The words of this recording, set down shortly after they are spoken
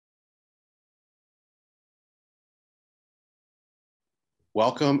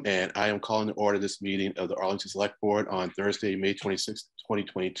Welcome, and I am calling to order this meeting of the Arlington Select Board on Thursday, May 26,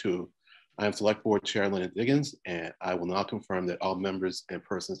 2022. I am Select Board Chair Leonard Diggins, and I will now confirm that all members and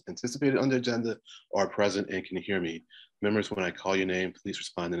persons anticipated on the agenda are present and can hear me. Members, when I call your name, please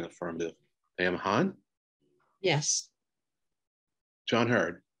respond in the affirmative. Am Han? Yes. John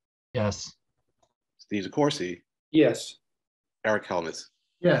Hurd? Yes. Steve DeCourcy? Yes. Eric Helmuth?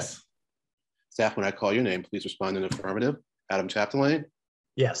 Yes. Staff, when I call your name, please respond in the affirmative. Adam Chapdelaine?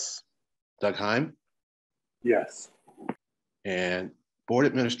 Yes. Doug Heim? Yes. And Board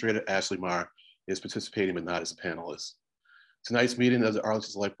Administrator Ashley Marr is participating but not as a panelist. Tonight's meeting of the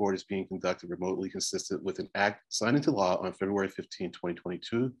Arlington Select Board is being conducted remotely, consistent with an act signed into law on February 15,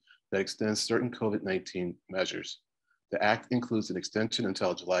 2022 that extends certain COVID-19 measures. The act includes an extension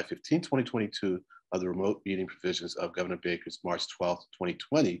until July 15, 2022 of the remote meeting provisions of Governor Baker's March 12,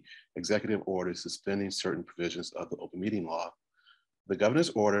 2020 executive order suspending certain provisions of the open meeting law. The governor's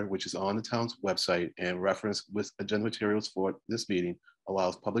order, which is on the town's website and referenced with agenda materials for this meeting,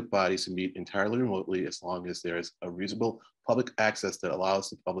 allows public bodies to meet entirely remotely as long as there is a reasonable public access that allows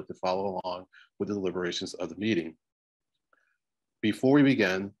the public to follow along with the deliberations of the meeting. Before we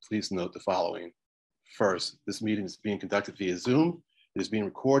begin, please note the following. First, this meeting is being conducted via Zoom. It is being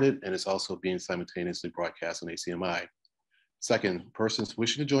recorded and is also being simultaneously broadcast on ACMi. Second, persons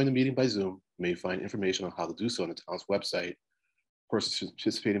wishing to join the meeting by Zoom may find information on how to do so on the town's website. Persons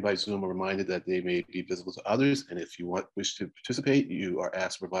participating by Zoom are reminded that they may be visible to others, and if you wish to participate, you are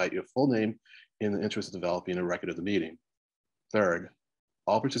asked to provide your full name in the interest of developing a record of the meeting. Third,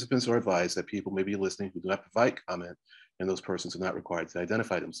 all participants are advised that people may be listening who do not provide comment, and those persons are not required to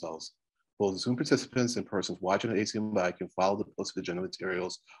identify themselves. Both Zoom participants and persons watching on ACMi can follow the posted agenda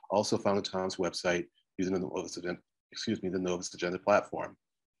materials also found on the town's website using the Novus Agenda platform.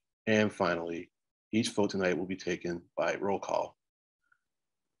 And finally, each vote tonight will be taken by roll call.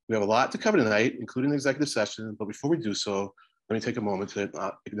 We have a lot to cover tonight, including the executive session, but before we do so, let me take a moment to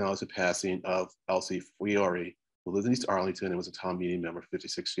acknowledge the passing of Elsie Fiore, who lived in East Arlington and was a town meeting member for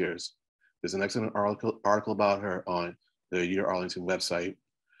 56 years. There's an excellent article about her on the Year Arlington website.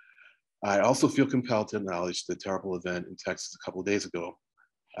 I also feel compelled to acknowledge the terrible event in Texas a couple of days ago.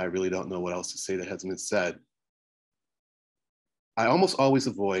 I really don't know what else to say that hasn't been said. I almost always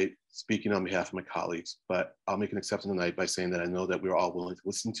avoid speaking on behalf of my colleagues, but I'll make an exception tonight by saying that I know that we're all willing to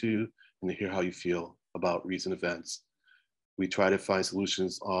listen to you and to hear how you feel about recent events. We try to find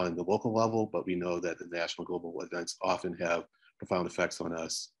solutions on the local level, but we know that the national global events often have profound effects on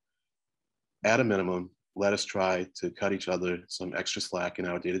us. At a minimum, let us try to cut each other some extra slack in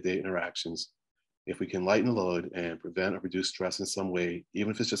our day-to-day interactions. If we can lighten the load and prevent or reduce stress in some way,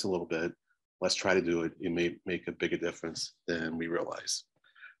 even if it's just a little bit, let's try to do it. It may make a bigger difference than we realize.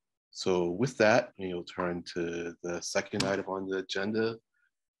 So with that, we'll turn to the second item on the agenda,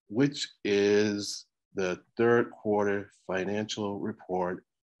 which is the third quarter financial report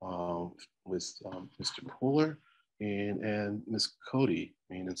with Mr. Pooler and Ms. Cody.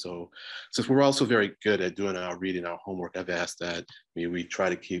 And so since we're also very good at doing our reading, our homework, I've asked that we try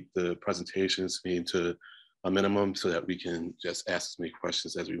to keep the presentations to a minimum so that we can just ask as many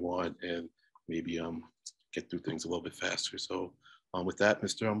questions as we want and maybe get through things a little bit faster. So with that,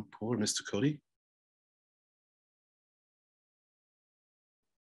 Mr. Pooler, Mr. Cody.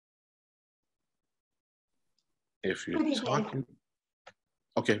 If you're talking.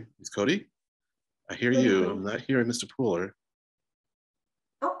 Okay, Ms. Cody, I hear you. I'm not hearing Mr. Pooler.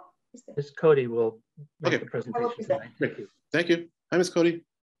 Ms. Cody will make the presentation tonight. Thank you. Thank you. Hi, Ms. Cody.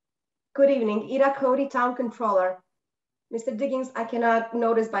 Good evening. Ida Cody, Town Controller. Mr. Diggins, I cannot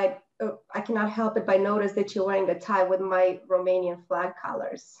help it by notice that you're wearing a tie with my Romanian flag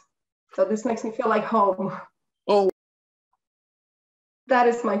colors. So this makes me feel like home. Oh. That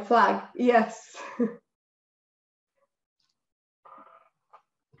is my flag, yes.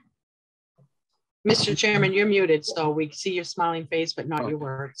 Mr. Chairman, you're muted, so we see your smiling face, but not your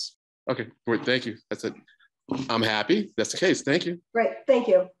words. Okay, great, thank you. That's it. I'm happy. That's the case. Thank you. Great, thank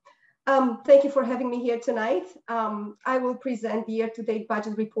you. Thank you for having me here tonight. I will present the year-to-date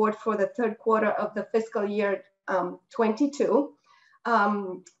budget report for the third quarter of the fiscal year 22.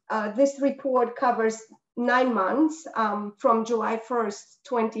 This report covers 9 months from July 1st,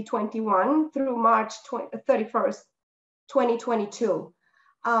 2021 through March 31st, 2022.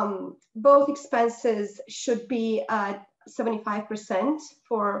 Both expenses should be at 75%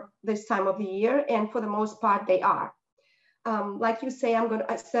 for this time of the year, and for the most part, they are. Like you say, I'm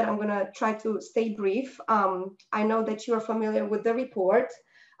gonna try to stay brief. I know that you're familiar with the report.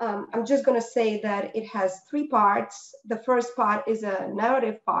 I'm just gonna say that it has 3 parts. The first part is a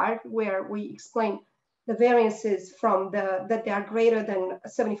narrative part where we explain the variances from that they are greater than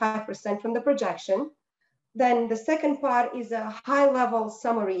 75% from the projection. Then the second part is a high-level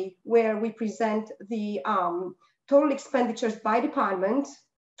summary where we present the total expenditures by department,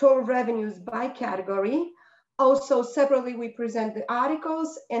 total revenues by category. Also, separately, we present the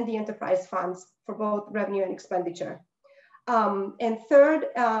articles and the enterprise funds for both revenue and expenditure. And third,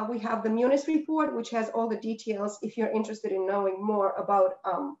 we have the Munis report, which has all the details if you're interested in knowing more about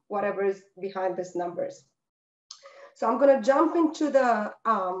whatever is behind these numbers. So I'm going to jump into the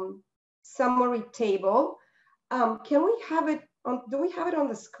summary table. Can we have it on, do we have it on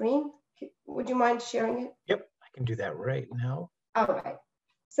the screen? Would you mind sharing it? Yep, I can do that right now. All right.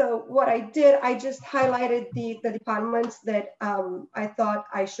 So what I did, I just highlighted the departments that I thought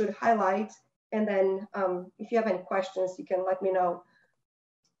I should highlight. And then if you have any questions, you can let me know.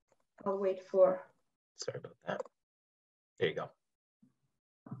 I'll wait for. Sorry about that. There you go.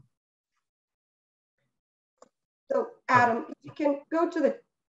 So Adam, if you can go to the,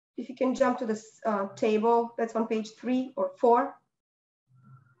 if you can jump to this table that's on page 3 or 4.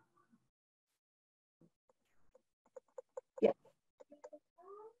 Yeah.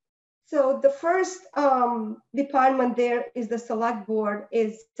 So the first department there is the select board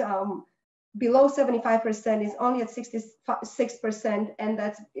is below 75%, is only at 66%, and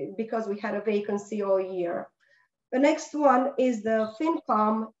that's because we had a vacancy all year. The next one is the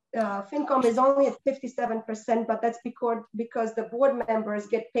FinCom. FinCom is only at 57%, but that's because the board members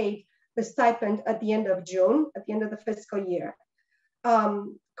get paid the stipend at the end of June, at the end of the fiscal year.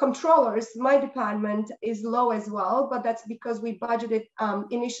 Controllers, my department is low as well, but that's because we budgeted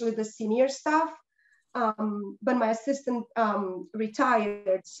initially the senior staff, but my assistant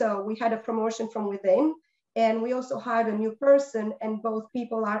retired, so we had a promotion from within, and we also hired a new person, and both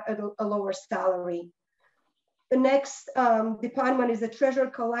people are at a lower salary. The next department is the treasurer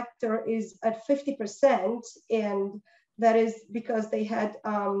collector is at 50%, and that is because they had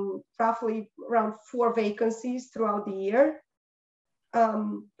roughly around 4 vacancies throughout the year.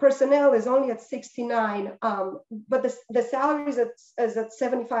 Personnel is only at 69, but the salary is at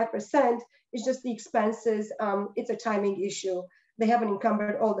 75%. It's just the expenses. It's a timing issue. They haven't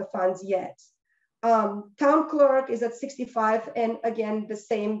encumbered all the funds yet. Town clerk is at 65, and again, the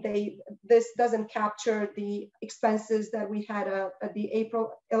same. This doesn't capture the expenses that we had at the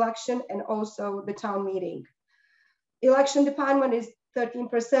April election and also the town meeting. Election department is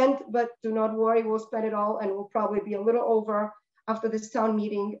 13%, but do not worry, we'll spend it all, and we'll probably be a little over after this town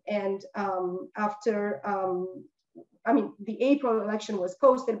meeting and after, I mean, the April election was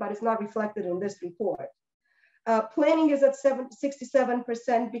posted, but it's not reflected in this report. Planning is at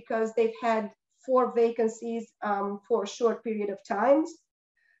 67% because they've had 4 vacancies for a short period of time.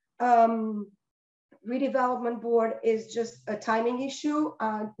 Redevelopment board is just a timing issue.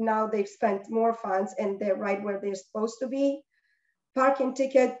 Now they've spent more funds and they're right where they're supposed to be. Parking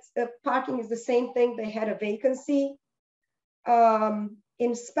tickets, parking is the same thing. They had a vacancy.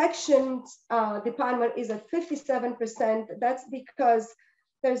 Inspections department is at 57%. That's because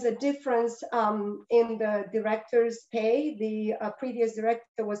there's a difference in the director's pay. The previous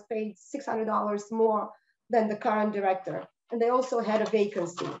director was paid $600 more than the current director, and they also had a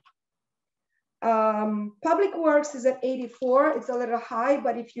vacancy. Public Works is at 84. It's a little high,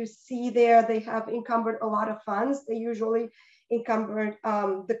 but if you see there, they have encumbered a lot of funds. They usually encumbered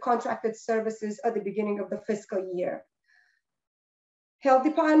the contracted services at the beginning of the fiscal year. Health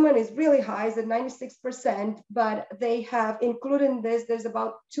department is really high, it's at 96%, but they have included in this, there's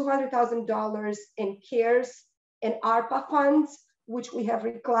about $200,000 in CARES and ARPA funds, which we have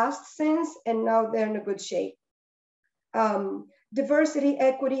reclassed since, and now they're in a good shape. Diversity,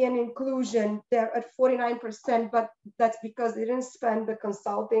 equity, and inclusion, they're at 49%, but that's because they didn't spend the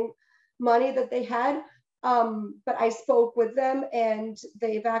consulting money that they had. But I spoke with them, and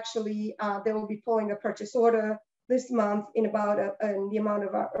they've actually, they will be pulling a purchase order this month in about in the amount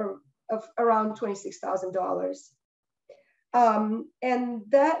of around $26,000. And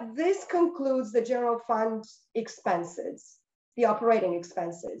this concludes the general fund expenses, the operating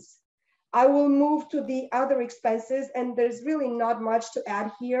expenses. I will move to the other expenses, and there's really not much to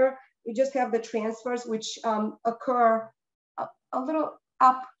add here. We just have the transfers, which occur a little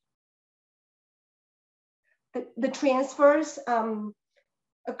up. The transfers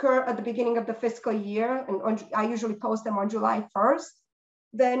occur at the beginning of the fiscal year, and I usually post them on July 1st.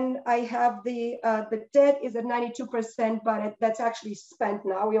 Then I have the debt is at 92%, but that's actually spent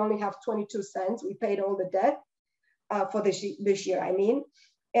now. We only have 22 cents. We paid all the debt for this year, I mean.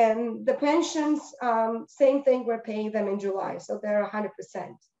 And the pensions, same thing, we're paying them in July, so they're 100%.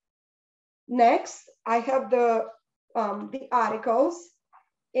 Next, I have the articles.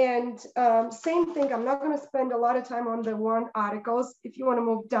 And same thing, I'm not going to spend a lot of time on the warrant articles. If you want to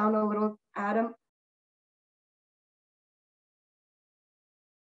move down a little, Adam.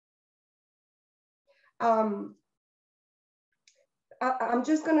 I'm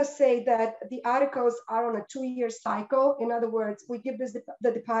just going to say that the articles are on a 2-year cycle. In other words, we give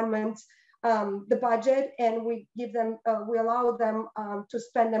the department the budget, and we give them, we allow them to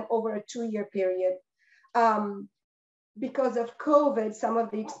spend them over a 2-year period. Because of COVID, some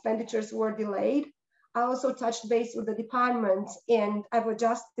of the expenditures were delayed. I also touched base with the department, and I've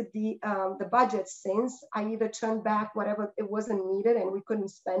adjusted the budget since. I either turned back whatever it wasn't needed and we couldn't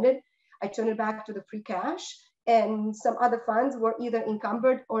spend it. I turned it back to the free cash, and some other funds were either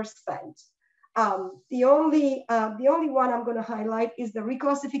encumbered or spent. The only one I'm going to highlight is the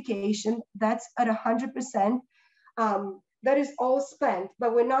reclassification. That's at 100%. That is all spent,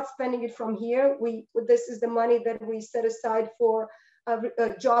 but we're not spending it from here. This is the money that we set aside for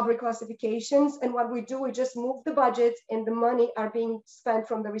job reclassifications. And what we do, we just move the budgets, and the money are being spent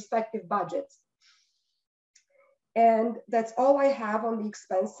from the respective budgets. And that's all I have on the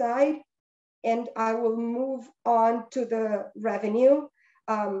expense side. And I will move on to the revenue.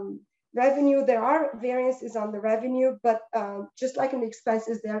 Revenue, there are variances on the revenue, but just like in the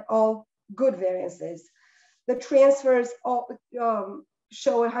expenses, they're all good variances. The transfers all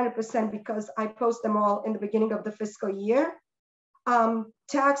show 100% because I post them all in the beginning of the fiscal year.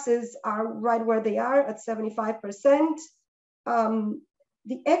 Taxes are right where they are at 75%.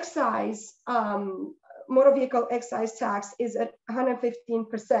 The excise, motor vehicle excise tax is at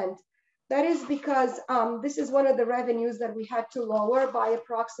 115%. That is because this is one of the revenues that we had to lower by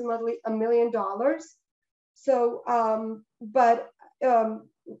approximately $1 million. So,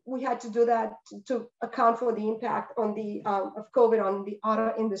 we had to do that to account for the impact on the of COVID on the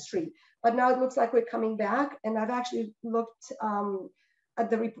auto industry. But now it looks like we're coming back, and I've actually looked at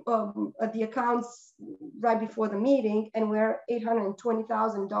the accounts right before the meeting, and we're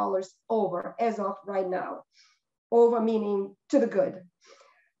 $820,000 over as of right now. Over meaning to the good.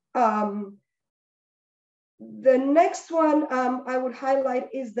 The next one I would highlight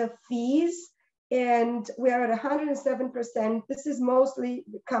is the fees. And we are at 107%. This is mostly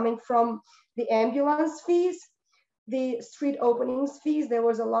coming from the ambulance fees, the street openings fees. There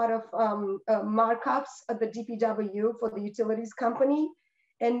was a lot of markups at the DPW for the utilities companies,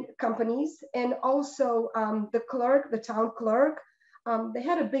 and also the town clerk. They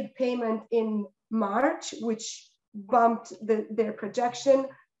had a big payment in March, which bumped their projection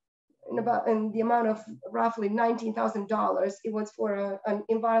in the amount of roughly $19,000. It was for an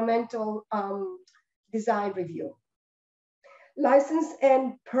environmental design review. License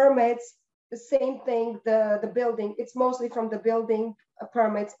and permits, the same thing, the building, it's mostly from the building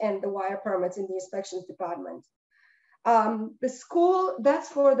permits and the wire permits in the inspections department. The school, that's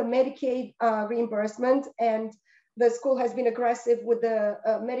for the Medicaid reimbursement, and the school has been aggressive with the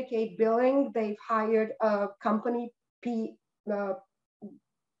Medicaid billing. They've hired a company,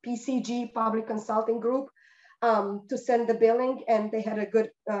 PCG, Public Consulting Group, to send the billing, and they had a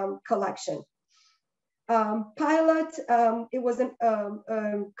good collection. Pilot, it was a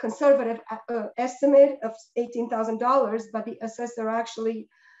conservative estimate of $18,000, but the assessor actually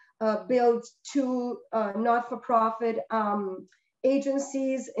billed two not-for-profit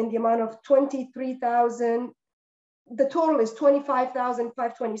agencies in the amount of $23,000. The total is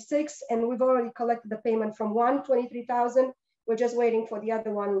 $25,526, and we've already collected the payment from one, $23,000. We're just waiting for the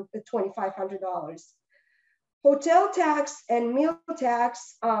other one, the $2,500. Hotel tax and meal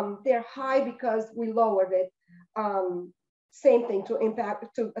tax, they're high because we lowered it. Same thing to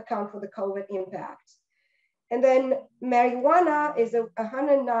account for the COVID impact. And then marijuana is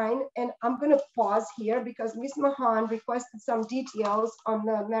 109, and I'm gonna pause here because Ms. Mahan requested some details on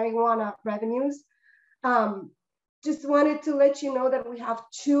the marijuana revenues. Just wanted to let you know that we have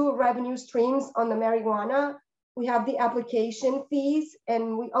two revenue streams on the marijuana. We have the application fees,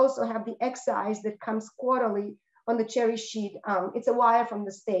 and we also have the excise that comes quarterly on the cherry sheet. It's a wire from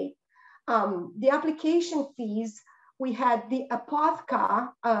the state. The application fees, we had the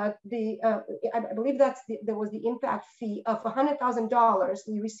APOTCA, I believe there was the impact fee of $100,000.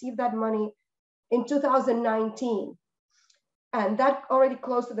 We received that money in 2019, and that already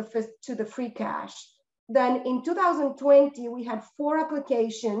close to the free cash. Then in 2020, we had 4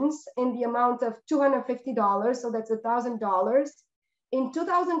 applications in the amount of $250, so that's $1,000. In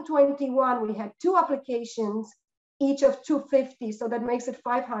 2021, we had 2 applications, each of $250, so that makes it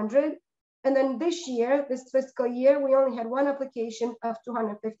 $500. And then this year, this fiscal year, we only had 1 application of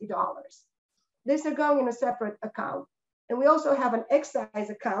 $250. These are going in a separate account. And we also have an excise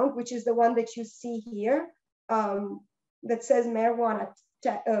account, which is the one that you see here, that says marijuana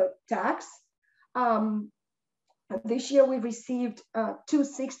tax. This year we received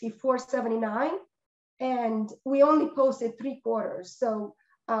 $264.79, and we only posted 3 quarters. So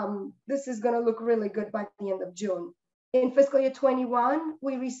this is going to look really good by the end of June. In fiscal year 21,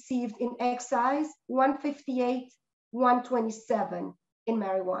 we received in excise $158,127 in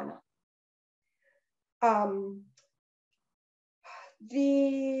marijuana.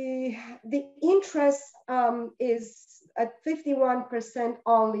 The interest is at 51%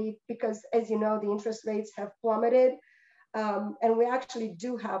 only because, as you know, the interest rates have plummeted. And we actually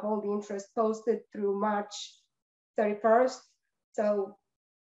do have all the interest posted through March 31st. So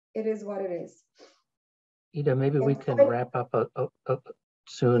it is what it is. Ida, maybe we can wrap up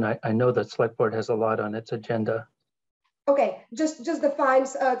soon. I know that select board has a lot on its agenda. Okay, just the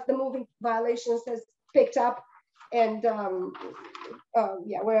fines, the moving violations has picked up, and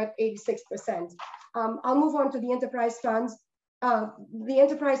yeah, we're at 86%. I'll move on to the enterprise funds. The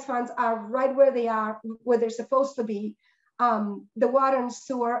enterprise funds are right where they are, where they're supposed to be. The water and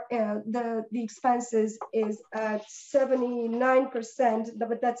sewer, the expenses is at 79%,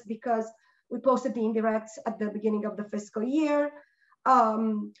 but that's because we posted the indirects at the beginning of the fiscal year.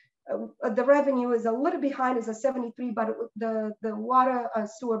 The revenue is a little behind, it's a 73, but the water and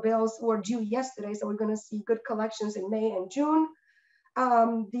sewer bills were due yesterday, so we're going to see good collections in May and June.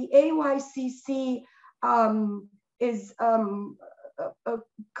 The AYCC is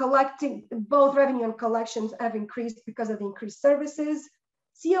collecting, both revenue and collections have increased because of the increased services.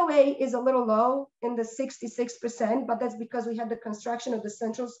 COA is a little low in the 66%, but that's because we had the construction of the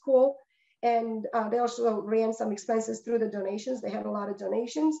central school, and they also ran some expenses through the donations. They had a lot of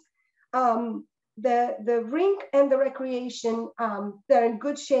donations. The rink and the recreation, they're in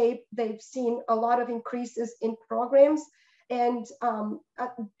good shape. They've seen a lot of increases in programs, and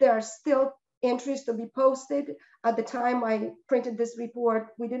there are still entries to be posted. At the time I printed this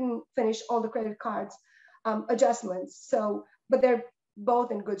report, we didn't finish all the credit cards adjustments. So, but they're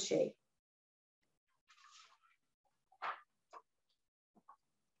both in good shape.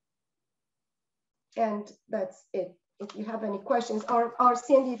 And that's it. If you have any questions, or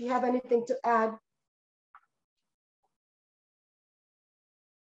Cindy, if you have anything to add.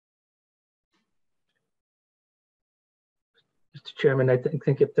 Mr. Chairman, I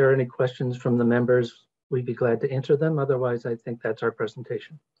think if there are any questions from the members, we'd be glad to answer them. Otherwise, I think that's our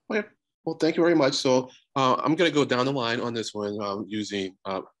presentation. Okay. Well, thank you very much. So I'm going to go down the line on this one using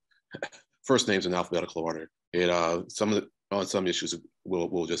first names in alphabetical order. On some issues,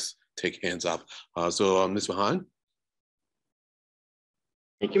 we'll just take hands up. So Ms. Mahan.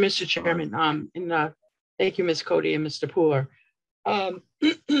 Thank you, Mr. Chairman. Thank you, Ms. Cody and Mr. Pooler.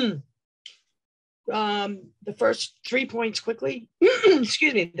 The first 3 points quickly.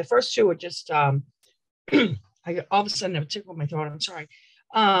 Excuse me. The first two are just, all of a sudden it tickled my throat. I'm sorry.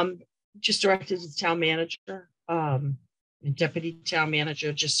 Just directed to the town manager and deputy town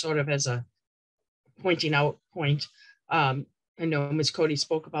manager, just sort of as a pointing out point. I know Ms. Cody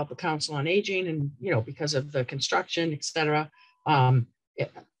spoke about the Council on Aging, and because of the construction, et cetera.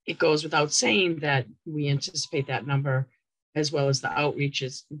 It goes without saying that we anticipate that number, as well as the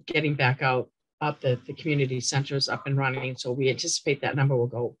outreaches, getting back up the community centers up and running. So we anticipate that number will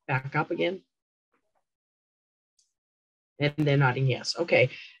go back up again. And they're nodding yes. Okay.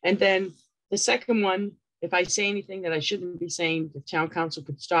 And then the second one, if I say anything that I shouldn't be saying, the town council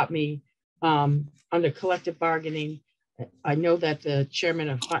could stop me. Under collective bargaining, I know that the chairman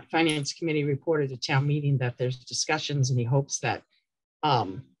of finance committee reported at town meeting that there's discussions, and he hopes that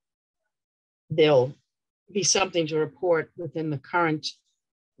there'll be something to report within the current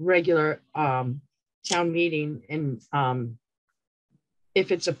regular town meeting. And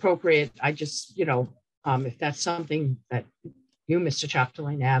if it's appropriate, I just, if that's something that you, Mr.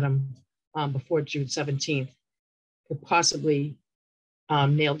 Chapdelaine, Adam, before June 17th, could possibly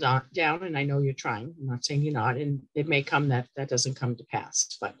nail down, and I know you're trying, I'm not saying you're not, and it may come that doesn't come to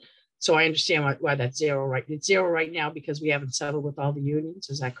pass. But so I understand why that's zero, right? It's zero right now because we haven't settled with all the unions.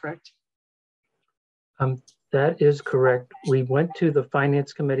 Is that correct? That is correct. We went to the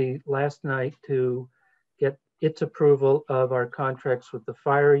finance committee last night to get its approval of our contracts with the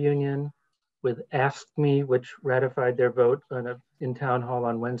fire union, with ACMi, which ratified their vote in town hall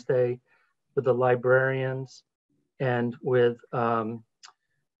on Wednesday, with the librarians, and with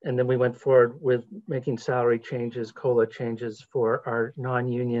and then we went forward with making salary changes, COLA changes for our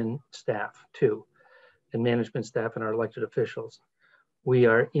non-union staff too, and management staff and our elected officials. We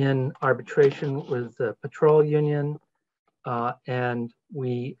are in arbitration with the patrol union, and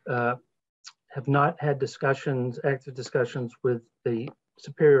we have not had active discussions with the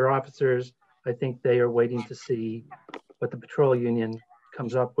superior officers. I think they are waiting to see what the patrol union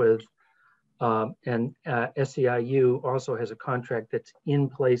comes up with. And SEIU also has a contract that's in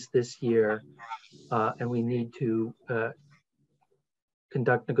place this year, and we need to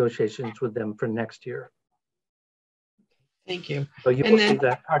conduct negotiations with them for next year. Thank you. So you will see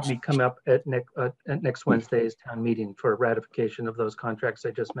that, pardon me, come up at next Wednesday's town meeting for ratification of those contracts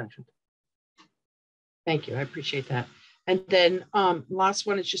I just mentioned. Thank you, I appreciate that. And then last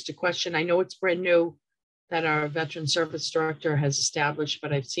one is just a question. I know it's brand new that our Veteran Service Director has established,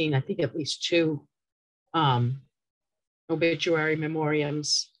 but I've seen, I think, at least 2 obituary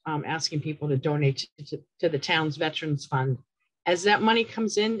memoriams asking people to donate to the town's Veterans Fund. As that money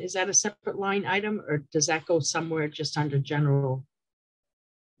comes in, is that a separate line item, or does that go somewhere just under general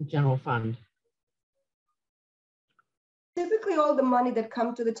fund? Typically, all the money that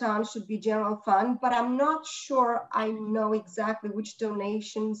come to the town should be general fund, but I'm not sure I know exactly which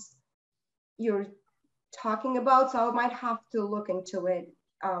donations you're talking about, so I might have to look into it.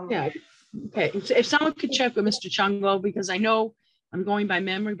 Yeah, okay. If someone could check with Mr. Chungo, because I know I'm going by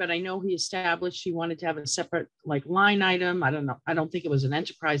memory, but I know he established he wanted to have a separate line item. I don't know. I don't think it was an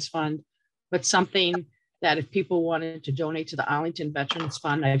enterprise fund, but something that if people wanted to donate to the Arlington Veterans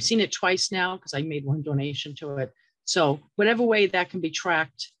Fund, I've seen it twice now because I made one donation to it. So whatever way that can be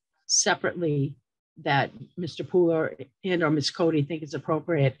tracked separately, that Mr. Pooler and or Ms. Cody think is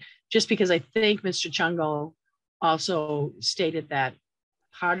appropriate, just because I think Mr. Chungo also stated that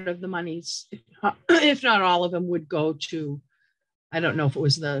part of the monies, if not all of them, would go to, I don't know if it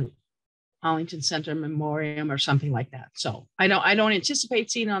was the Arlington Center Memoriam or something like that. So I don't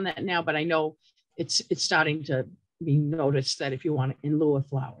anticipate seeing on that now, but I know it's starting to be noticed that if you want it in lieu of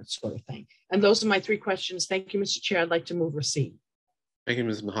flowers, sort of thing. And those are my 3 questions. Thank you, Mr. Chair. I'd like to move receipt. Thank you,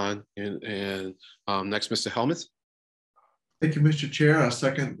 Ms. Mahan. And next, Mr. Helmuth. Thank you, Mr. Chair. I'll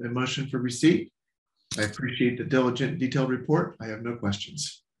second the motion for receipt. I appreciate the diligent, detailed report. I have no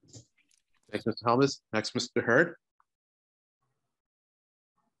questions. Thanks, Mr. Helmuth. Next, Mr. Hurd.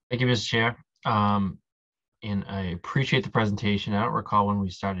 Thank you, Mr. Chair. And I appreciate the presentation. I don't recall when we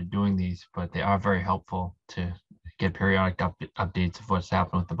started doing these, but they are very helpful to get periodic updates of what's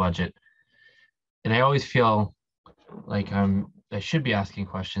happened with the budget. And I always feel like I should be asking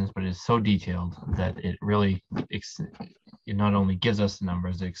questions, but it's so detailed that it really, it not only gives us the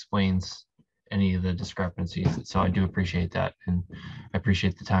numbers, it explains any of the discrepancies. So I do appreciate that. And I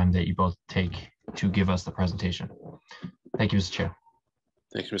appreciate the time that you both take to give us the presentation. Thank you, Mr. Chair.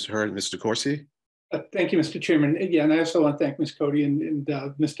 Thank you, Mr. Hurd. Mr. Corsi. Thank you, Mr. Chairman. Again, I also want to thank Ms. Cody and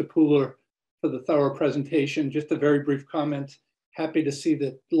Mr. Pooler for the thorough presentation. Just a very brief comment. Happy to see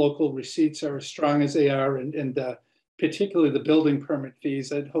that local receipts are as strong as they are, and particularly the building permit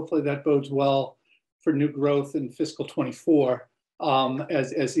fees. And hopefully that bodes well for new growth in fiscal 24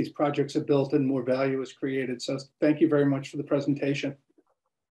 as these projects are built and more value is created. So thank you very much for the presentation.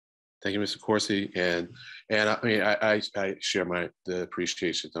 Thank you, Mr. Corsi, and I mean I share the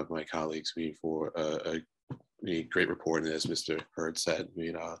appreciation of my colleagues for a great report, and as Mr. Hurd said,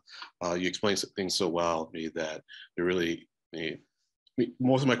 you explained things so well that they're really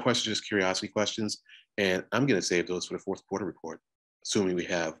most of my questions are just curiosity questions, and I'm going to save those for the fourth quarter report, assuming we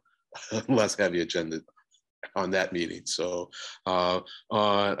have a less heavy agenda on that meeting. So on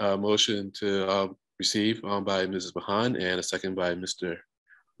a motion to receive by Mrs. Mahan and a second by Mr.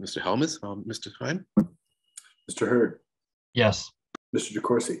 Helmuth. Mr. Heim? Mr. Hurd? Yes. Mr.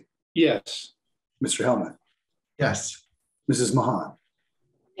 DeCoursey? Yes. Mr. Helmuth? Yes. Mrs. Mahan?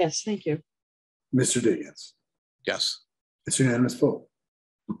 Yes, thank you. Mr. Diggins? Yes. It's a unanimous vote.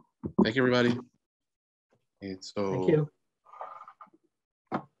 Thank you, everybody. And so, Thank you.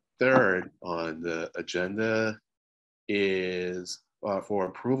 Third on the agenda is for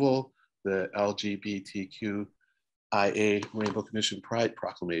approval, the LGBTQIA Rainbow Commission Pride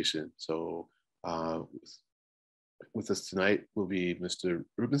Proclamation. So with us tonight will be Mr.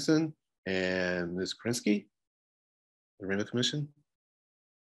 Rubinson and Ms. Krinsky, the Rainbow Commission.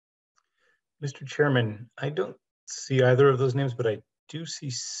 Mr. Chairman, I don't see either of those names, but I do see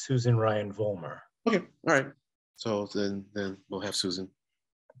Susan Ryan Vollmer. Okay, all right. So then we'll have Susan.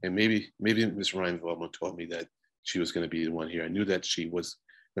 And maybe Ms. Ryan Vollmer told me that she was going to be the one here. I knew that she was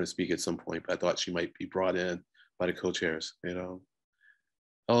going to speak at some point, but I thought she might be brought in by the co-chairs. Hello,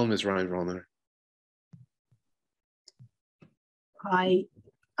 Ms. Ryan Vollmer. Hi.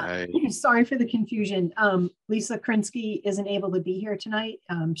 Sorry for the confusion. Lisa Krinsky isn't able to be here tonight.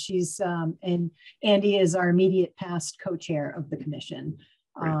 She's and Andy is our immediate past co-chair of the commission.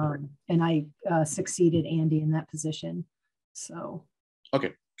 And I succeeded Andy in that position. So.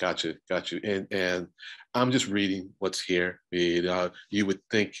 Okay. Got you. And I'm just reading what's here. You would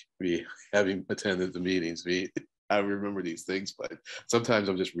think, having attended the meetings, I remember these things, but sometimes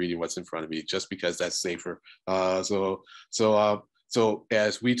I'm just reading what's in front of me just because that's safer. So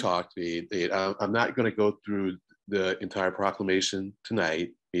as we talked, I'm not going to go through the entire proclamation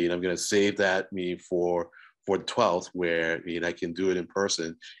tonight. I'm going to save that for the 12th, where I can do it in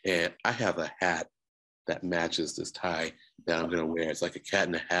person. And I have a hat that matches this tie that I'm going to wear. It's like a cat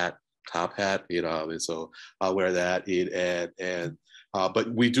in a hat, top hat, and so I'll wear that.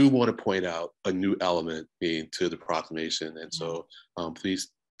 But we do want to point out a new element to the proclamation. And so please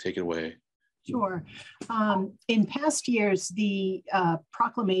take it away. Sure. In past years, the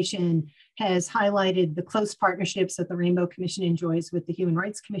proclamation has highlighted the close partnerships that the Rainbow Commission enjoys with the Human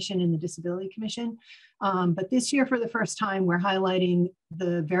Rights Commission and the Disability Commission. But this year, for the first time, we're highlighting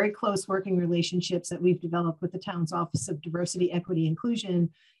the very close working relationships that we've developed with the town's Office of Diversity, Equity,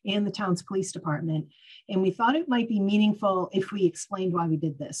 Inclusion and the town's police department. And we thought it might be meaningful if we explained why we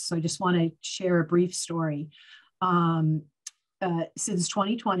did this. So I just want to share a brief story. Since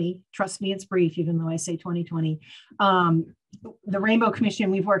 2020, trust me, it's brief, even though I say 2020, the Rainbow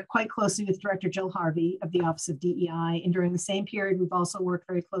Commission, we've worked quite closely with Director Jill Harvey of the Office of DEI. And during the same period, we've also worked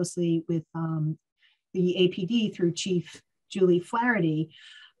very closely with the APD through Chief Julie Flaherty.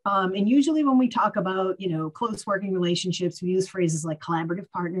 And usually when we talk about, close working relationships, we use phrases like collaborative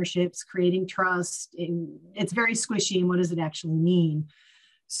partnerships, creating trust, and it's very squishy. And what does it actually mean?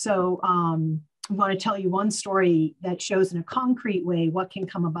 So, I want to tell you one story that shows in a concrete way what can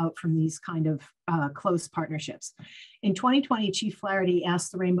come about from these kind of close partnerships. In 2020, Chief Flaherty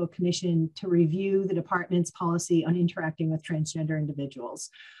asked the Rainbow Commission to review the department's policy on interacting with transgender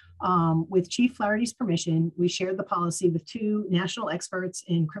individuals. With Chief Flaherty's permission, we shared the policy with two national experts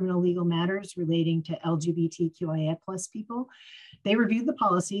in criminal legal matters relating to LGBTQIA+ people. They reviewed the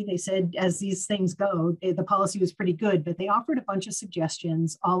policy. They said, as these things go, the policy was pretty good, but they offered a bunch of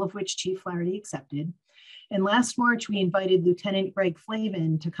suggestions, all of which Chief Flaherty accepted. And last March, we invited Lieutenant Greg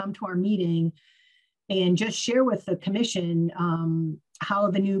Flavin to come to our meeting and just share with the commission how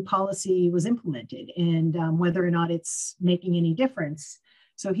the new policy was implemented and whether or not it's making any difference.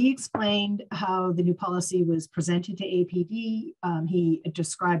 So he explained how the new policy was presented to APD. He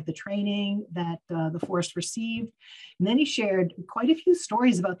described the training that the force received. And then he shared quite a few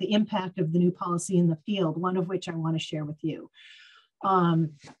stories about the impact of the new policy in the field, one of which I want to share with you.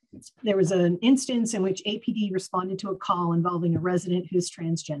 There was an instance in which APD responded to a call involving a resident who's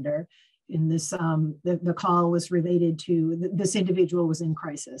transgender. In this, the call was related to this individual was in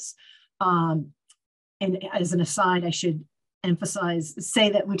crisis. And as an aside, I should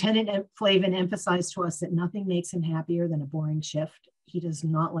say that Lieutenant Flavin emphasized to us that nothing makes him happier than a boring shift. He does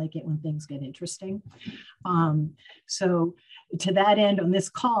not like it when things get interesting. So to that end, on this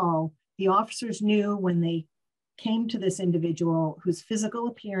call, the officers knew when they came to this individual whose physical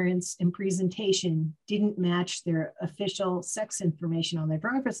appearance and presentation didn't match their official sex information on their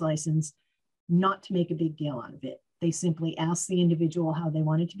driver's license, not to make a big deal out of it. They simply asked the individual how they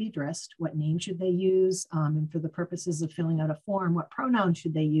wanted to be addressed, what name should they use, and for the purposes of filling out a form, what pronouns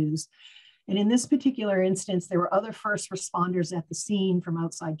should they use. And in this particular instance, there were other first responders at the scene from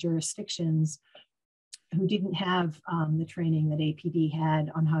outside jurisdictions who didn't have the training that APD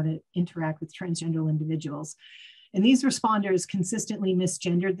had on how to interact with transgender individuals. And these responders consistently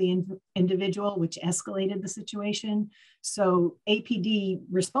misgendered the individual, which escalated the situation. So APD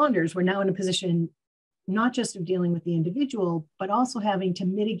responders were now in a position not just of dealing with the individual, but also having to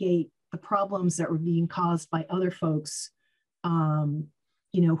mitigate the problems that were being caused by other folks, who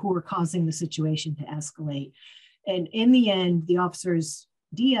were causing the situation to escalate. And in the end, the officers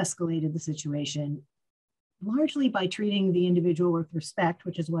de-escalated the situation, largely by treating the individual with respect,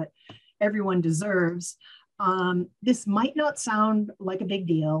 which is what everyone deserves. This might not sound like a big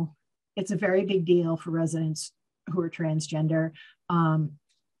deal. It's a very big deal for residents who are transgender.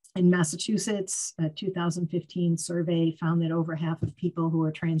 In Massachusetts, a 2015 survey found that over half of people who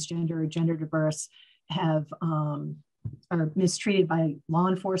are transgender or gender diverse are mistreated by law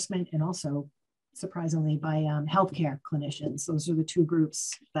enforcement and also, surprisingly, by healthcare clinicians. Those are the two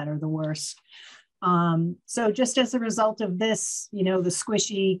groups that are the worst. So just as a result of this, the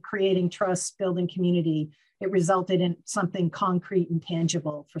squishy, creating trust, building community, it resulted in something concrete and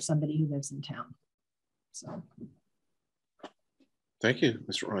tangible for somebody who lives in town. So. Thank you,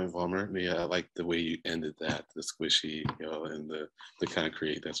 Mr. Ryan Vollmer. I like the way you ended that, the squishy, and the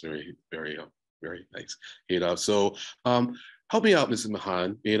concrete. That's very, very, very nice. So help me out, Mrs.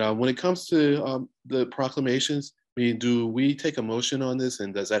 Mahan. When it comes to the proclamations, do we take a motion on this,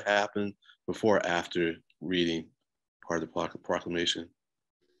 and does that happen before or after reading part of the proclamation?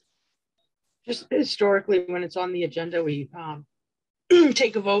 Just historically, when it's on the agenda, we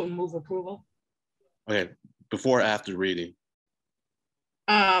take a vote and move approval. Okay. before or after reading?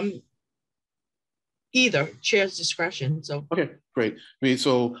 Either, chair's discretion. So okay, great. I mean,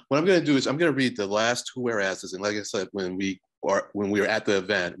 so what I'm going to do is I'm going to read the last two whereases, and like I said, when we were at the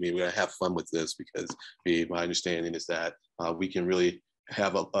event, I mean, we're going to have fun with this because my understanding is that we can really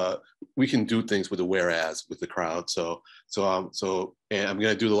have we can do things with the whereas with the crowd. So and I'm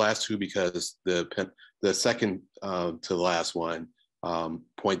going to do the last two because the second to the last one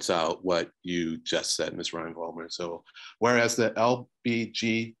points out what you just said, Ms. Ryan Vollmer. So whereas the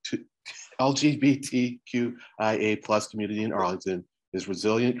LGBTQIA plus community in Arlington is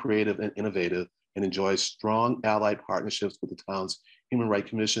resilient, creative, and innovative, and enjoys strong allied partnerships with the town's Human Rights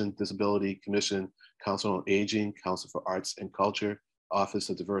Commission, Disability Commission, Council on Aging, Council for Arts and Culture, Office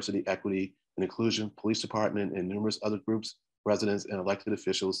of Diversity, Equity, and Inclusion, Police Department, and numerous other groups, residents, and elected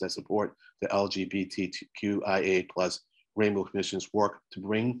officials that support the LGBTQIA plus Rainbow Commission's work to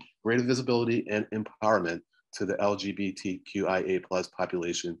bring greater visibility and empowerment to the LGBTQIA plus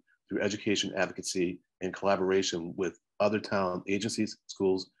population through education advocacy and collaboration with other town agencies,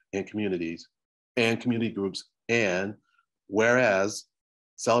 schools, and communities and community groups. And whereas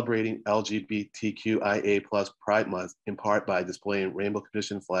celebrating LGBTQIA plus Pride Month in part by displaying Rainbow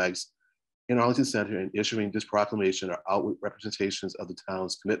Commission flags in Arlington Center and issuing this proclamation are outward representations of the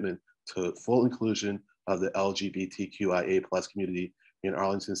town's commitment to full inclusion of the LGBTQIA plus community in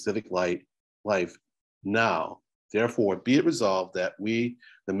Arlington's civic life. Now, therefore, be it resolved that we,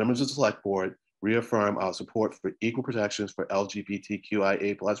 the members of the Select Board, reaffirm our support for equal protections for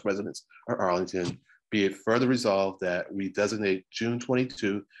LGBTQIA plus residents of Arlington. Be it further resolved that we designate June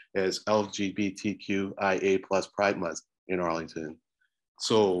 22 as LGBTQIA plus Pride Month in Arlington.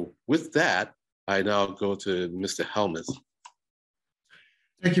 So with that, I now go to Mr. Helmuth.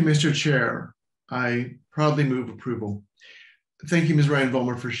 Thank you, Mr. Chair. I proudly move approval. Thank you, Ms. Ryan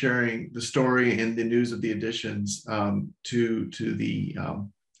Vollmer, for sharing the story and the news of the additions to the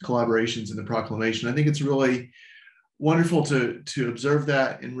collaborations in the proclamation. I think it's really wonderful to observe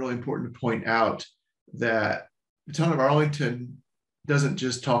that, and really important to point out that the town of Arlington doesn't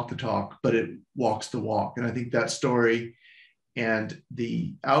just talk the talk, but it walks the walk. And I think that story and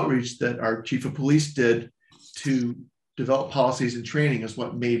the outreach that our chief of police did to develop policies and training is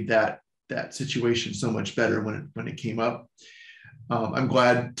what made that situation so much better when it came up. I'm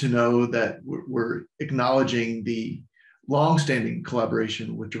glad to know that we're acknowledging the longstanding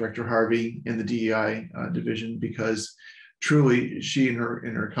collaboration with Director Harvey in the DEI division, because truly she and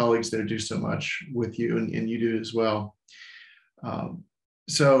her colleagues there do so much with you, and you do as well.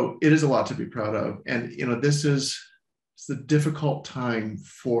 So it is a lot to be proud of. And it's a difficult time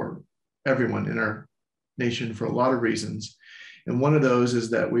for everyone in our nation for a lot of reasons. And one of those is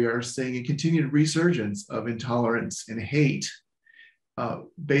that we are seeing a continued resurgence of intolerance and hate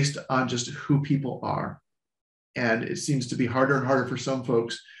based on just who people are. And it seems to be harder and harder for some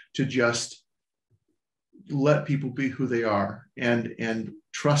folks to just let people be who they are and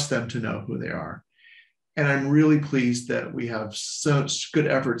trust them to know who they are. And I'm really pleased that we have such good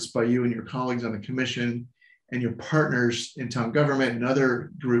efforts by you and your colleagues on the commission and your partners in town government and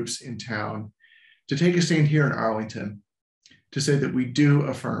other groups in town to take a stand here in Arlington to say that we do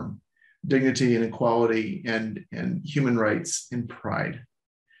affirm dignity and equality and human rights and pride.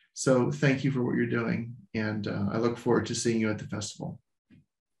 So thank you for what you're doing. And I look forward to seeing you at the festival.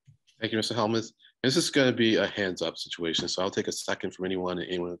 Thank you, Mr. Helmuth. This is going to be a hands up situation. So I'll take a second from anyone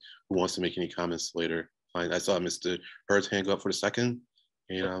who wants to make any comments later. I saw Mr. Hurd's hand go up for the second.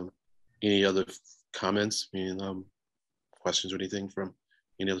 And any other comments, questions or anything from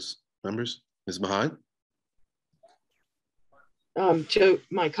any of those members? Ms. Mahan? To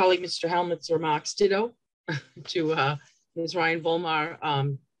my colleague, Mr. Helmuth's remarks, ditto to Ms. Ryan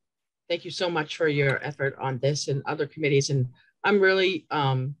Vollmer. Thank you so much for your effort on this and other committees. And I'm really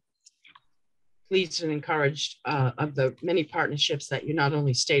pleased and encouraged of the many partnerships that you're not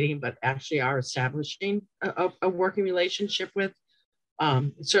only stating, but actually are establishing a working relationship with,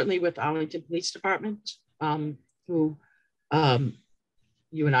 certainly with Arlington Police Department, who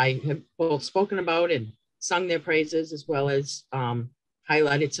you and I have both spoken about and sung their praises, as well as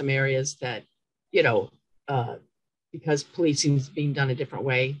highlighted some areas that, because policing is being done a different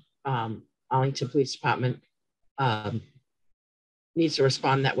way, Arlington Police Department needs to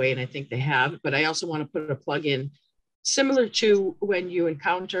respond that way, and I think they have. But I also want to put a plug in, similar to when you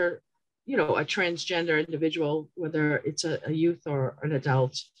encounter, a transgender individual, whether it's a youth or an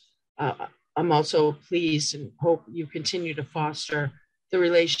adult. I'm also pleased and hope you continue to foster the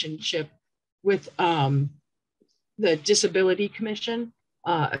relationship with the Disability Commission,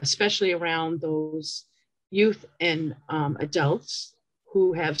 especially around those youth and adults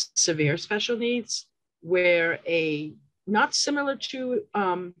who have severe special needs. where not similar to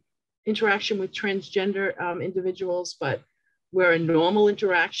interaction with transgender individuals, but where a normal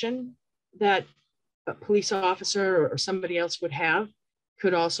interaction that a police officer or somebody else would have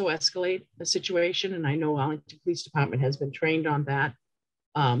could also escalate a situation. And I know Arlington Police Department has been trained on that.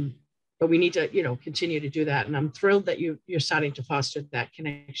 But we need to, continue to do that. And I'm thrilled that you're starting to foster that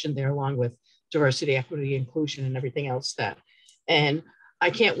connection there, along with diversity, equity, inclusion, and everything else and I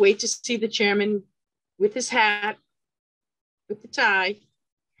can't wait to see the chairman with his hat, with the tie,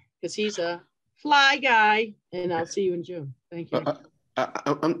 because he's a fly guy. And I'll see you in June. Thank you.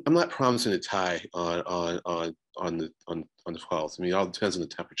 I'm not promising a tie on the 12th. I mean, it all depends on the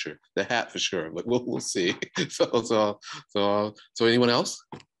temperature. The hat for sure, but we'll see. So anyone else?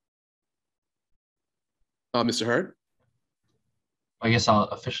 Mr. Hurd? I guess I'll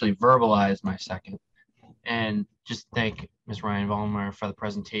officially verbalize my second and just thank Ms. Ryan Vollmer for the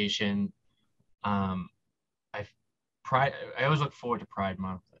presentation. I always look forward to Pride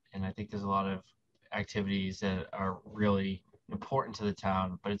Month, and I think there's a lot of activities that are really important to the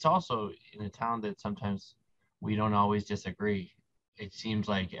town, but it's also in a town that sometimes we don't always disagree. It seems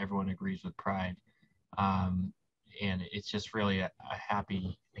like everyone agrees with Pride, and it's just really a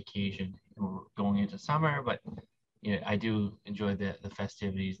happy occasion. We're going into summer, but I do enjoy the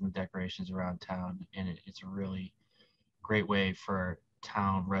festivities and the decorations around town, and it's a really great way for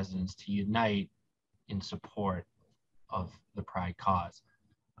town residents to unite in support of the Pride cause.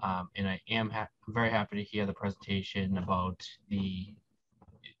 And I am very happy to hear the presentation about the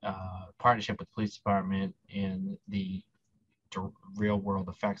partnership with the police department and the real world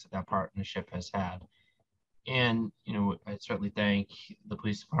effects that partnership has had. And, I certainly thank the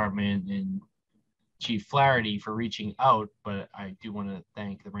police department and Chief Flaherty for reaching out, but I do want to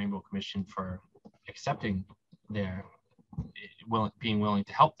thank the Rainbow Commission for accepting being willing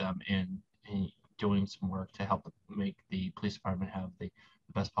to help them and doing some work to help make the police department have the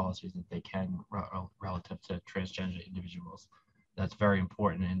best policies that they can relative to transgender individuals. That's very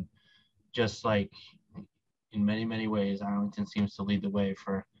important. And just like in many, many ways, Arlington seems to lead the way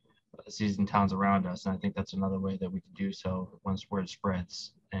for cities and towns around us. And I think that's another way that we can do so once word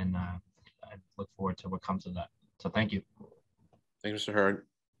spreads. And I look forward to what comes of that. So thank you. Thank you, Mr. Hurd.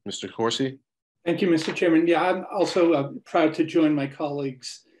 Mr. Corsi? Thank you, Mr. Chairman. Yeah, I'm also proud to join my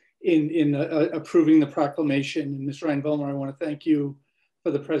colleagues in approving the proclamation. And Ms. Ryan Vollmer, I want to thank you for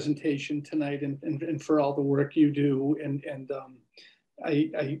the presentation tonight and for all the work you do. And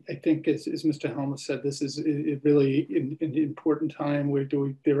I think, as Mr. Helmuth said, this is really an important time where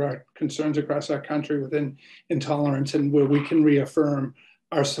there are concerns across our country within intolerance, and where we can reaffirm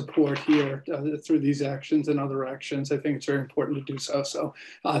our support here through these actions and other actions. I think it's very important to do so. So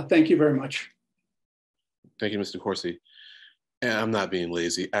thank you very much. Thank you, Mr. Corsi. And I'm not being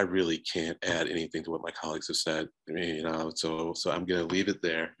lazy. I really can't add anything to what my colleagues have said. I mean, so I'm going to leave it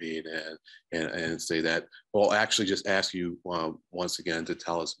there. I mean, and say that. Well, actually, just ask you once again to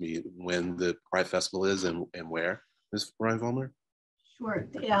tell us when the Pride Festival is and where, Ms. Ryan Vollmer. Sure.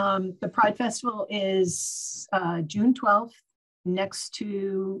 The Pride Festival is June 12th, next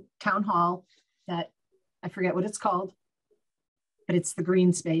to Town Hall. That I forget what it's called, but it's the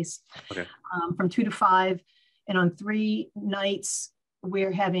green space. Okay. From 2 to 5. And on 3 nights,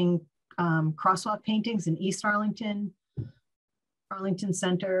 we're having crosswalk paintings in East Arlington, Arlington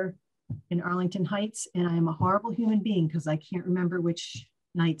Center, and Arlington Heights. And I am a horrible human being because I can't remember which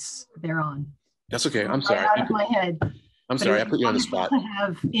nights they're on. That's okay. I'm sorry. Out of my head. I'm sorry. I put you on the spot. To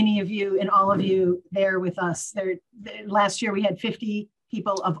have any of you and all of you there with us. Last year we had 50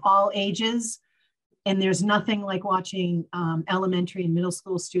 people of all ages, and there's nothing like watching elementary and middle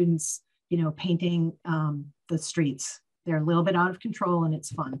school students, painting the streets. They're a little bit out of control, and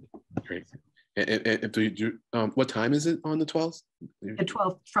it's fun. Great. And what time is it on the 12th? The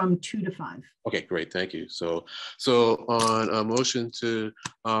 12th from 2 to 5. Okay, great, thank you. So on a motion to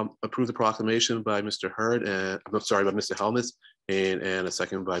approve the proclamation by Mr. Hurd, and I'm sorry, by Mr. Helmuth, and a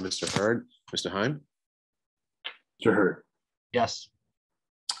second by Mr. Hurd. Mr. Heim? Mr. Hurd? Yes.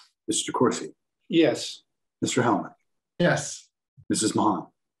 Mr. Corsi? Yes. Mr. Helmuth? Yes. Mrs. Mahan?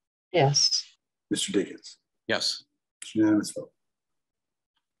 Yes. Mr. Dickens? Yes. It's unanimous vote.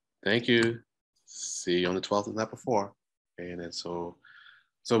 Thank you. See you on the 12th, if not before. And then so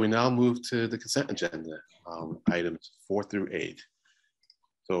we now move to the consent agenda, items 4 through 8.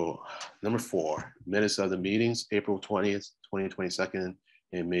 So number 4, minutes of the meetings, April 20th, 2022,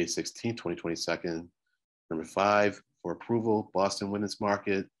 and May 16th, 2022. Number 5, for approval, Boston Women's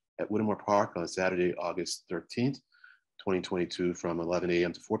Market at Whittemore Park on Saturday, August 13th, 2022 from 11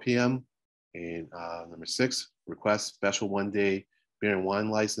 a.m. to 4 p.m. And number 6, request special one-day beer and wine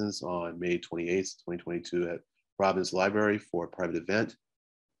license on May 28th, 2022 at Robbins Library for a private event.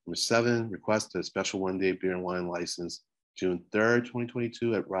 Number 7, request a special one-day beer and wine license June 3rd,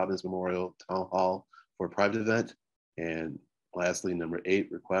 2022 at Robbins Memorial Town Hall for a private event. And lastly, number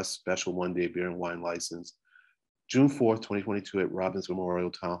 8, request special one-day beer and wine license June 4th, 2022 at Robbins Memorial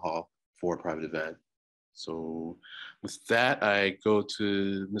Town Hall for a private event. So with that, I go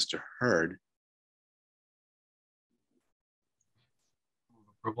to Mr. Hurd.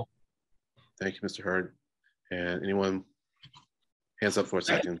 Approval. Thank you, Mr. Hurd. And anyone, hands up for a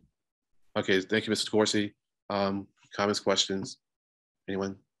second. Okay, thank you, Mr. Corsi. Comments, questions?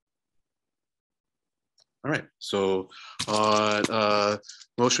 Anyone? All right, so on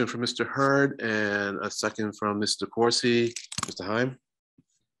motion from Mr. Hurd and a second from Mr. Corsi, Mr. Heim?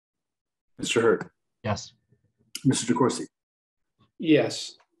 Mr. Hurd. Yes. Mr. DeCoursey.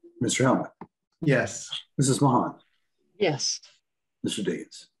 Yes. Mr. Helmut. Yes. Mrs. Mahan. Yes. Mr.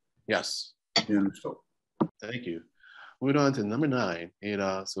 Diggins. Yes. Unanimous vote. Thank you. Moving on to number 9,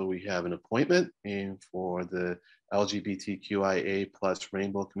 and so we have an appointment for the LGBTQIA+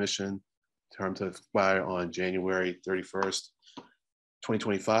 Rainbow Commission, term to expire on January 31st,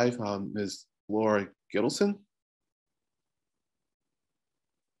 2025. Ms. Laura Gittleson.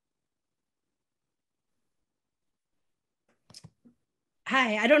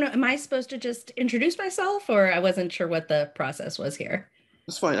 Hi, I don't know, am I supposed to just introduce myself, or I wasn't sure what the process was here?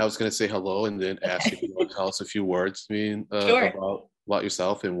 That's fine. I was going to say hello and then ask if you want to tell us a few words Sure. about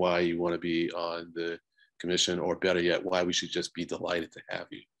yourself and why you want to be on the commission, or better yet, why we should just be delighted to have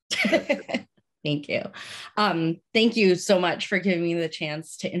you. Thank you. Thank you so much for giving me the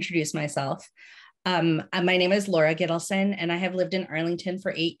chance to introduce myself. My name is Laura Gittleson, and I have lived in Arlington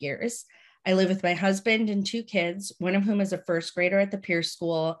for 8 years. I live with my husband and 2 kids, one of whom is a first grader at the Pierce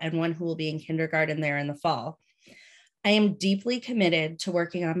School and one who will be in kindergarten there in the fall. I am deeply committed to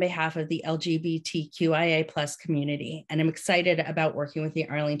working on behalf of the LGBTQIA+ community, and I'm excited about working with the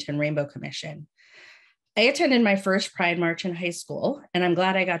Arlington Rainbow Commission. I attended my first Pride March in high school, and I'm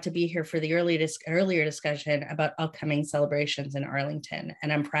glad I got to be here for the earlier discussion about upcoming celebrations in Arlington,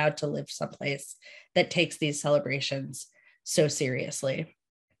 and I'm proud to live someplace that takes these celebrations so seriously.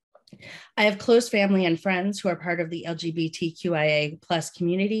 I have close family and friends who are part of the LGBTQIA+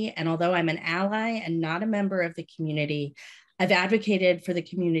 community, and although I'm an ally and not a member of the community, I've advocated for the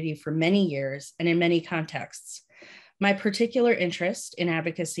community for many years and in many contexts. My particular interest in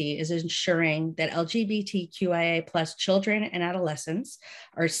advocacy is ensuring that LGBTQIA+ children and adolescents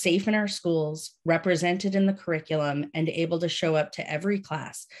are safe in our schools, represented in the curriculum, and able to show up to every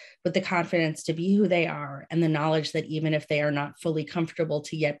class with the confidence to be who they are and the knowledge that even if they are not fully comfortable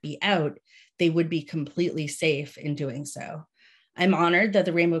to yet be out, they would be completely safe in doing so. I'm honored that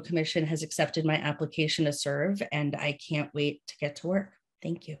the Rainbow Commission has accepted my application to serve, and I can't wait to get to work.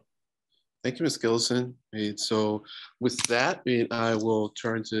 Thank you. Thank you, Ms. Gillison. So with that, I will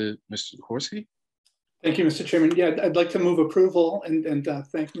turn to Mr. DeCoursey. Thank you, Mr. Chairman. Yeah, I'd like to move approval and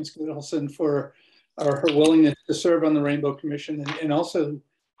thank Ms. Gittleson for her willingness to serve on the Rainbow Commission, and also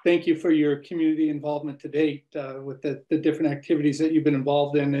thank you for your community involvement to date with the different activities that you've been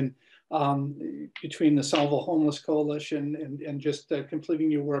involved in, and between the Solve Homeless Coalition and just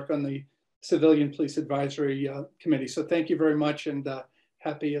completing your work on the Civilian Police Advisory Committee. So thank you very much, and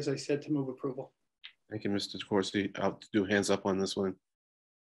happy, as I said, to move approval. Thank you, Mr. DeCoursey. I'll do hands up on this one.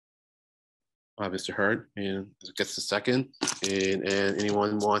 Mr. Hurd, and gets the second. And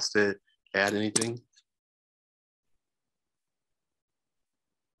anyone wants to add anything?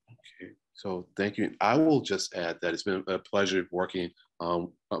 Okay, so thank you. I will just add that it's been a pleasure working.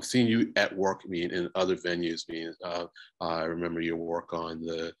 I've seen you at work in other venues. I remember your work on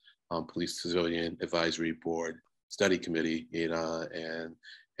the Police Civilian Advisory Board Study Committee, and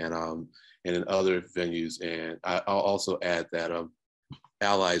in other venues. And I'll also add that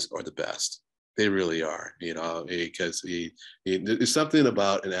allies are the best. They really are, because there's something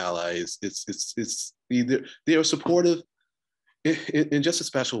about an ally. It's either they are supportive in just a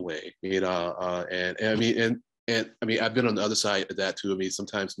special way, and I mean I've been on the other side of that too.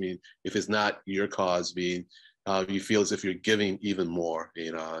 Sometimes if it's not your cause, you feel as if you're giving even more,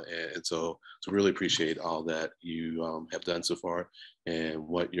 and so really appreciate all that you have done so far and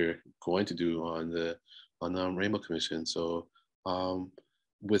what you're going to do on the Rainbow Commission. So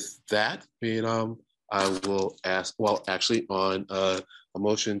with that, I will ask, well, actually on a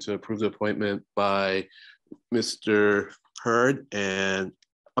motion to approve the appointment by Mr. Hurd and,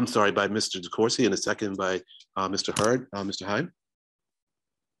 I'm sorry, by Mr. DeCoursey, and a second by Mr. Hurd. Mr. Heim?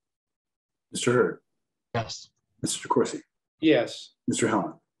 Mr. Hurd. Yes. Mr. DeCoursey. Yes. Mr.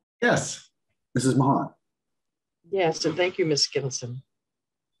 Helmut. Yes. Mrs. Mahan. Yes, and thank you, Ms. Gittleson.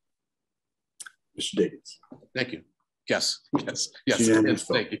 Mr. Davids. Thank you. Yes. Yes.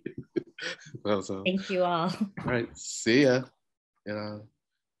 Thank you. Well, so, Thank you all. all right. See ya.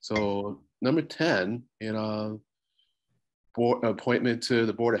 So number 10, board appointment to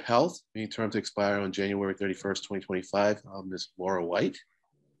the Board of Health, meeting term to expire on January 31st, 2025. Ms. Laura White.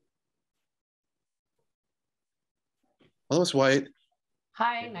 Hello, Ms. White.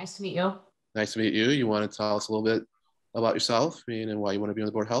 Hi, nice to meet you. Nice to meet you. You want to tell us a little bit about yourself, and why you want to be on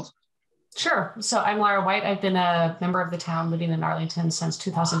the Board of Health? Sure. So I'm Laura White. I've been a member of the town living in Arlington since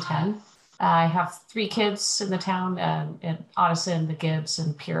 2010. I have 3 kids in the town, in Addison, the Gibbs,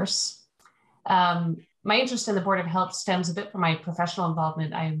 and Pierce. My interest in the Board of Health stems a bit from my professional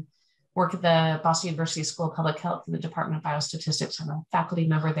involvement. I work at the Boston University School of Public Health in the Department of Biostatistics. I'm a faculty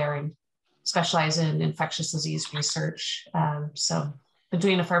member there and specialize in infectious disease research. So been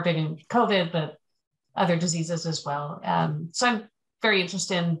doing a fair bit in COVID, but other diseases as well. So I'm very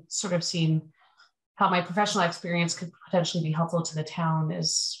interested in sort of seeing how my professional experience could potentially be helpful to the town,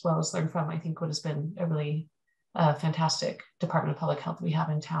 as well as learn from, I think, what has been a really fantastic Department of Public Health we have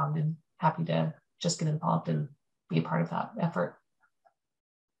in town, and happy to just get involved and be a part of that effort.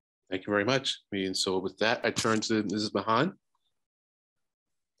 Thank you very much. So with that, I turn to Mrs. Mahan.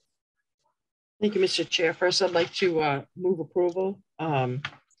 Thank you, Mr. Chair. First, I'd like to move approval. And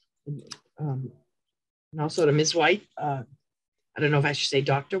also to Ms. White. I don't know if I should say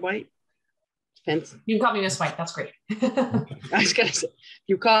Dr. White. Depends. You can call me Ms. White, that's great. I was gonna say, if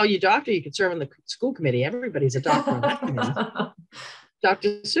you call you doctor, you can serve on the school committee. Everybody's a doctor on that committee.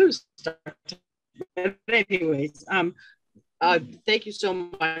 Dr. Seuss. But anyways, thank you so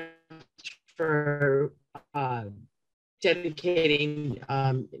much for dedicating,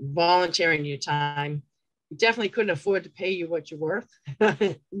 volunteering your time. We definitely couldn't afford to pay you what you're worth,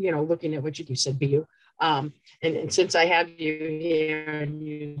 looking at what you said, BU. And since I have you here and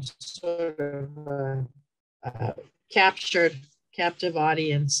you sort of captive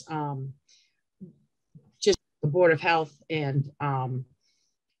audience, just the Board of Health and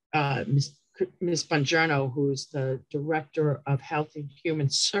Ms. Bongiorno, who's the Director of Health and Human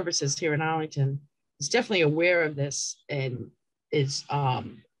Services here in Arlington, is definitely aware of this and is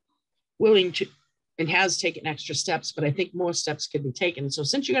willing to, and has taken extra steps, but I think more steps could be taken. So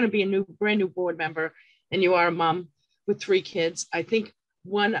since you're going to be a brand new board member and you are a mom with 3 kids, I think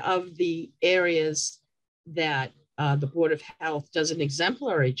one of the areas that the Board of Health does an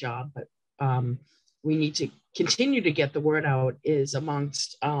exemplary job, but we need to continue to get the word out, is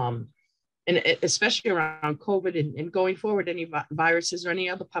amongst, and especially around COVID and going forward, any viruses or any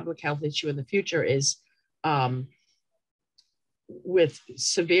other public health issue in the future, is with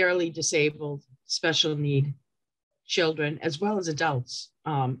severely disabled, special need children, as well as adults.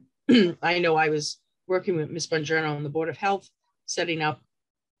 I know I was working with Ms. Bongiorno on the Board of Health, setting up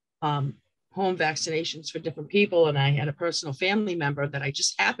home vaccinations for different people. And I had a personal family member that I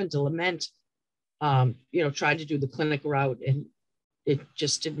just happened to lament, tried to do the clinic route and it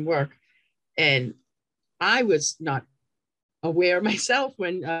just didn't work. And I was not aware myself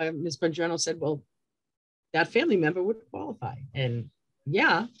when Ms. Bongiorno said, well, that family member would qualify. And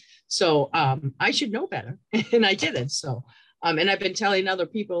yeah, so I should know better. And I didn't. So, and I've been telling other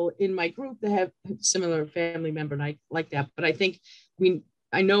people in my group that have similar family member like that. But I think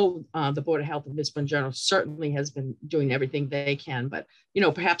I know the Board of Health of Ms. Bongiorno certainly has been doing everything they can, but,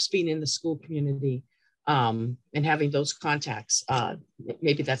 perhaps being in the school community and having those contacts,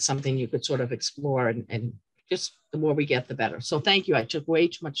 maybe that's something you could sort of explore, and just the more we get, the better. So thank you. I took way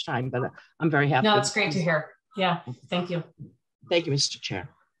too much time, but I'm very happy. No, it's great to hear. Yeah, thank you. Thank you, Mr. Chair.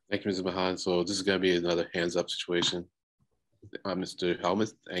 Thank you, Mrs. Mahan. So this is going to be another hands up situation. Mr.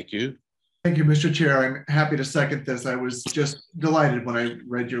 Helmuth, thank you. Thank you, Mr. Chair. I'm happy to second this. I was just delighted when I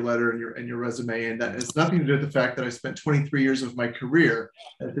read your letter and your resume, and that has nothing to do with the fact that I spent 23 years of my career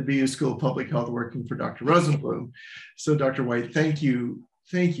at the BU School of Public Health working for Dr. Rosenblum. So Dr. White, thank you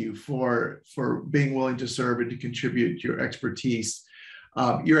for being willing to serve and to contribute your expertise.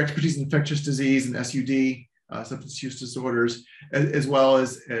 Your expertise in infectious disease and SUD, substance use disorders, as well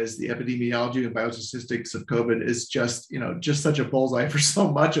as the epidemiology and biostatistics of COVID is just such a bullseye for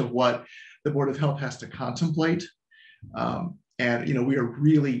so much of what the Board of Health has to contemplate. And we are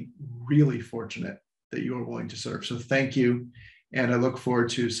really, really fortunate that you are willing to serve. So thank you. And I look forward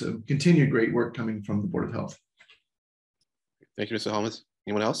to some continued great work coming from the Board of Health. Thank you, Mr. Helmuth.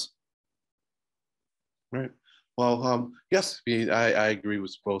 Anyone else? All right. Well, yes, I agree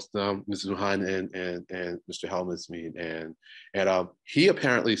with both Mrs. Mahan and Mr. Helmuth. And he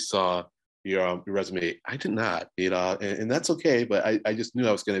apparently saw your resume. I did not, and that's okay. But I just knew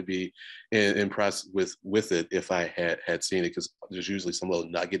I was going to be impressed with it if I had seen it, because there's usually some little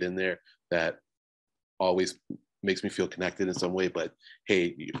nugget in there that always makes me feel connected in some way. But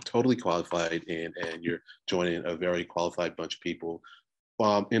hey, you're totally qualified, and you're joining a very qualified bunch of people,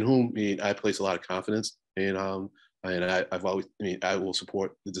 in whom I place a lot of confidence. And I've always, I will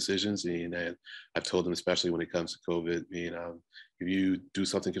support the decisions, and I've told them, especially when it comes to COVID, if you do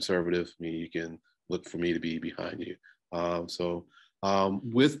something conservative, you can look for me to be behind you.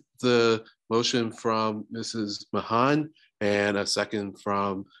 With the motion from Mrs. Mahan and a second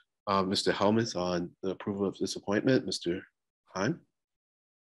from Mr. Helmuth on the approval of this appointment, Mr. Heim?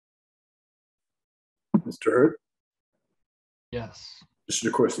 Mr. Hurd? Yes. Mr.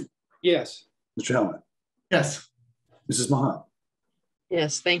 DeCoursey? Yes. Mr. Helmut? Yes. Mrs. Mahan?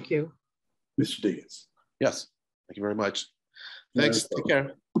 Yes, thank you. Mr. Diggins? Yes, thank you very much. Thanks, take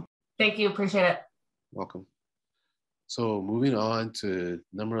care. Thank you, appreciate it. Welcome. So moving on to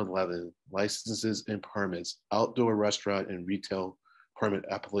number 11, licenses and permits, outdoor restaurant and retail permit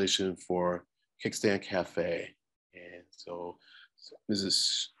application for Kickstand Cafe. And so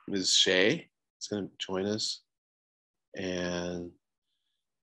Ms. Shea is going to join us. And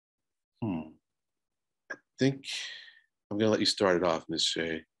I think I'm going to let you start it off, Ms.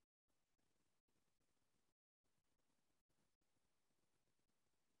 Shea.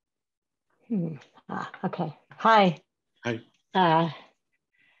 Okay. Hi. Hi.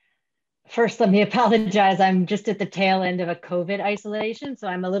 First, let me apologize. I'm just at the tail end of a COVID isolation, so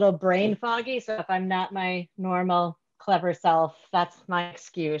I'm a little brain foggy. So if I'm not my normal clever self, that's my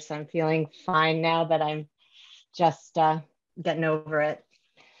excuse. I'm feeling fine now, but I'm just getting over it.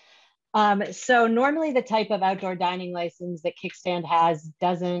 So normally the type of outdoor dining license that Kickstand has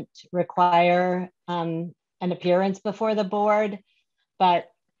doesn't require an appearance before the board, but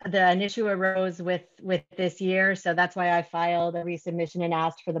an issue arose with this year. So that's why I filed a resubmission and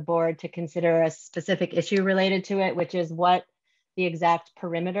asked for the board to consider a specific issue related to it, which is what the exact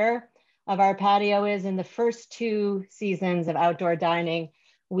perimeter of our patio is. In the first 2 seasons of outdoor dining,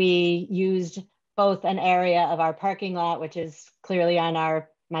 we used both an area of our parking lot, which is clearly on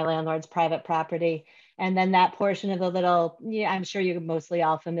my landlord's private property, and then that portion of the little, I'm sure you're mostly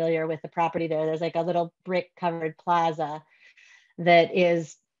all familiar with the property there. There's like a little brick covered plaza that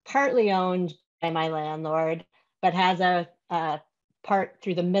is partly owned by my landlord, but has a part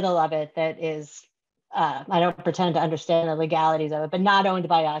through the middle of it that is, I don't pretend to understand the legalities of it, but not owned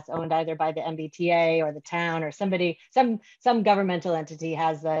by us, owned either by the MBTA or the town or somebody, some governmental entity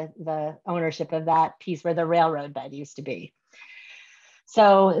has the ownership of that piece where the railroad bed used to be.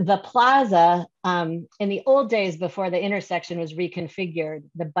 So the plaza, in the old days before the intersection was reconfigured,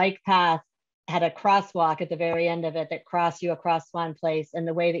 the bike path had a crosswalk at the very end of it that crossed you across Swan Place. And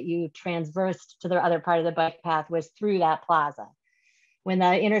the way that you transversed to the other part of the bike path was through that plaza. When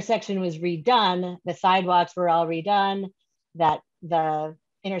the intersection was redone, the sidewalks were all redone, that the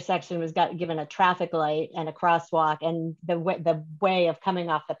intersection was given a traffic light and a crosswalk. And the way of coming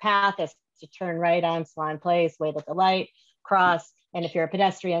off the path is to turn right on Swan Place, wait at the light, cross. And if you're a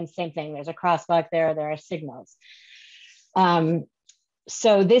pedestrian, same thing. There's a crosswalk there, there are signals.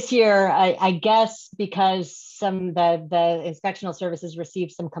 So this year, I guess because the inspectional services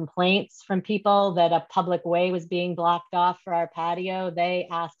received some complaints from people that a public way was being blocked off for our patio, they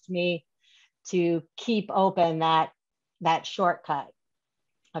asked me to keep open that shortcut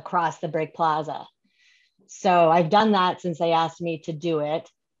across the brick plaza. So I've done that since they asked me to do it.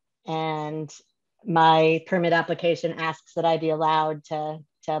 And my permit application asks that I be allowed to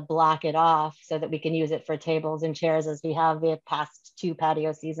block it off so that we can use it for tables and chairs as we have the past 2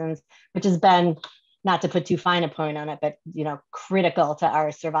 patio seasons, which has been, not to put too fine a point on it, but critical to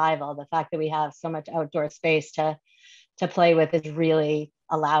our survival. The fact that we have so much outdoor space to play with has really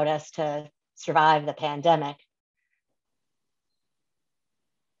allowed us to survive the pandemic.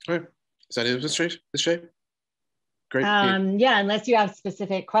 All right, is that it, Ms. Shea? Great. Yeah, unless you have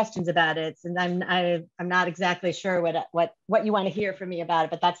specific questions about it, and I'm not exactly sure what you want to hear from me about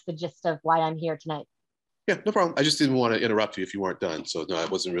it, but that's the gist of why I'm here tonight. Yeah, no problem. I just didn't want to interrupt you if you weren't done. So no, I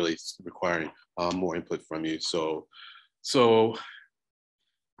wasn't really requiring more input from you. So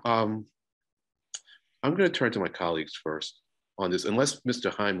I'm going to turn to my colleagues first on this, unless Mr.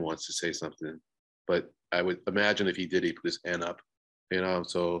 Heim wants to say something. But I would imagine if he did, he put his hand up.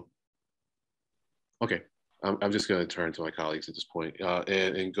 So okay. I'm just going to turn to my colleagues at this point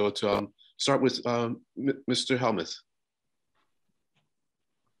and go to start with Mr. Helmuth.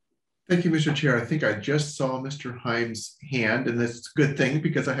 Thank you, Mr. Chair. I think I just saw Mr. Heim's hand, and that's a good thing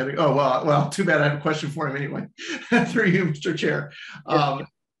because I had to, well, too bad I have a question for him anyway. Through you, Mr. Chair.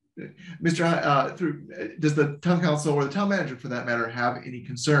 Does the town council or the town manager, for that matter, have any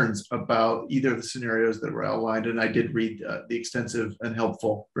concerns about either of the scenarios that were outlined? And I did read the extensive and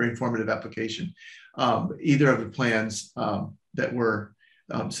helpful, very informative application. Either of the plans that were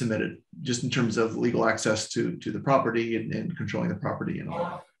submitted, just in terms of legal access to the property and controlling the property and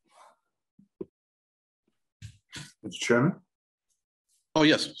all. Mr. Chairman? Oh,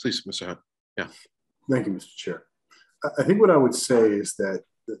 yes, please, Mr. Hunt. Yeah. Thank you, Mr. Chair. I think what I would say is that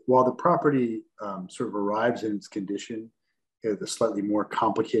while the property sort of arrives in its condition at a slightly more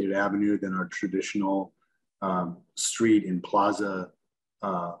complicated avenue than our traditional street and plaza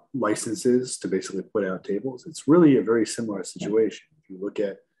licenses to basically put out tables, it's really a very similar situation. If you look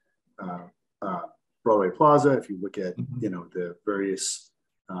at Broadway Plaza, if you look at the various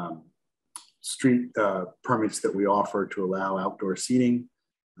street permits that we offer to allow outdoor seating,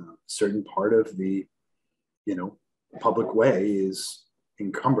 certain part of the public way is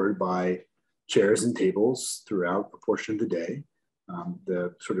encumbered by chairs and tables throughout a portion of the day.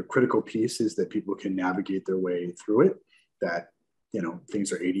 The sort of critical piece is that people can navigate their way through it, that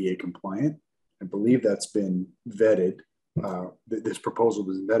things are ADA compliant. I believe that's been vetted. This proposal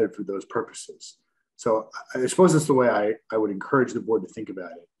was vetted for those purposes. So I suppose that's the way I would encourage the board to think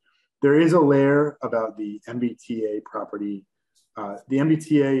about it. There is a layer about the MBTA property. The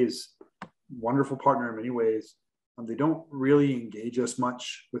MBTA is a wonderful partner in many ways. They don't really engage us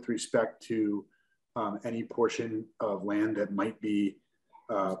much with respect to any portion of land that might be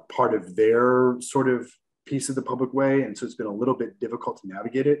part of their sort of piece of the public way. And so it's been a little bit difficult to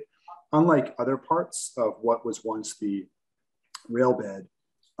navigate it. Unlike other parts of what was once the rail bed,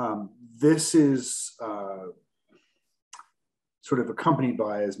 this is sort of accompanied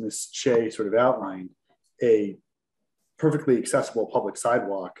by, as Ms. Shea sort of outlined, a perfectly accessible public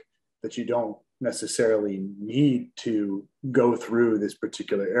sidewalk that you don't necessarily need to go through this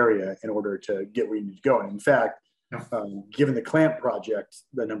particular area in order to get where you need to go. And in fact, given the clamp project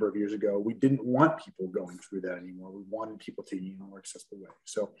a number of years ago, we didn't want people going through that anymore. We wanted people taking it in a more accessible way.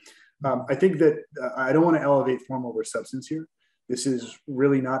 So I think that I don't want to elevate form over substance here. This is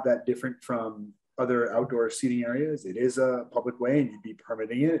really not that different from other outdoor seating areas. It is a public way and you'd be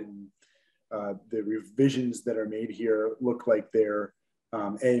permitting it. And the revisions that are made here look like they're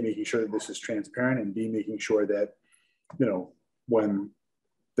A, making sure that this is transparent, and B, making sure that, when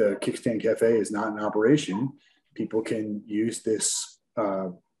the Kickstand Cafe is not in operation, people can use this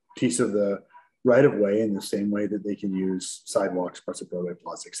piece of the right of way in the same way that they can use sidewalks, parts of Broadway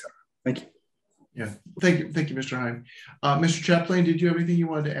Plaza, et cetera. Thank you. Yeah, thank you, Mr. Heim. Mr. Chaplain, did you have anything you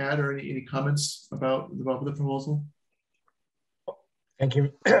wanted to add or any comments about the proposal? Thank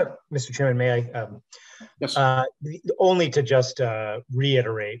you, Mr. Chairman. May I? Yes. Only to just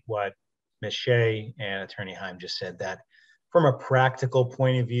reiterate what Ms. Shea and Attorney Heim just said, that from a practical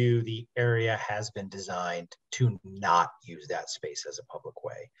point of view, the area has been designed to not use that space as a public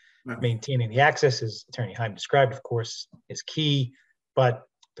way. Maintaining the access, as Attorney Heim described, of course, is key, but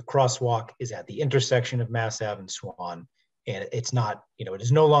the crosswalk is at the intersection of Mass Ave and Swan, and it's not, it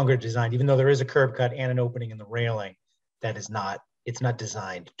is no longer designed, even though there is a curb cut and an opening in the railing, that is not, it's not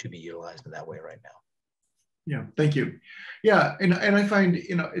designed to be utilized in that way right now. Yeah, thank you. Yeah, and I find,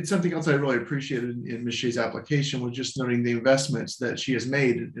 it's something else I really appreciated in Ms. Shea's application, was just noting the investments that she has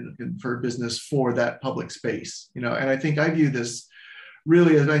made in her business for that public space. And I think I view this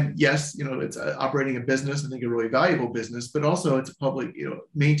really as, yes, it's operating a business, I think a really valuable business, but also it's a public,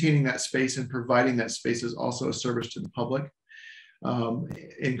 maintaining that space and providing that space is also a service to the public,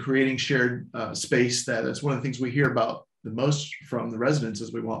 and creating shared space. That's one of the things we hear about the most from the residents,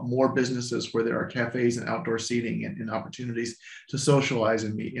 is we want more businesses where there are cafes and outdoor seating and opportunities to socialize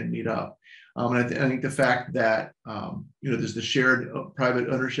and meet up. And I think the fact that there's the shared private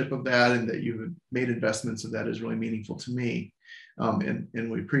ownership of that, and that you've made investments of that, is really meaningful to me,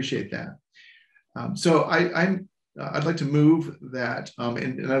 and we appreciate that. So I'd like to move that,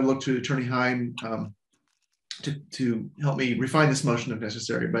 and I look to Attorney Heim to help me refine this motion if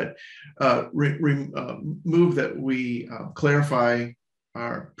necessary, but move that we clarify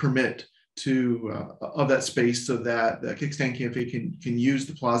our permit of that space, so that the Kickstand Cafe can use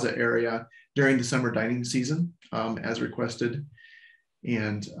the plaza area during the summer dining season as requested,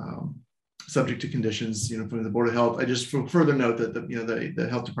 and subject to conditions from the Board of Health. I just further note that the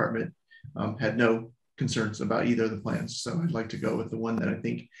health department had no concerns about either of the plans, so I'd like to go with the one that I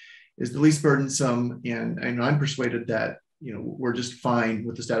think is the least burdensome, and I'm persuaded that we're just fine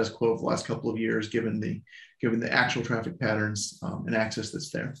with the status quo of the last couple of years, given the actual traffic patterns and access that's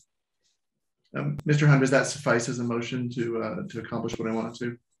there. Mr. Hunt, does that suffice as a motion to accomplish what I wanted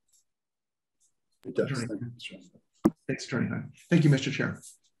to? It does. Thanks, Attorney Hunt. Thank you, Mr. Chair.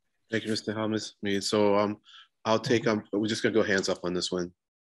 Thank you, Mr. Helmuth. So I'll take, we're just gonna go hands up on this one.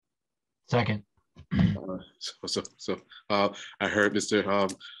 Second. I heard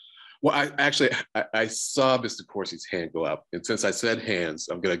Mr. Well, I saw Mr. Corsi's hand go up, and since I said hands,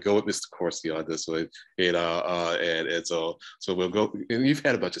 I'm gonna go with Mr. Corsi on this one. And so we'll go. And you've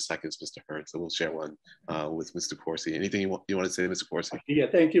had a bunch of seconds, Mr. Hurd, so we'll share one with Mr. Corsi. Anything you want to say, Mr. Corsi? Yeah,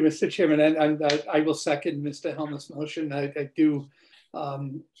 thank you, Mr. Chairman, and I will second Mr. Helmuth's motion. I do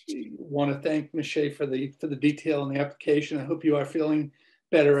want to thank Ms. Shea for the detail in the application. I hope you are feeling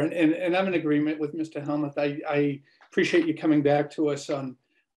better, and I'm in agreement with Mr. Helmuth. I appreciate you coming back to us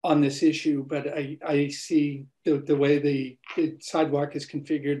on this issue, but I see the way the sidewalk is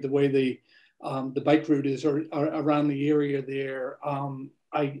configured, the way the bike route is or around the area there.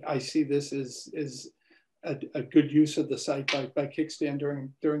 I see this as a good use of the site by Kickstand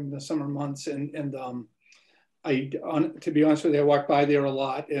during the summer months, and to be honest with you, I walk by there a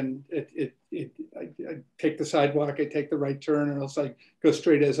lot, and I take the sidewalk, I take the right turn, and else I go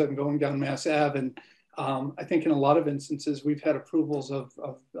straight as I'm going down Mass Ave. And I think in a lot of instances, we've had approvals of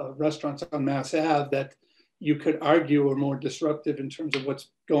restaurants on Mass Ave that you could argue are more disruptive in terms of what's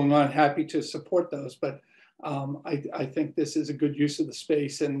going on. Happy to support those, but I think this is a good use of the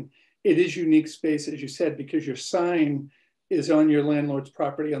space, and it is unique space, as you said, because your sign is on your landlord's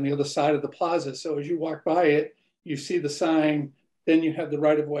property on the other side of the plaza. So as you walk by it, you see the sign, then you have the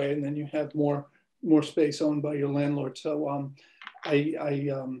right of way, and then you have more space owned by your landlord. So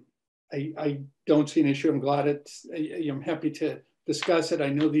I don't see an issue. I'm glad I'm happy to discuss it. I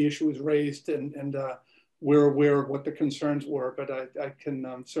know the issue was raised, and we're aware of what the concerns were, but I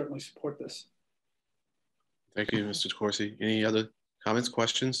can certainly support this. Thank you, Mr. Corsi. Any other comments,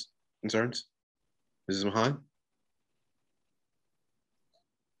 questions, concerns? Mrs. Mahan?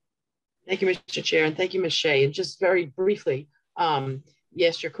 Thank you, Mr. Chair, and thank you, Ms. Shea. And just very briefly,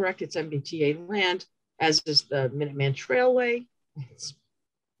 yes, you're correct. It's MBTA land, as is the Minuteman Trailway. It's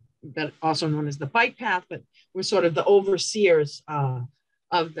also known as the bike path, but we're sort of the overseers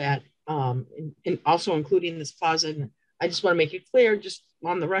of that, and also including this plaza. And I just want to make it clear, just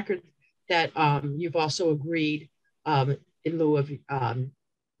on the record, that you've also agreed in lieu of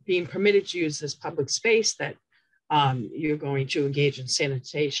being permitted to use this public space that you're going to engage in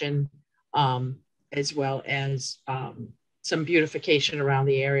sanitation as well as some beautification around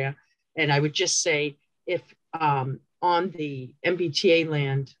the area. And I would just say, if on the MBTA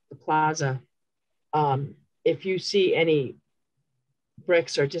land, the plaza, if you see any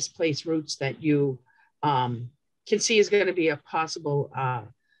bricks or displaced roots that you can see is going to be a possible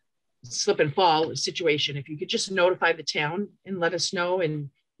slip and fall situation, if you could just notify the town and let us know, and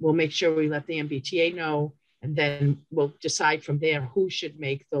we'll make sure we let the MBTA know, and then we'll decide from there who should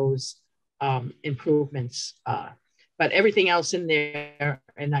make those improvements. But everything else in there,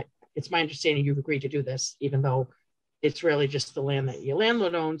 and it's my understanding you've agreed to do this, even though it's really just the land that your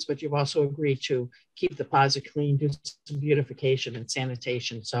landlord owns, but you've also agreed to keep the plaza clean, do some beautification and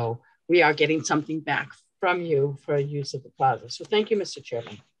sanitation. So we are getting something back from you for use of the plaza. So thank you, Mr.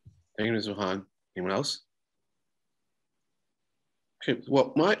 Chairman. Thank you, Ms. Mahan. Anyone else? Okay,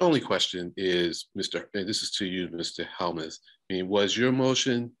 well, my only question is, and this is to you, Mr. Helmuth. I mean, was your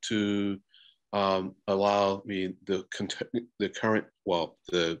motion to allow the current, well,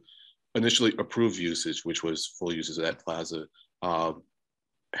 the initially approved usage, which was full uses of that plaza,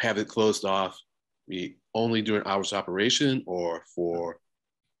 have it closed off only during hours of operation, or for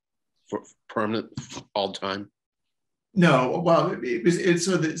permanent all the time? No, well,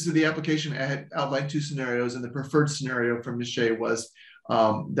 so the application had outlined two scenarios, and the preferred scenario from Ms. Shea was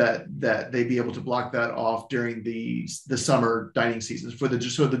that they be able to block that off during the summer dining seasons for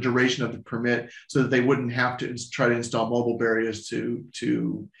the duration of the permit, so that they wouldn't have to try to install mobile barriers to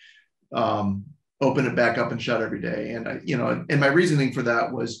open it back up and shut every day. And and my reasoning for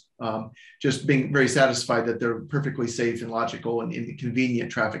that was just being very satisfied that they're perfectly safe and logical and in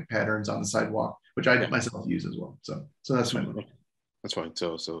convenient traffic patterns on the sidewalk, which I myself use as well. So that's my motion. That's fine.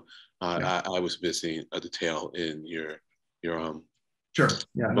 So I was missing a detail in your Sure.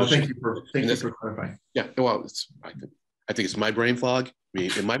 Yeah. No, thank you for clarifying. Yeah. Well, I think it's my brain fog. I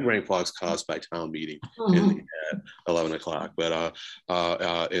mean, and my brain fog is caused by town meeting at 11 o'clock. But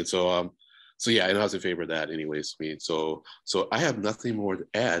so yeah, and I was in favor of that anyways. I mean, so I have nothing more to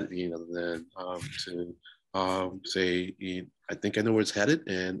add, than to say, I think I know where it's headed,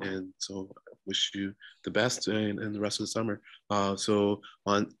 and so I wish you the best in the rest of the summer. So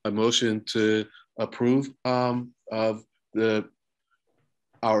on a motion to approve of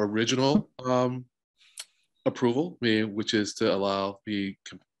our original approval, which is to allow the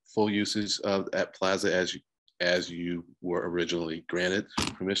full usage of that plaza as you were originally granted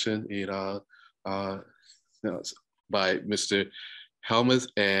permission by Mr. Helmuth,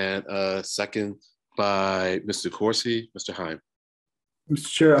 and second by Mr. Corsi. Mr. Heim. Mr.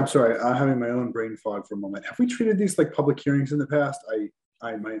 Chair, I'm sorry, I'm having my own brain fog for a moment. Have we treated these like public hearings in the past?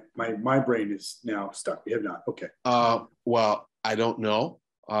 My brain is now stuck. We have not. Okay. Well, I don't know.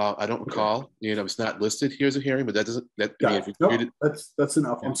 I don't recall. You know, it's not listed here as a hearing, but that doesn't. That I mean, if you treated, that's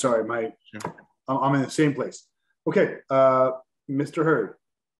enough. Yeah. I'm sorry. I'm in the same place. Okay. Mr. Hurd.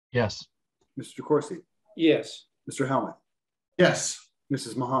 Yes. Mr. Corsi. Yes. Mr. Helmuth. Yes.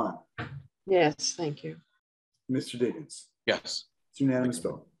 Mrs. Mahan. Yes, thank you. Mr. Diggins. yes. It's unanimous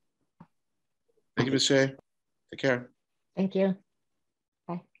vote. Thank you, Ms. Shea. Take care. Thank you.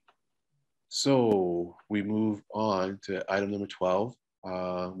 Bye. So we move on to item number 12,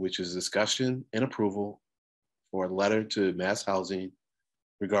 which is discussion and approval for a letter to Mass Housing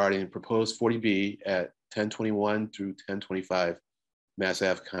regarding proposed 40B at 1021 through 1025 Mass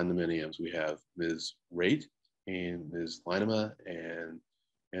Ave condominiums. We have Ms. Raitt and Ms. Linema, and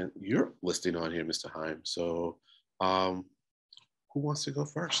you're listing on here, Mr. Heim. So who wants to go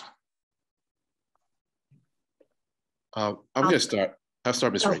first? I'm going to start. I'll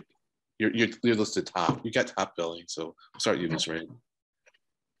start, Ms. Raitt. You're listed top. You got top billing, so I'll start you, Ms. Raitt.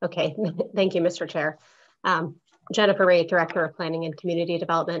 Okay, thank you, Mr. Chair. Jennifer Raitt, Director of Planning and Community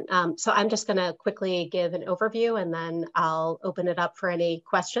Development. So I'm just going to quickly give an overview and then I'll open it up for any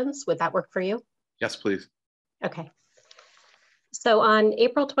questions. Would that work for you? Yes, please. Okay. So on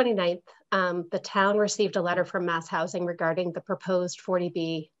April 29th, the town received a letter from Mass Housing regarding the proposed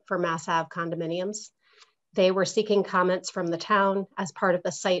 40B for Mass Ave condominiums. They were seeking comments from the town as part of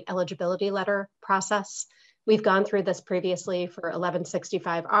the site eligibility letter process. We've gone through this previously for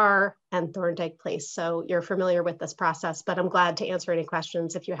 1165R and Thorndike Place, so you're familiar with this process, but I'm glad to answer any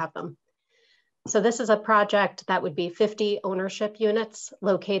questions if you have them. So this is a project that would be 50 ownership units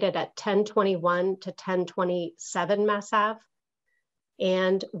located at 1021 to 1027 Mass Ave.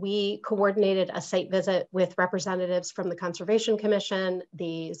 And we coordinated a site visit with representatives from the Conservation Commission,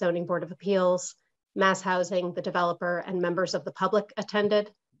 the Zoning Board of Appeals, Mass Housing, the developer, and members of the public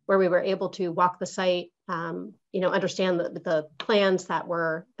attended, where we were able to walk the site, understand the plans that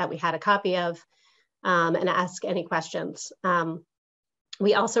we had a copy of, and ask any questions.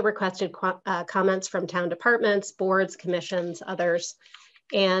 We also requested comments from town departments, boards, commissions, others.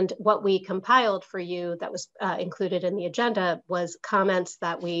 And what we compiled for you that was included in the agenda was comments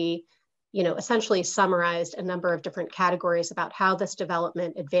that we, essentially summarized a number of different categories about how this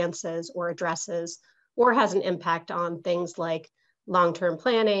development advances or addresses or has an impact on things like long-term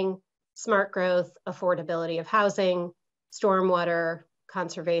planning, smart growth, affordability of housing, stormwater,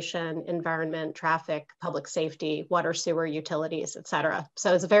 conservation, environment, traffic, public safety, water, sewer, utilities, et cetera.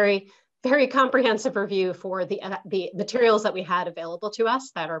 So it's a very, very comprehensive review for the materials that we had available to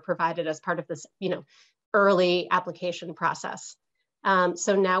us that are provided as part of this, early application process.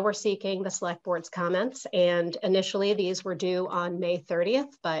 So now we're seeking the select board's comments, and initially these were due on May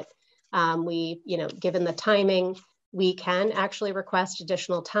 30th, but we, given the timing, we can actually request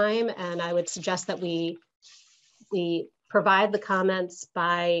additional time, and I would suggest that we provide the comments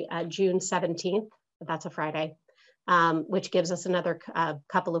by June 17th. That's a Friday, which gives us another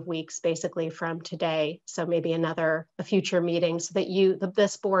couple of weeks basically from today. So maybe a future meeting so that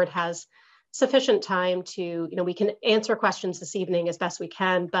this board has sufficient time to, we can answer questions this evening as best we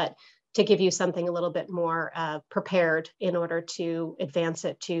can, but to give you something a little bit more prepared in order to advance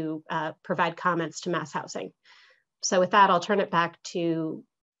it to provide comments to Mass Housing. So with that, I'll turn it back to,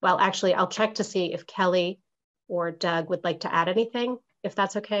 well, actually, I'll check to see if Kelly or Doug would like to add anything, if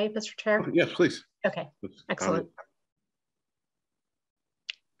that's okay, Mr. Chair. Yes, please. Okay, excellent.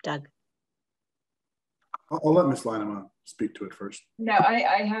 Doug. I'll let Ms. Linema speak to it first. No,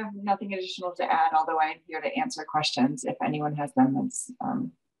 I have nothing additional to add, although I'm here to answer questions if anyone has them that's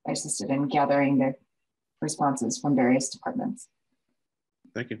assisted in gathering the responses from various departments.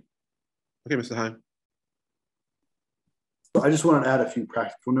 Thank you. Okay, Mr. Heim. So I just want to add a few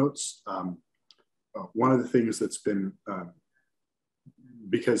practical notes. One of the things that's been,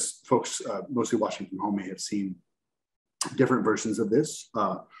 because folks mostly watching from home may have seen different versions of this,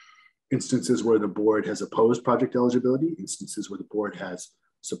 instances where the board has opposed project eligibility, instances where the board has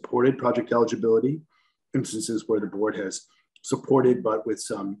supported project eligibility, instances where the board has supported but with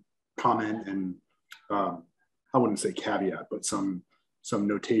some comment and I wouldn't say caveat, but some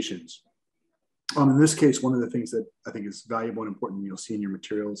notations. In this case, one of the things that I think is valuable and important, you'll see in your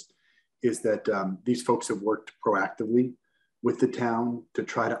materials, is that these folks have worked proactively with the town to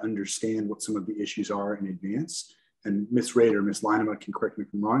try to understand what some of the issues are in advance. And Ms. Raitt or Ms. Linema can correct me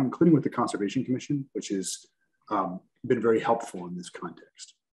if I'm wrong, including with the Conservation Commission, which is been very helpful in this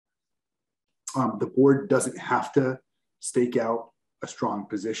context. The board doesn't have to stake out a strong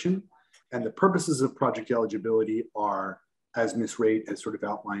position, and the purposes of project eligibility are, as Ms. Raitt has sort of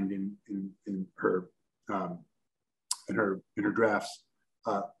outlined in her drafts,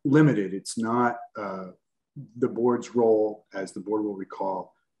 limited. It's not the board's role, as the board will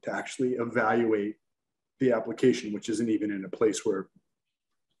recall, to actually evaluate the application, which isn't even in a place where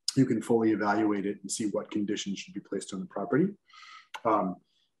you can fully evaluate it and see what conditions should be placed on the property.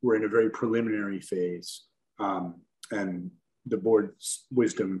 We're in a very preliminary phase, and the board's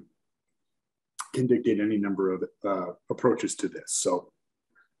wisdom can dictate any number of approaches to this. So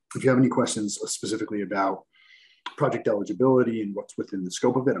if you have any questions specifically about project eligibility and what's within the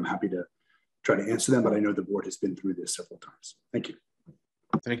scope of it, I'm happy to try to answer them, but I know the board has been through this several times. Thank you.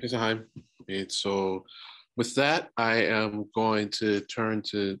 Thank you, Mr. Heim. And so with that, I am going to turn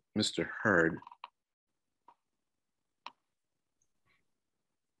to Mr. Hurd.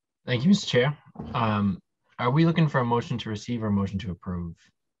 Thank you, Mr. Chair. Are we looking for a motion to receive or a motion to approve?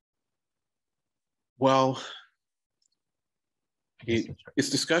 Well, it's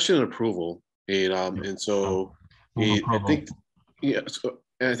discussion and approval, and so I think, yeah. So,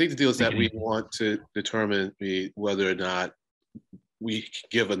 and I think the deal is that we want to determine whether or not we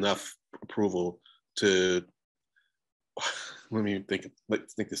give enough approval to. Let me think.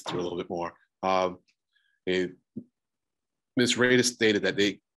 Let's think this through a little bit more. Ms. Raitt has stated that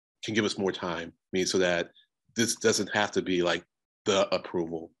they can give us more time, so that this doesn't have to be like the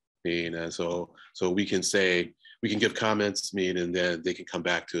approval. And so we can say, we can give comments, and then they can come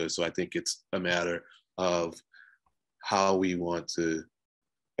back to us. So I think it's a matter of how we want to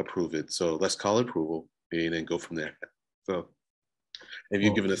approve it. So let's call it approval and then go from there. So have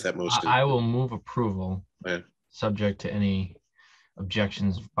you given us that motion? I will move approval, subject to any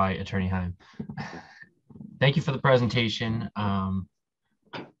objections by Attorney Heim. Thank you for the presentation.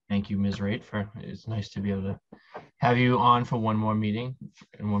 Thank you, Ms. Raitt, it's nice to be able to have you on for one more meeting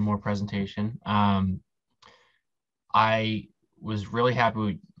and one more presentation. I was really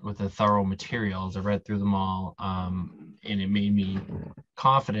happy with the thorough materials. I read through them all, and it made me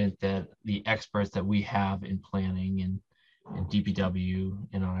confident that the experts that we have in planning and DPW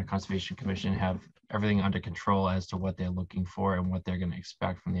and on our Conservation Commission have everything under control as to what they're looking for and what they're going to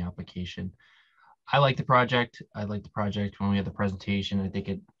expect from the application. I like the project. I liked the project when we had the presentation. I think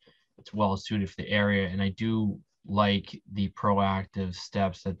it's well suited for the area, and I do like the proactive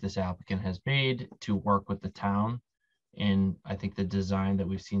steps that this applicant has made to work with the town. And I think the design that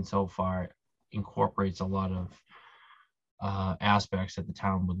we've seen so far incorporates a lot of aspects that the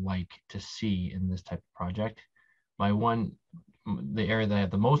town would like to see in this type of project. The area that I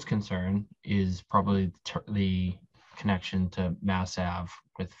have the most concern is probably the connection to Mass Ave,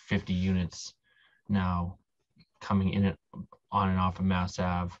 with 50 units now coming in on and off of Mass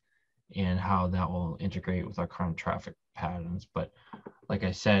Ave, and how that will integrate with our current traffic patterns. But like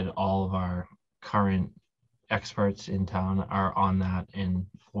I said, all of our current experts in town are on that, and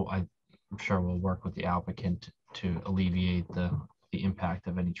I'm sure we'll work with the applicant to alleviate the impact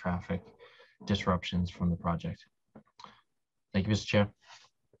of any traffic disruptions from the project. Thank you, Mr. Chair.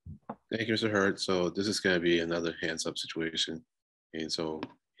 Thank you, Mr. Hurd. So this is going to be another hands up situation. And so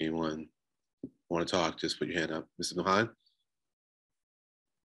anyone want to talk, just put your hand up. Mr. Mahan?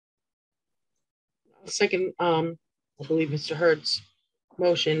 Second, I believe Mr. Hurd's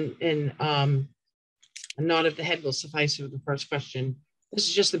motion, and a nod of the head will suffice for the first question. This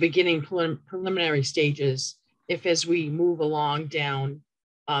is just the beginning preliminary stages. If as we move along down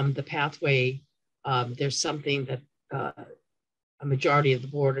the pathway, there's something that a majority of the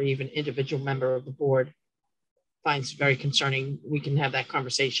board or even individual member of the board finds very concerning, we can have that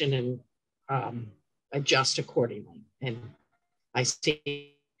conversation and adjust accordingly. And I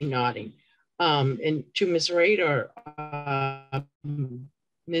see nodding. And to Ms. Raitt or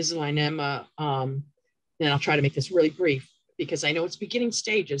Ms. Lynema, then I'll try to make this really brief, because I know it's beginning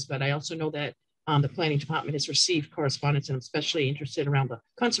stages, but I also know that the planning department has received correspondence, and I'm especially interested around the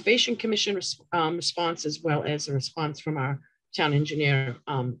Conservation Commission response, as well as a response from our town engineer,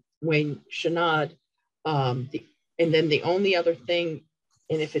 Wayne Chenard. And then the only other thing,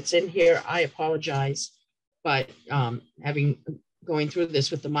 and if it's in here, I apologize, but going through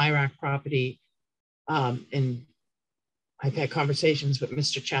this with the Myrack property, and I've had conversations with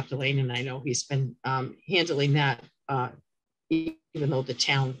Mr. Chapdelaine, and I know he's been handling that, even though the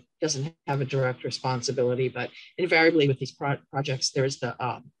town doesn't have a direct responsibility. But invariably with these projects, there is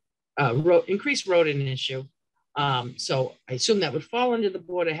the increased rodent issue. So I assume that would fall under the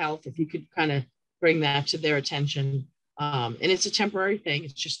Board of Health, if you could kind of bring that to their attention. And it's a temporary thing,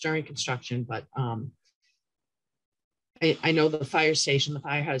 it's just during construction, but I know the fire station, the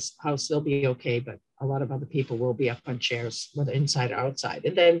firehouse, they'll be okay, but a lot of other people will be up on chairs, whether inside or outside.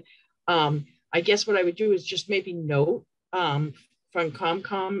 And then I guess what I would do is just maybe note from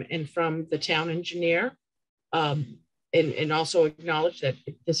COMCOM and from the town engineer, and also acknowledge that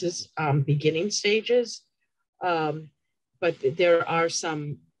this is beginning stages, but there are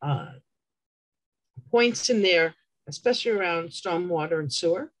some points in there, especially around stormwater and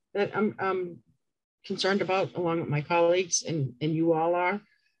sewer, that I'm concerned about, along with my colleagues, and you all are.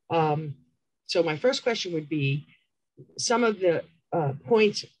 So my first question would be some of the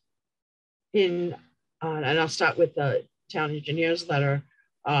points in, and I'll start with the town engineer's letter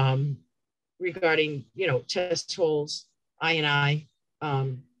regarding, test holes, I&I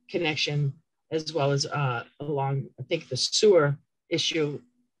connection, as well as along, I think, the sewer issue,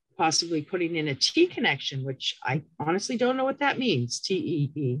 possibly putting in a T connection, which I honestly don't know what that means,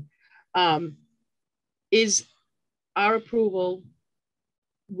 TEE. Is our approval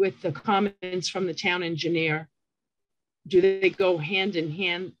with the comments from the town engineer, do they go hand in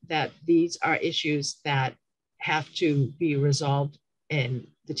hand, that these are issues that have to be resolved and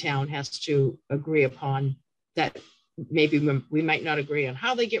the town has to agree upon, that maybe we might not agree on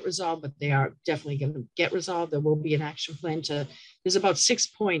how they get resolved, but they are definitely going to get resolved? There will be an action plan there's about 6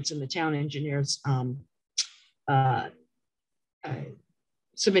 points in the town engineer's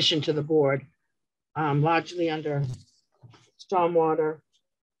submission to the board, largely under stormwater,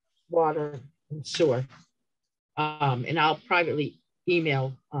 water, and sewer. And I'll privately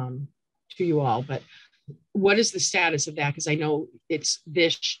email to you all, but what is the status of that? Because I know this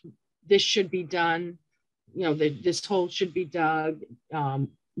should be done, this hole should be dug,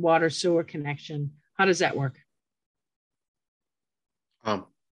 water sewer connection. How does that work?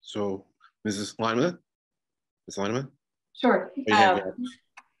 So Mrs. Lineman? Ms. Lineman? Sure.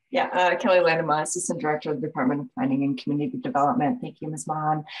 Kelly Landema, Assistant Director of the Department of Planning and Community Development. Thank you, Ms.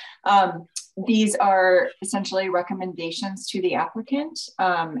 Mahan. These are essentially recommendations to the applicant.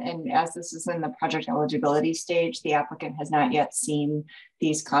 And as this is in the project eligibility stage, the applicant has not yet seen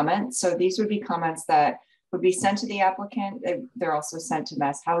these comments. So these would be comments that would be sent to the applicant. They're also sent to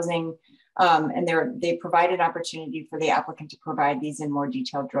Mass Housing. And they provide an opportunity for the applicant to provide these in more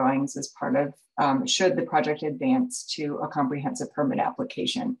detailed drawings as part of, should the project advance to a comprehensive permit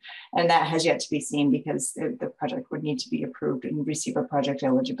application. And that has yet to be seen because the project would need to be approved and receive a project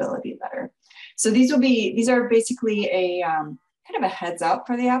eligibility letter. So these are basically a kind of a heads up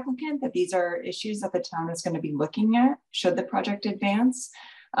for the applicant that these are issues that the town is going to be looking at should the project advance.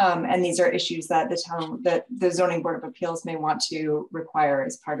 And these are issues that the Zoning Board of Appeals may want to require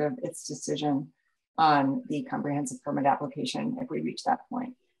as part of its decision on the comprehensive permit application if we reach that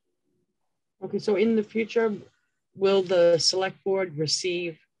point. Okay, so in the future, will the select board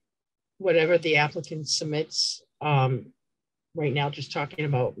receive whatever the applicant submits? Right now, just talking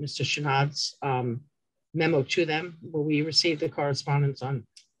about Mr. Chenard's memo to them, will we receive the correspondence on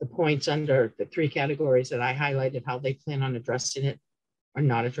the points under the 3 categories that I highlighted, how they plan on addressing it or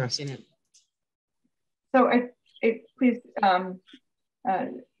not addressing it? So please,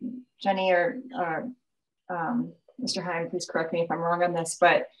 Jenny or Mr. Heim, please correct me if I'm wrong on this,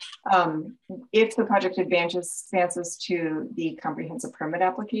 but if the project advances to the comprehensive permit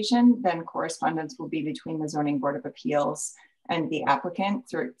application, then correspondence will be between the Zoning Board of Appeals and the applicant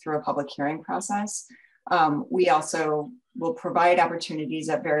through a public hearing process. We also will provide opportunities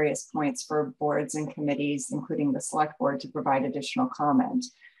at various points for boards and committees, including the select board, to provide additional comment.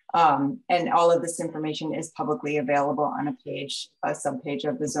 And all of this information is publicly available on a subpage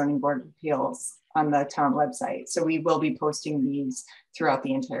of the Zoning Board of Appeals on the town website. So we will be posting these throughout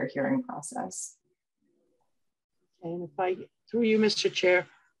the entire hearing process. And if I, through you, Mr. Chair,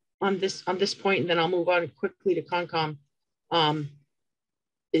 on this point, and then I'll move on quickly to Concom.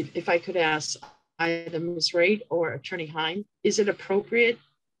 If I could ask either Ms. Raid or Attorney Heim, is it appropriate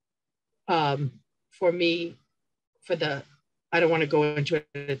for me, I don't want to go into it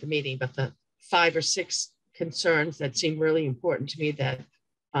at the meeting, but the 5 or 6 concerns that seem really important to me that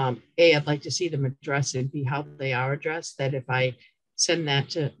I'd like to see them addressed, and B, how they are addressed, that if I send that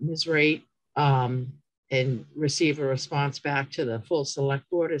to Ms. Raid and receive a response back to the full select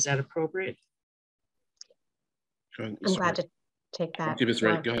board, is that appropriate? I'm glad to take that. Give us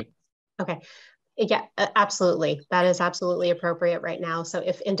Raid, go ahead. Okay. Yeah, absolutely. That is absolutely appropriate right now. So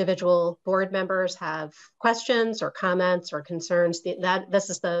if individual board members have questions or comments or concerns, this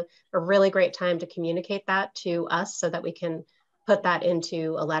is a really great time to communicate that to us so that we can put that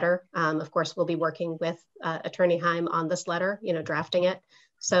into a letter. Of course, we'll be working with Attorney Heim on this letter, drafting it.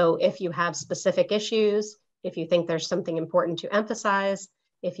 So if you have specific issues, if you think there's something important to emphasize,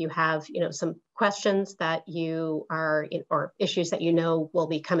 If you have, some questions that you are or issues that will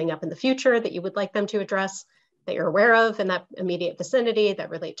be coming up in the future that you would like them to address, that you're aware of in that immediate vicinity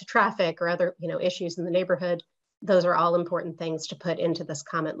that relate to traffic or other, issues in the neighborhood, those are all important things to put into this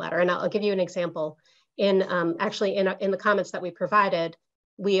comment letter. And I'll give you an example. In actually in the comments that we provided,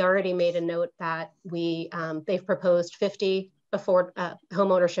 we already made a note that they've proposed 50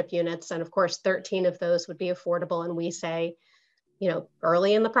 home ownership units, and of course 13 of those would be affordable, and we say,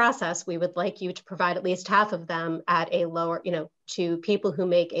 early in the process, we would like you to provide at least half of them at a lower, to people who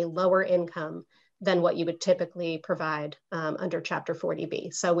make a lower income than what you would typically provide under Chapter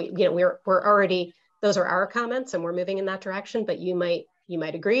 40B. So we're already, those are our comments, and we're moving in that direction. But you might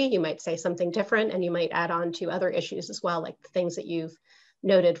agree, you might say something different, and you might add on to other issues as well, like the things that you've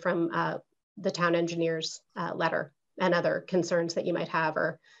noted from the town engineer's letter and other concerns that you might have,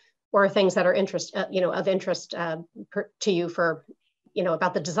 or things that are of interest to you for,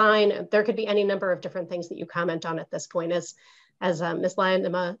 about the design. There could be any number of different things that you comment on at this point. As Ms.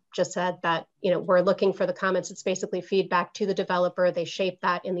 Lyanema just said, that, we're looking for the comments. It's basically feedback to the developer. They shape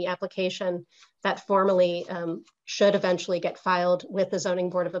that in the application that formally should eventually get filed with the Zoning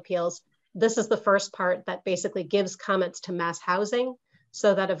Board of Appeals. This is the first part that basically gives comments to Mass Housing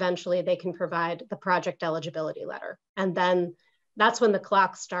so that eventually they can provide the project eligibility letter. And then that's when the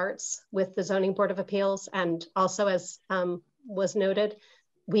clock starts with the Zoning Board of Appeals. And also, as was noted,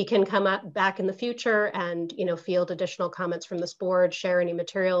 we can come back in the future and field additional comments from this board, share any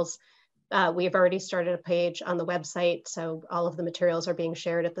materials. We've already started a page on the website, so all of the materials are being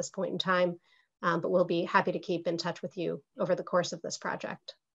shared at this point in time. But we'll be happy to keep in touch with you over the course of this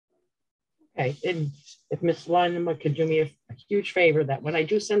project. Okay, and if Ms. Lynema could do me a huge favor, that when I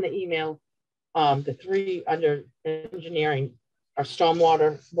do send the email, the three under engineering are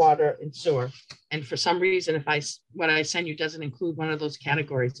stormwater, water, and sewer. And for some reason, if what I send you doesn't include one of those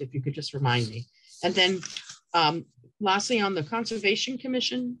categories, if you could just remind me. And then lastly, on the Conservation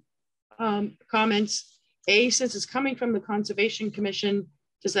Commission comments, since it's coming from the Conservation Commission,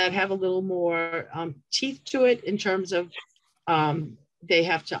 does that have a little more teeth to it in terms of they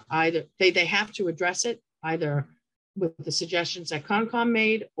have to address it either with the suggestions that Concom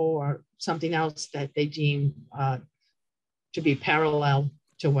made or something else that they deem to be parallel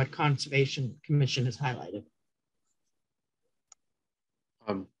to what Conservation Commission has highlighted?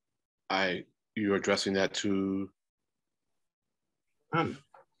 You're addressing that to?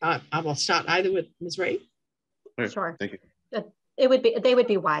 I will start either with Ms. Ray. Right, sure. Thank you. They would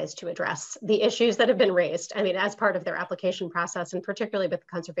be wise to address the issues that have been raised. I mean, as part of their application process, and particularly with the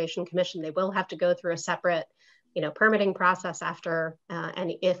Conservation Commission, they will have to go through a separate, permitting process after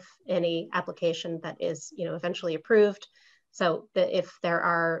any application that is, eventually approved. So if there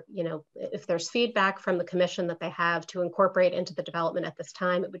are, if there's feedback from the commission that they have to incorporate into the development at this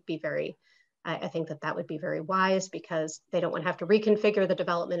time, it would be I think that would be very wise, because they don't want to have to reconfigure the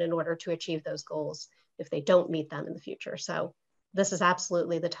development in order to achieve those goals if they don't meet them in the future. So this is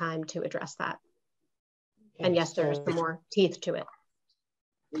absolutely the time to address that. Okay, and yes, there's some more teeth to it.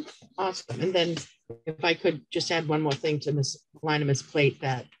 Awesome. And then if I could just add one more thing to Ms. Lynema's plate,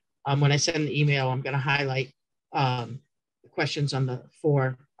 that when I send the email, I'm going to highlight questions on the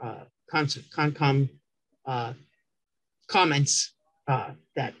 4 Concom comments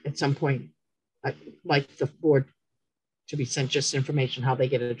that at some point I'd like the board to be sent just information how they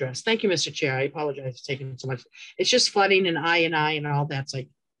get addressed. Thank you, Mr. Chair. I apologize for taking so much. It's just flooding and I and all that's like,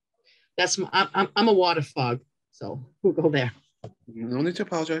 I'm a water fog, so we'll go there. No need to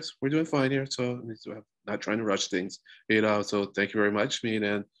apologize. We're doing fine here, so I'm not trying to rush things. So thank you very much,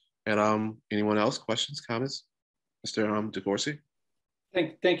 and anyone else? Questions, comments? Mr. DeCourcy?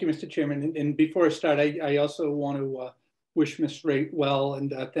 Thank you, Mr. Chairman. And before I start, I also want to wish Ms. Ray well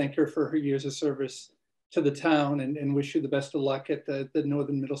and thank her for her years of service to the town, and wish you the best of luck at the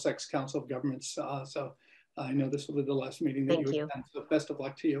Northern Middlesex Council of Governments. So I know this will be the last meeting that you attend, so best of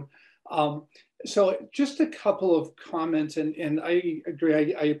luck to you. So just a couple of comments, and I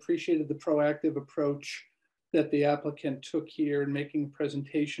agree, I appreciated the proactive approach that the applicant took here in making a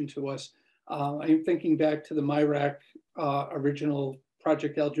presentation to us. I'm thinking back to the MIRAC original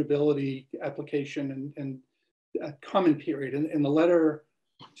project eligibility application and comment period, and the letter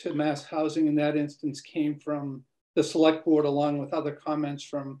to Mass Housing in that instance came from the select board along with other comments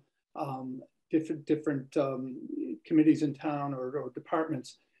from different committees in town or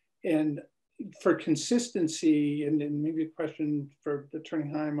departments. And for consistency, and maybe a question for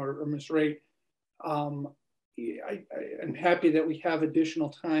Attorney Heim or Ms. Ray, I'm happy that we have additional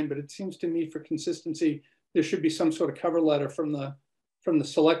time, but it seems to me for consistency, there should be some sort of cover letter from the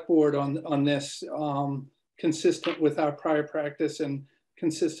select board on this, consistent with our prior practice and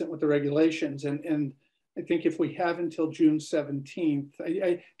consistent with the regulations. And I think if we have until June 17th,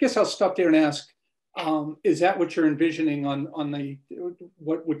 I guess I'll stop there and ask, is that what you're envisioning on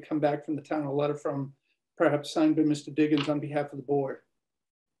what would come back from the town, a letter from perhaps signed by Mr. Diggins on behalf of the board?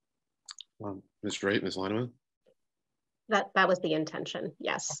 Ms. Wright, Ms. Lineman? That was the intention,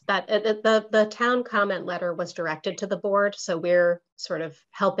 yes. That the town comment letter was directed to the board, so we're sort of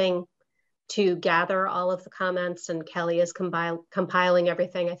helping to gather all of the comments, and Kelly is compiling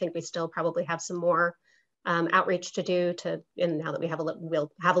everything. I think we still probably have some more outreach to do and now that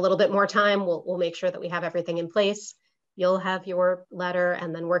we'll have a little bit more time, we'll make sure that we have everything in place. You'll have your letter,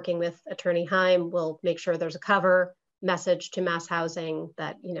 and then working with Attorney Heim, we'll make sure there's a cover message to Mass Housing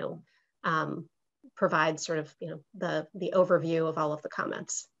that, provides sort of, the overview of all of the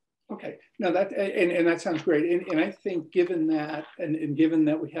comments. Okay, no, that and that sounds great. And I think given that, and given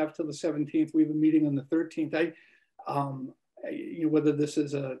that we have till the 17th, we have a meeting on the 13th. Whether this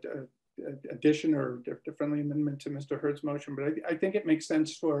is a addition or a friendly amendment to Mr. Hurd's motion, but I think it makes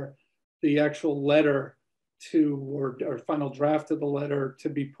sense for the actual letter or final draft of the letter to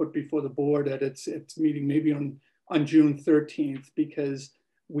be put before the board at its meeting, maybe on June 13th, because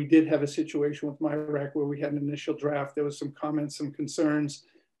we did have a situation with MIRAC where we had an initial draft. There was some comments, some concerns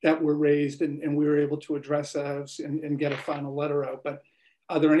that were raised, and we were able to address those and get a final letter out. But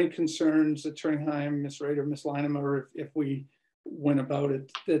are there any concerns, Attorney Heim, Ms. Wright, or Ms. Leinema, if we went about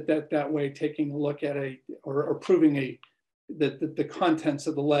it that way, taking a look at or approving the contents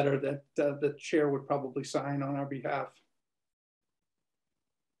of the letter that the chair would probably sign on our behalf?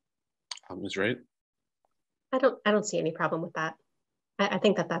 Ms. Wright? I don't see any problem with that. I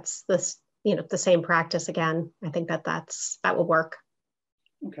think that's the same practice again. I think that will work.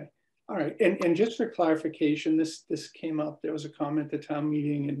 Okay, all right. And just for clarification, this came up. There was a comment at town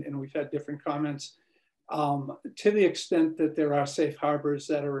meeting, and we've had different comments. To the extent that there are safe harbors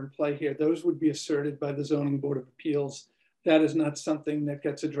that are in play here, those would be asserted by the Zoning Board of Appeals. That is not something that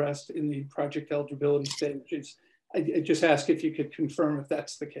gets addressed in the project eligibility stages. I just ask if you could confirm if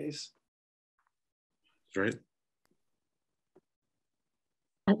that's the case. Right.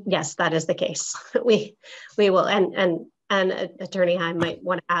 Yes, that is the case. We will, and Attorney Heim might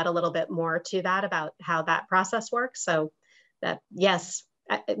want to add a little bit more to that about how that process works. So that, yes,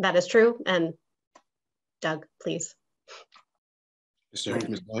 that is true. And Doug, please. Thank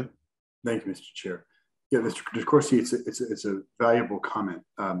you, Mr. Chair. Yeah, Mr. DeCoursey, it's a valuable comment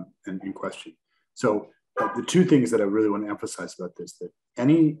and question. So the two things that I really want to emphasize about this, that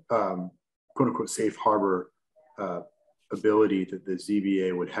any quote unquote safe harbor ability that the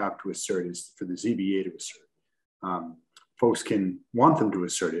ZBA would have to assert is for the ZBA to assert. Folks can want them to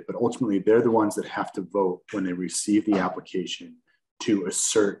assert it, but ultimately they're the ones that have to vote when they receive the application to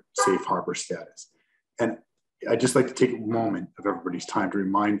assert safe harbor status. And I'd just like to take a moment of everybody's time to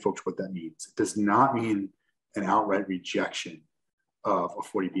remind folks what that means. It does not mean an outright rejection of a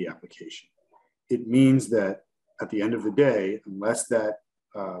 40B application. It means that at the end of the day, unless that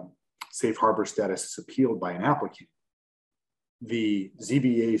safe harbor status is appealed by an applicant, the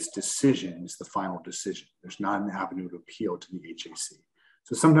ZBA's decision is the final decision. There's not an avenue to appeal to the HAC.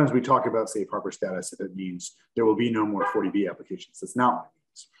 So sometimes we talk about safe harbor status if it means there will be no more 40B applications. That's not what it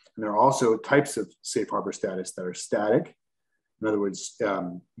means. And there are also types of safe harbor status that are static. In other words,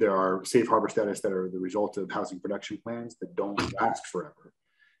 there are safe harbor status that are the result of housing production plans that don't last forever.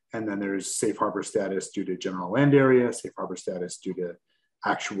 And then there's safe harbor status due to general land area, safe harbor status due to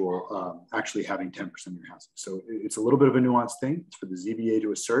actually having 10% of your housing. So it's a little bit of a nuanced thing. It's for the ZBA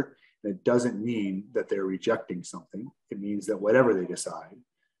to assert. And it doesn't mean that they're rejecting something. It means that whatever they decide,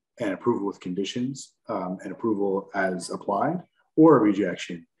 and approval with conditions and approval as applied, or a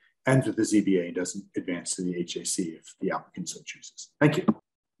rejection, ends with the ZBA and doesn't advance to the HAC if the applicant so chooses. Thank you.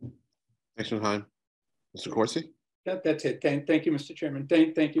 Thanks, Mr. Heim. Mr. Coursey? That's it. Thank you, Mr. Chairman.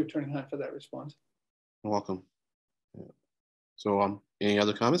 Thank you, Attorney Heim, for that response. You're welcome. So any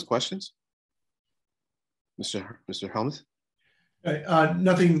other comments, questions? Mr. Helmuth?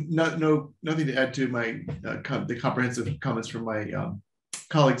 Nothing to add to my the comprehensive comments from my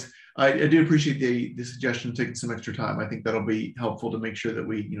colleagues. I do appreciate the suggestion of taking some extra time. I think that'll be helpful to make sure that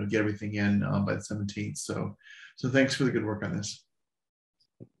we get everything in by the 17th. So thanks for the good work on this.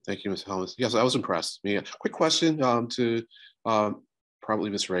 Thank you, Ms. Helmuth. Yes, I was impressed. Quick question to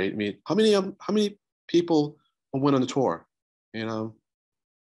probably Ms. Wright. How many people went on the tour? I don't know.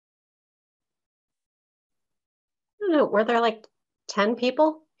 Were there like 10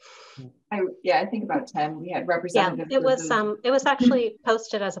 people? I think about 10. We had representatives. Yeah, it was actually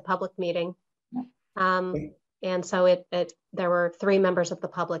posted as a public meeting. And so there were 3 members of the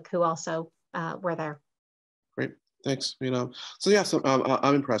public who also were there. Great. Thanks. So yeah, so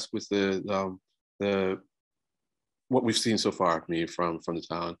I'm impressed with the what we've seen so far. From the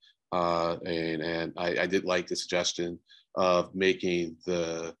town, and I did like the suggestion of making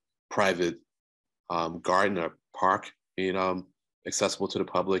the private garden or park, accessible to the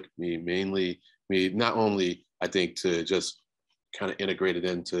public. Mainly, not only I think to just kind of integrate it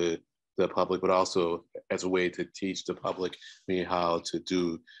into the public, but also as a way to teach the public how to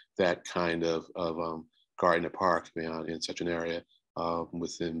do that kind of garden or park in such an area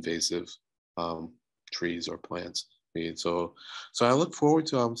with invasive trees or plants. So I look forward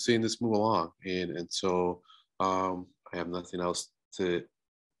to seeing this move along, and so I have nothing else to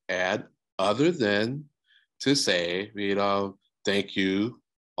add other than to say, thank you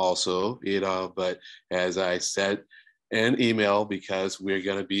also, but as I said in email, because we're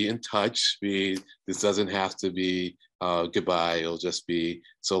going to be in touch, this doesn't have to be goodbye. It'll just be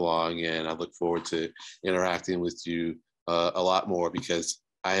so long. And I look forward to interacting with you a lot more, because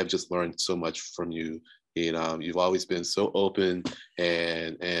I have just learned so much from you. You've always been so open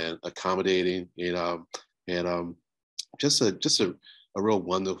and accommodating, and just a real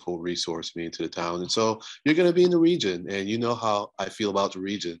wonderful resource to the town. And so you're going to be in the region, and you know how I feel about the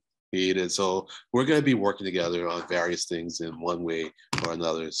region. And so we're going to be working together on various things in one way or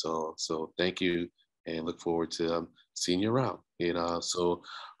another. So thank you, and look forward to seeing you around. So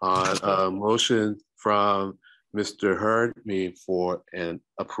on a motion from Mr. Hurd, for an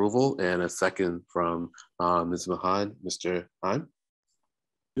approval, and a second from Ms. Mahan, Mr. Heim.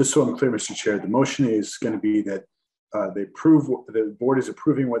 Just so I'm clear, Mr. Chair, the motion is going to be that the board is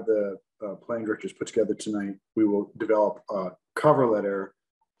approving what the planning directors put together tonight. We will develop a cover letter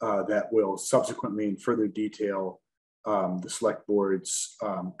that will subsequently in further detail the select board's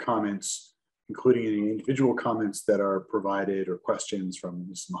comments, including any individual comments that are provided or questions from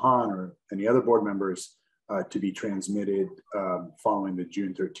Ms. Mahan or any other board members to be transmitted following the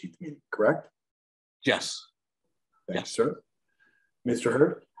June 13th meeting, correct? Yes. Thanks, sir. Mr.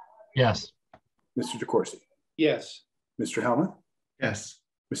 Hurd? Yes. Mr. DeCoursey? Yes. Mr. Helmuth? Yes.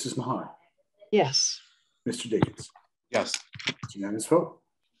 Mrs. Mahan? Yes. Mr. Diggins? Yes. It's unanimous vote.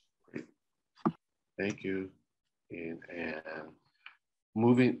 Thank you. And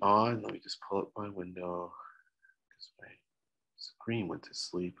moving on, let me just pull up my window because my screen went to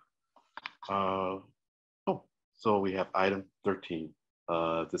sleep. So we have item 13,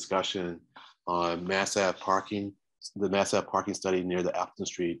 discussion on Mass Ave parking, the Mass Ave parking study near the Appleton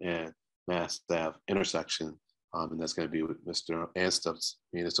Street and Mass Ave intersection. And that's going to be with Mr. Anstups.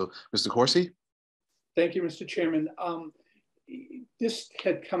 So Mr. Coursey? Thank you, Mr. Chairman. This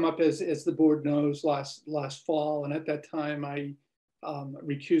had come up, as the board knows, last fall, and at that time I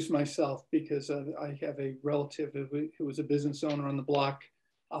recused myself because I have a relative who was a business owner on the block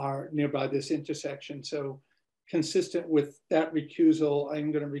nearby this intersection. So consistent with that recusal,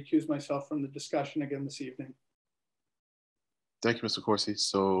 I'm going to recuse myself from the discussion again this evening. Thank you, Mr. Coursey.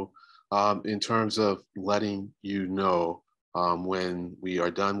 So in terms of letting you know when we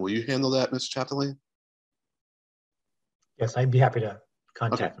are done, will you handle that, Mr. Chapdelaine? Yes, I'd be happy to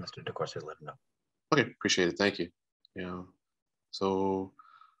contact Mr. DeCoursey to let him know. Okay, appreciate it. Thank you. So, all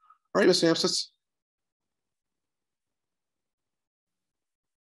right, Mr. Amstutz.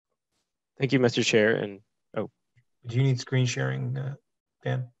 Thank you, Mr. Chair. And do you need screen sharing,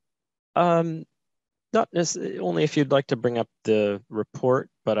 Dan? Not necessarily, only if you'd like to bring up the report,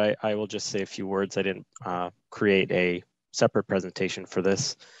 but I will just say a few words. I didn't create a separate presentation for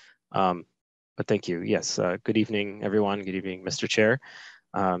this. But thank you. Yes, good evening, everyone. Good evening, Mr. Chair.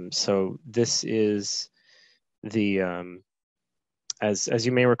 So this is the, as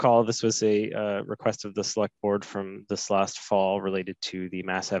you may recall, this was a request of the select board from this last fall related to the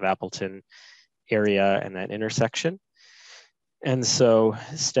Mass Ave Appleton area and that intersection. And so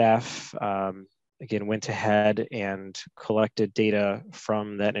staff, again, went ahead and collected data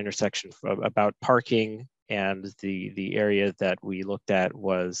from that intersection about parking, and the area that we looked at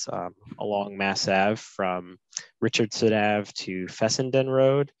was along Mass Ave from Richardson Ave to Fessenden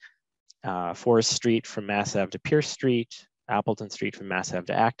Road, Forest Street from Mass Ave to Pierce Street, Appleton Street from Mass Ave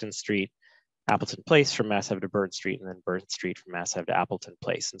to Acton Street, Appleton Place from Mass Ave to Burn Street, and then Burn Street from Mass Ave to Appleton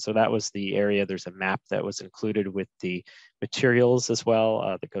Place. And so that was the area. There's a map that was included with the materials as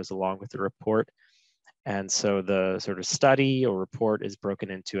well that goes along with the report. And so the sort of study or report is broken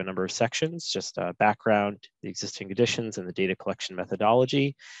into a number of sections, just background, the existing conditions and the data collection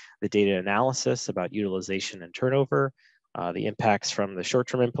methodology, the data analysis about utilization and turnover, the impacts from the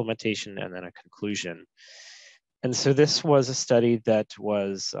short-term implementation, and then a conclusion. And so this was a study that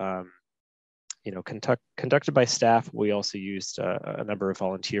was conducted by staff. We also used a number of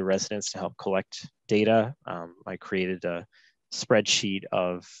volunteer residents to help collect data. I created a spreadsheet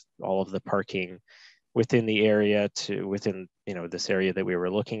of all of the parking within the area within this area that we were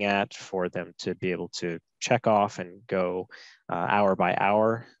looking at, for them to be able to check off and go hour by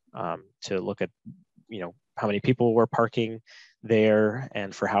hour to look at how many people were parking there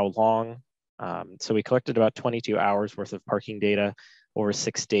and for how long. So we collected about 22 hours worth of parking data over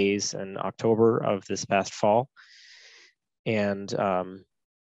 6 days in October of this past fall. And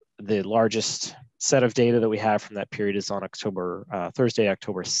the largest set of data that we have from that period is on Thursday,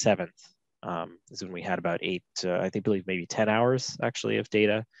 October 7th, is when we had about 8, I believe maybe 10 hours actually of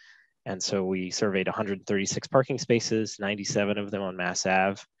data. And so we surveyed 136 parking spaces, 97 of them on Mass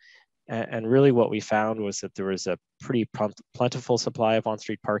Ave. And really what we found was that there was a pretty plentiful supply of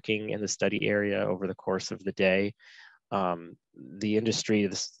on-street parking in the study area over the course of the day. The industry,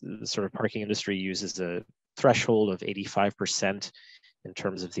 the sort of parking industry, uses a threshold of 85% in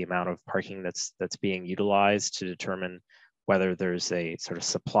terms of the amount of parking that's being utilized to determine whether there's a sort of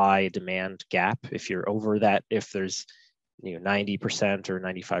supply-demand gap. If you're over that, if there's 90% or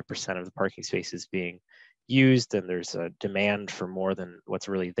 95% of the parking spaces being used, then there's a demand for more than what's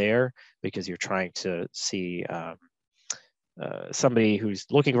really there, because you're trying to see somebody who's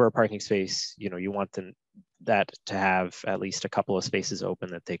looking for a parking space, you want that to have at least a couple of spaces open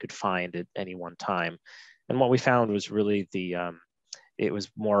that they could find at any one time. And what we found was really it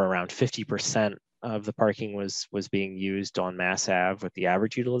was more around 50% of the parking was being used on Mass Ave, with the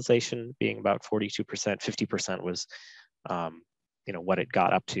average utilization being about 42%. 50% was what it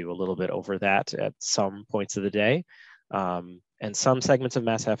got up to, a little bit over that at some points of the day. And some segments of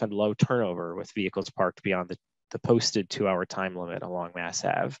Mass Ave had low turnover, with vehicles parked beyond the posted 2-hour time limit along Mass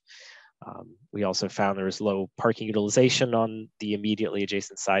Ave. We also found there was low parking utilization on the immediately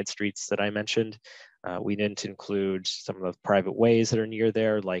adjacent side streets that I mentioned. We didn't include some of the private ways that are near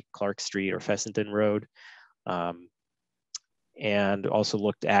there, like Clark Street or Fessenden Road. And also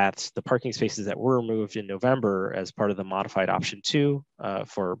looked at the parking spaces that were removed in November as part of the modified option 2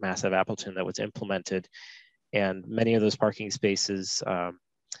 for Mass Ave Appleton that was implemented. And many of those parking spaces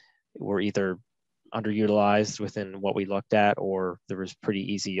were either underutilized within what we looked at, or there was pretty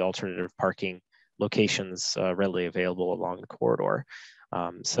easy alternative parking locations readily available along the corridor.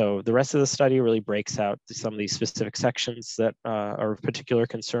 So the rest of the study really breaks out some of these specific sections that are of particular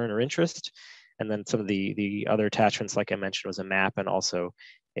concern or interest. And then some of the other attachments, like I mentioned, was a map and also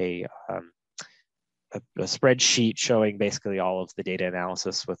a spreadsheet showing basically all of the data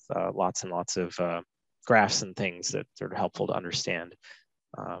analysis with lots and lots of graphs and things that are helpful to understand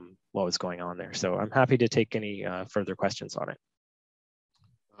what was going on there. So I'm happy to take any further questions on it.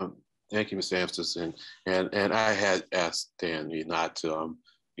 Thank you, Mr. Amston. And I had asked Dan not to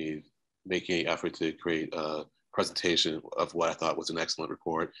be making any effort to create a presentation of what I thought was an excellent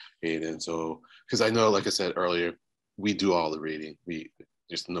report. And so, because I know, like I said earlier, we do all the reading.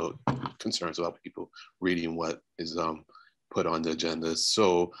 There's no concerns about people reading what is put on the agenda.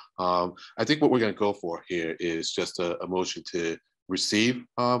 So I think what we're going to go for here is just a motion to receive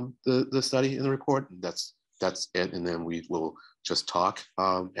the study and the report. And that's it. And then we will just talk,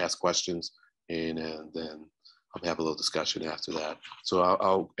 ask questions, and then I'll have a little discussion after that.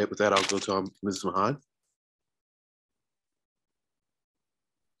 So with that, I'll go to Mrs. Mahan.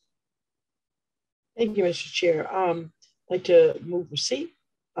 Thank you, Mr. Chair. I'd like to move receipt.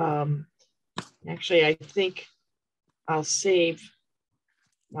 Actually, I think I'll save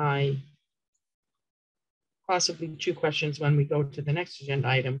my possibly 2 questions when we go to the next agenda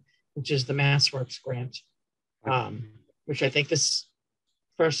item, which is the MassWorks grant, which I think this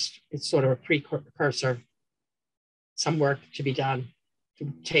first, it's sort of a precursor, some work to be done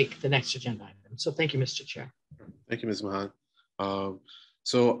to take the next agenda item. So thank you, Mr. Chair. Thank you, Ms. Mahan.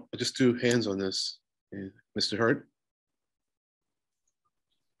 So I'll just do hands on this. Mr. Hurd?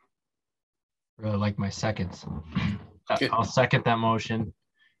 Really like my seconds. I'll second that motion.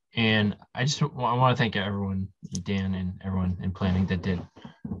 And I want to thank everyone, Dan and everyone in planning that did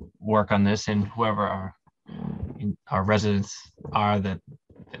work on this, and whoever our residents are, that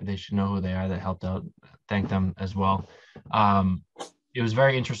they should know who they are that helped out. Thank them as well. It was a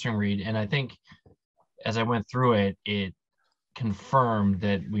very interesting read. And I think as I went through it, it confirmed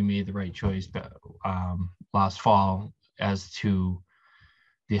that we made the right choice last fall as to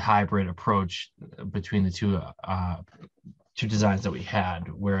the hybrid approach between the two designs that we had,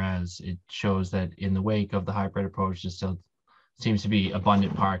 whereas it shows that in the wake of the hybrid approach, there still seems to be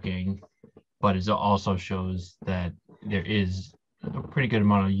abundant parking, but it also shows that there is a pretty good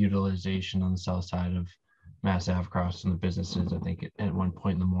amount of utilization on the south side of Mass Ave across from the businesses. I think at one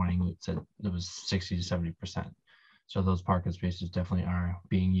point in the morning it said it was 60 to 70%. So those parking spaces definitely are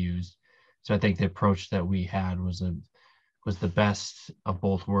being used. So I think the approach that we had was the best of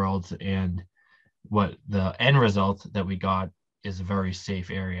both worlds, and what the end result that we got is a very safe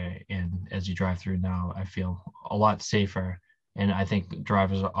area. And as you drive through now, I feel a lot safer. And I think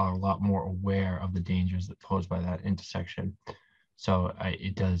drivers are a lot more aware of the dangers that posed by that intersection. So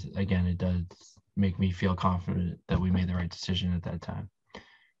it does make me feel confident that we made the right decision at that time.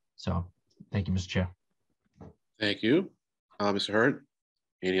 So thank you, Mr. Chair. Thank you. Mr. Hurd,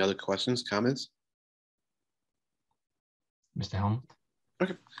 any other questions, comments? Mr. Helmuth?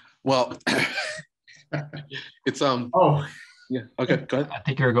 Okay. Well, it's Oh, yeah. Okay, go ahead. I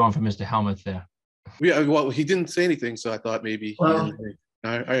think you were going for Mr. Helmuth there. Yeah. Well, he didn't say anything, so I thought maybe. Well,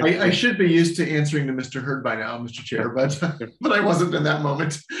 I should be used to answering to Mr. Hurd by now, Mr. Chair, but I wasn't in that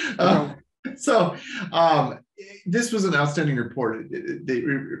moment. This was an outstanding report.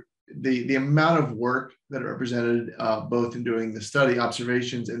 The amount of work that are represented both in doing the study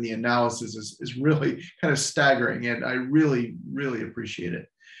observations and the analysis is really kind of staggering, and I really, really appreciate it.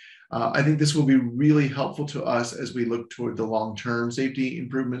 I think this will be really helpful to us as we look toward the long-term safety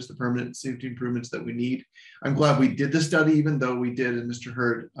improvements, the permanent safety improvements that we need. I'm glad we did the study, even though we did, and Mr.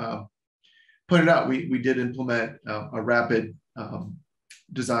 Hurd pointed out, we did implement a rapid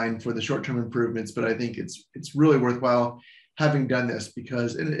design for the short-term improvements, but I think it's really worthwhile having done this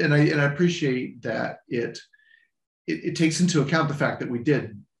because, and I appreciate that it takes into account the fact that we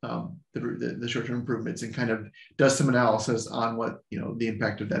did the short-term improvements and kind of does some analysis on what the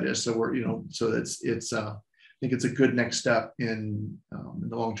impact of that is. So we're so it's I think it's a good next step in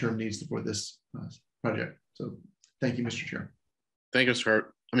the long-term needs for this project. So thank you, Mr. Chair. Thank you, Mr.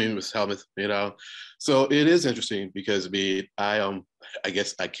 Ms. Helmuth. So it is interesting because I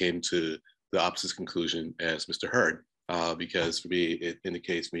guess I came to the opposite conclusion as Mr. Hurd because for me it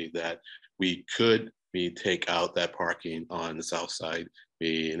indicates to me that we could take out that parking on the south side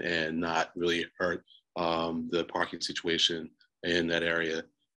and not really hurt the parking situation in that area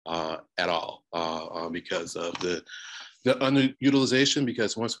at all because of the underutilization.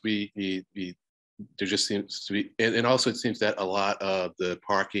 Because once there just seems to be, and also it seems that a lot of the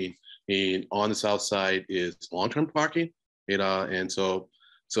parking on the south side is long-term parking, and so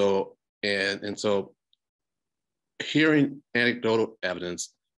hearing anecdotal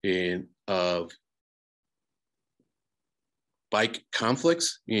evidence of bike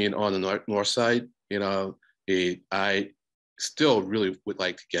conflicts on the north side, I still really would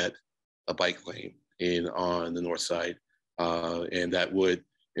like to get a bike lane on the north side, and that would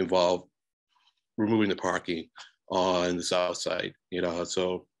involve removing the parking on the south side.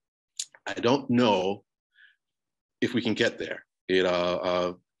 So I don't know if we can get there,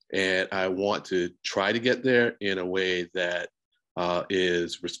 and I want to try to get there in a way that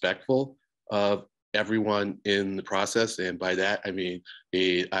is respectful of everyone in the process. And by that, I mean,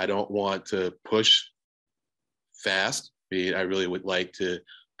 I don't want to push fast. I really would like to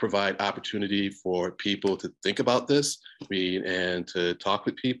provide opportunity for people to think about this and to talk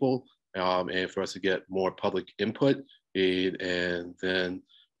with people and for us to get more public input and then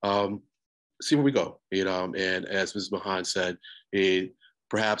see where we go. And as Ms. Mahan said,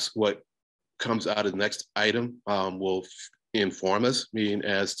 perhaps what comes out of the next item will inform us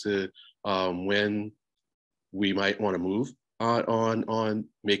as to when we might want to move on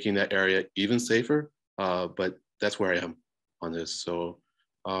making that area even safer. But that's where I am on this. So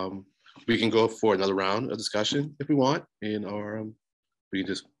we can go for another round of discussion if we want, or we can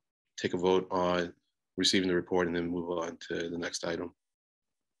just take a vote on receiving the report and then move on to the next item.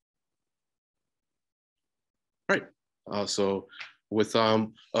 All right. So with a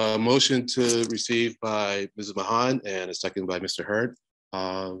motion to receive by Mrs. Mahan and a second by Mr. Hurd,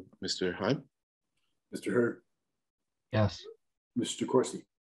 Mr. Heim? Mr. Hurd? Yes. Mr. Corsi?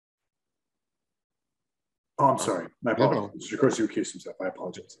 Oh, I'm sorry. My apologies. Mr. Corsi recused himself. I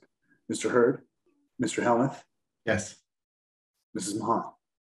apologize. Mr. Hurd? Mr. Helmuth? Yes. Mrs. Mahan?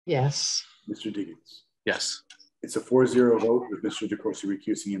 Yes. Mr. Diggins? Yes. It's a 4-0 vote with Mr. DeCourcy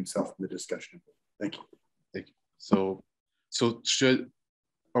recusing himself from the discussion. Thank you. Thank you. So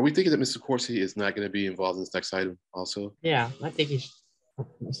are we thinking that Mr. Corsi is not going to be involved in this next item also? Yeah, I think he's.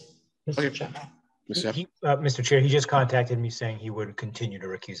 Okay. Mr. Chair, he just contacted me saying he would continue to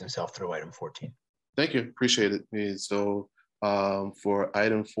recuse himself through item 14. Thank you. Appreciate it. So for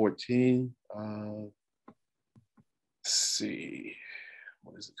item 14, let's see,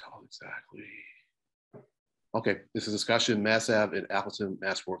 what is it called exactly? Okay, this is discussion Mass Ave and Appleton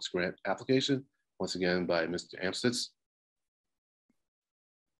Mass Works grant application, once again by Mr. Amstutz.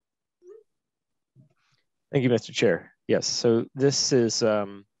 Thank you, Mr. Chair. Yes, so this is,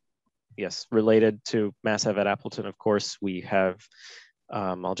 yes, related to Mass Ave at Appleton. Of course, we have,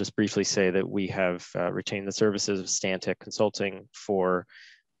 I'll just briefly say that we have retained the services of Stantec Consulting for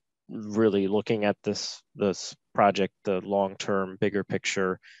really looking at this project, the long-term, bigger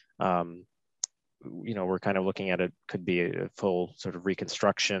picture. You know, we're kind of looking at it, could be a full sort of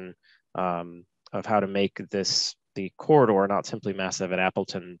reconstruction of how to make this the corridor, not simply Mass Ave at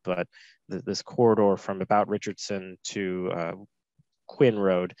Appleton, but this corridor from about Richardson to Quinn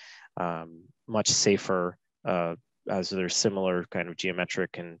Road, much safer, as there's similar kind of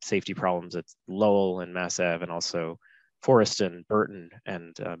geometric and safety problems at Lowell and Mass Ave, and also Forest and Burton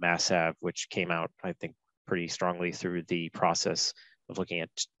and Mass Ave, which came out, I think, pretty strongly through the process of looking at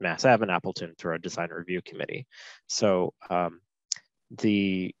Mass Ave and Appleton through our design review committee. So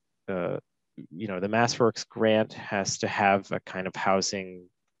you know, the MassWorks grant has to have a kind of housing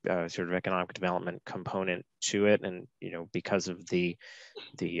sort of economic development component to it, and you know, because of the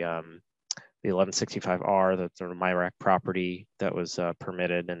 1165R, the sort of MIRAC property that was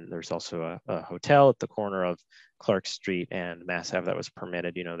permitted, and there's also a hotel at the corner of Clark Street and Mass Ave that was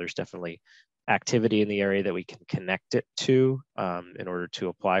permitted. You know, there's definitely activity in the area that we can connect it to in order to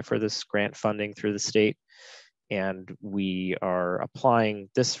apply for this grant funding through the state. And we are applying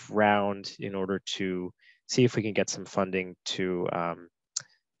this round in order to see if we can get some funding to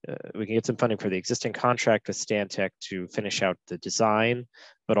we can get some funding for the existing contract with Stantec to finish out the design,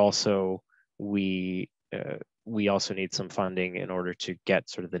 but also we also need some funding in order to get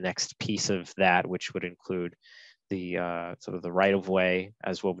sort of the next piece of that, which would include the sort of the right of way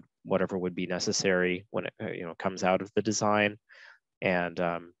as well, whatever would be necessary when it you know, comes out of the design, and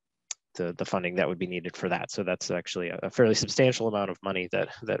the funding that would be needed for that. So that's actually a fairly substantial amount of money that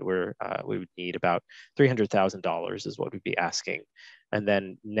we would need. About $300,000 is what we'd be asking. And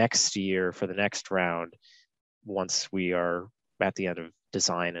then next year, for the next round, once we are at the end of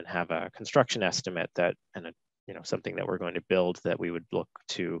design and have a construction estimate that, and a, you know, something that we're going to build, that we would look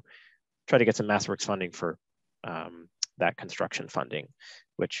to try to get some MassWorks funding for that construction funding,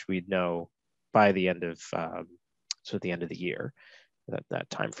 which we'd know by the end of so at the end of the year, that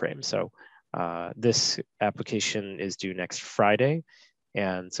time frame. So this application is due next Friday,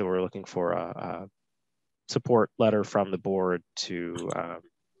 and so we're looking for a support letter from the board to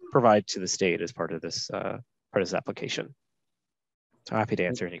provide to the state as part of this application. So happy to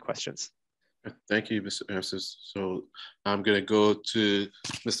answer any questions. Thank you, Mr. Amsters. So I'm going to go to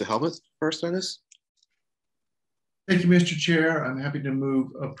Mr. Helmuth first on this. Thank you, Mr. Chair. I'm happy to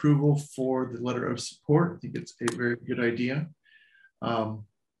move approval for the letter of support. I think it's a very good idea. I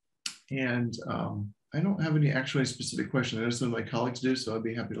don't have any actually specific questions. I know some of my colleagues do, so I'd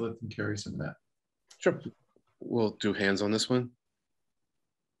be happy to let them carry some of that. Sure. We'll do hands on this one.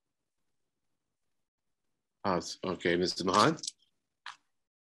 Okay, Mr. Mahan.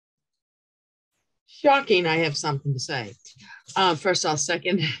 Shocking, I have something to say. First, I'll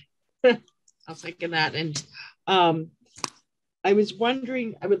second I'll second that. And I was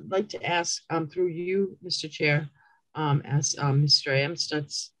wondering, I would like to ask through you, Mr. Chair, as Mr.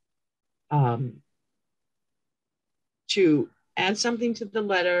 Amstutz, to add something to the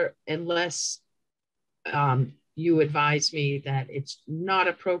letter unless you advise me that it's not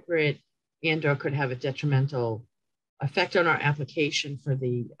appropriate and or could have a detrimental effect on our application for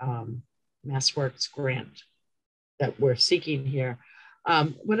the MassWorks grant that we're seeking here.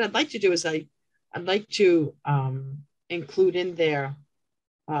 What I'd like to do is I'd like to include in there,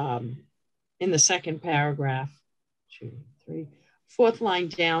 in the second paragraph, 2, 3, fourth line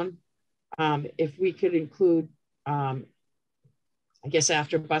down, if we could include, I guess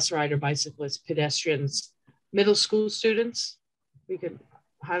after bus rider, bicyclists, pedestrians, middle school students, we could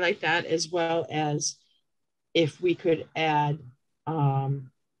highlight that, as well as if we could add,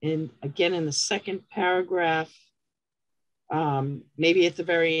 again in the second paragraph, maybe at the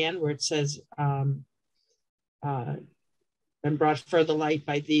very end where it says, and brought further light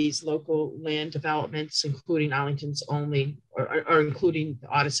by these local land developments, including Arlington's only, or including the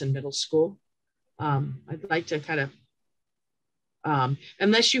Ottoson Middle School. I'd like to kind of,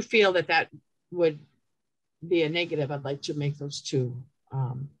 unless you feel that that would be a negative, I'd like to make those two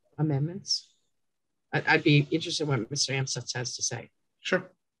amendments. I'd be interested in what Mr. Amstutz has to say. Sure.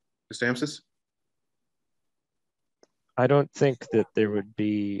 Mr. Amstutz? I don't think that there would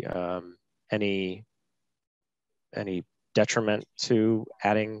be any detriment to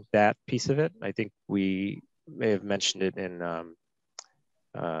adding that piece of it. I think we may have mentioned it in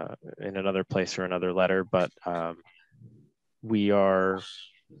another place or another letter, but we're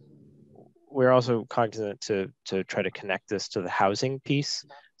also cognizant to try to connect this to the housing piece.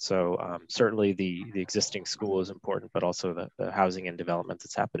 So certainly the existing school is important, but also the housing and development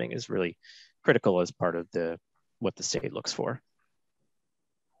that's happening is really critical as part of what the state looks for.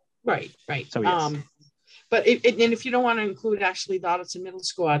 Right, right. So yes. But and if you don't want to include actually the Audison Middle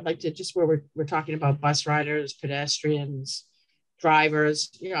School, I'd like to just where we're talking about bus riders, pedestrians, drivers,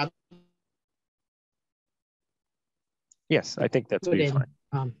 you know. Yes, I think that's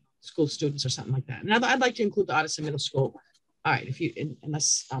fine. School students or something like that. And I'd like to include the Audison Middle School. All right,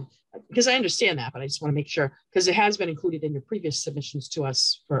 unless because I understand that, but I just want to make sure, because it has been included in your previous submissions to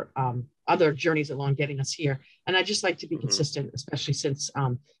us for other journeys along getting us here. And I'd just like to be consistent, especially since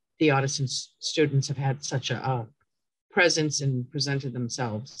the Audison students have had such a presence and presented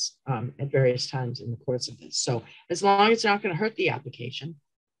themselves at various times in the course of this. So as long as it's not going to hurt the application,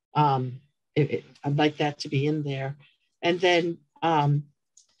 I'd like that to be in there. And then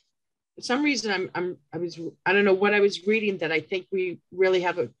for some reason, I don't know what I was reading, that I think we really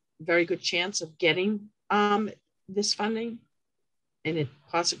have a very good chance of getting this funding. And it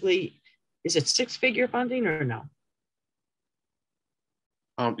possibly, is it 6-figure funding or no?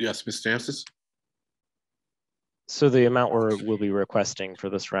 Yes, Ms. Stancis. So the amount we'll be requesting for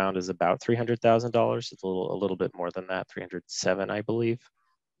this round is about $300,000. It's a little bit more than that, 307, I believe.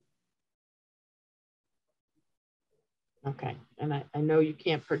 Okay, and I know you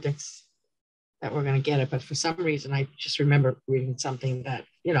can't predict that we're going to get it, but for some reason, I just remember reading something that,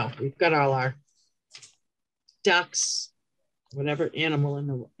 you know, we've got all our ducks, whatever animal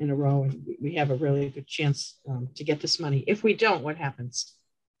in a row, and we have a really good chance to get this money. If we don't, what happens?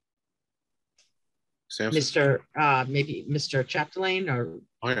 Mr. Maybe Mr. Chapdelaine, or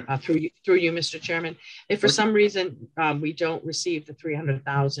through you, Mr. Chairman. If for some reason we don't receive the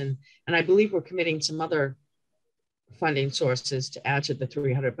 300,000, and I believe we're committing some other funding sources to add to the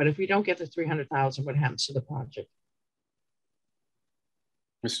 300, but if we don't get the 300,000, what happens to the project?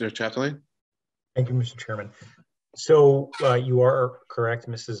 Mr. Chapdelaine. Thank you, Mr. Chairman. So you are correct,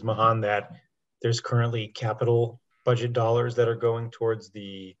 Mrs. Mahan, that there's currently capital budget dollars that are going towards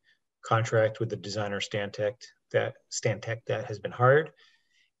the contract with the designer Stantec that has been hired.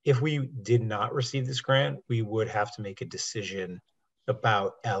 If we did not receive this grant, we would have to make a decision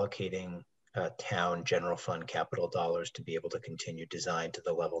about allocating town general fund capital dollars to be able to continue design to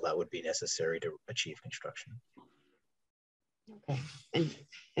the level that would be necessary to achieve construction. Okay,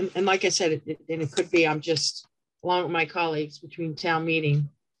 and like I said, it could be I'm just, along with my colleagues between town meeting,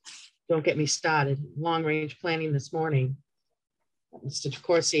 don't get me started, long range planning this morning, Mr.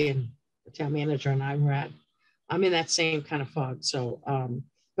 DeCourcy and the town manager and I were at, I'm in that same kind of fog. So,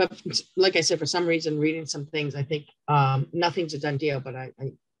 but like I said, for some reason, reading some things, I think nothing's a done deal, but I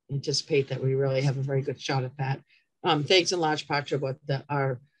anticipate that we really have a very good shot at that. Thanks in large part to what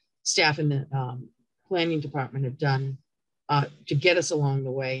our staff in the planning department have done to get us along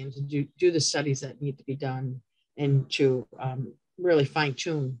the way and to do the studies that need to be done and to really fine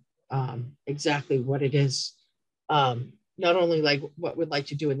tune exactly what it is. Not only like what we'd like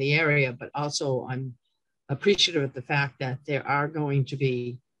to do in the area, but also I'm appreciative of the fact that there are going to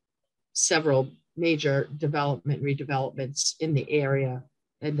be several major redevelopments in the area,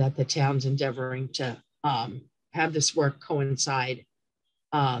 and that the town's endeavoring to have this work coincide,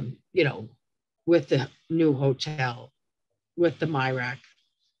 you know, with the new hotel, with the MIRAC,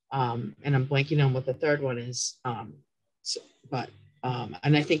 and I'm blanking on what the third one is, and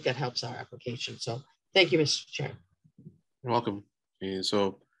I think that helps our application. So thank you, Mr. Chair. You're welcome. And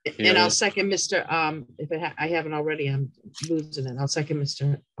so, and I'll second Mr. If I haven't already, I'm losing it. I'll second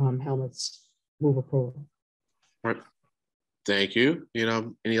Mr. Helmut's move approval. All right. Thank you. You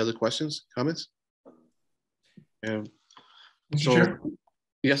know, any other questions, comments? Mr. Chair?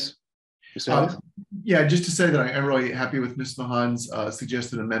 Yes. Yeah, just to say that I'm really happy with Ms. Mahan's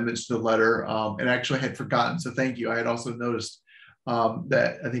suggested amendments to the letter, and actually I had forgotten, so thank you. I had also noticed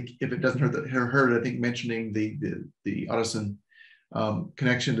that I think if it doesn't hurt, I think mentioning the Audison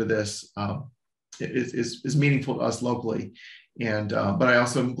connection to this is meaningful to us locally, and but I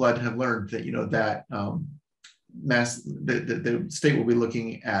also am glad to have learned that, you know, that the state will be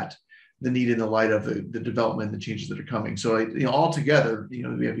looking at the need in the light of the development and the changes that are coming. So, you know, all together, you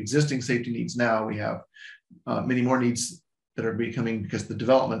know, we have existing safety needs now. We have many more needs that are becoming because of the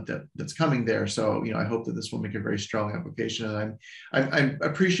development that's coming there. So, you know, I hope that this will make a very strong application. And I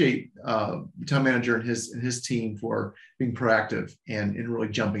appreciate the town manager and his team for being proactive and really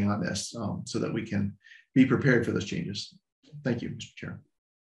jumping on this so that we can be prepared for those changes. Thank you, Mr. Chair.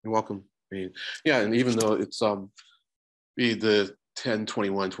 You're welcome. I mean, yeah, and even though it's the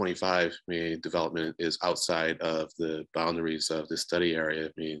 10-21-25 development is outside of the boundaries of the study area,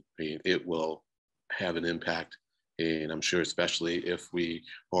 I mean, it will have an impact And I'm sure especially if we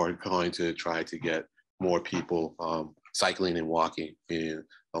are going to try to get more people cycling and walking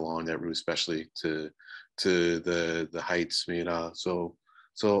along that route, especially to the heights. So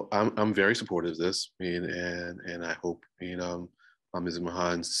I'm very supportive of this, and I hope Ms.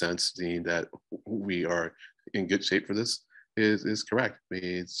 Mahan's sense that we are in good shape for this is correct.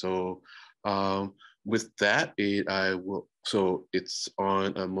 So with that, I will. So it's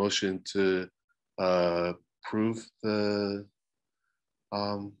on a motion to approve the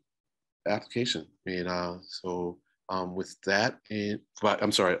application. With that,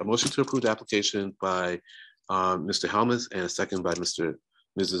 I'm sorry, a motion to approve the application by Mr. Helmuth and a second by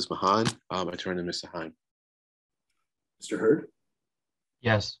Mrs. Mahan. I turn to Mr. Heim. Mr. Hurd?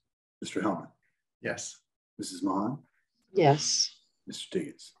 Yes. Mr. Helmuth? Yes. Mrs. Mahan? Yes. Mr.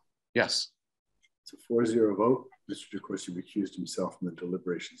 Diggins? Yes. It's a 4-0 vote. Mr. DeCoursey recused himself from the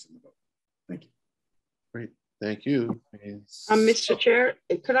deliberations in the vote. Thank you. Great. Thank you. Mr. Chair,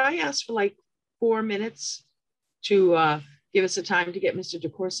 could I ask for like 4 minutes to give us a time to get Mr.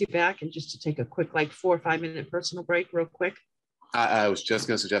 DeCoursey back and just to take a quick, like 4 or 5 minute personal break real quick? I was just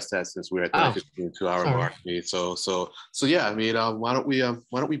going to suggest that since we're at the 2-hour mark. So yeah, why don't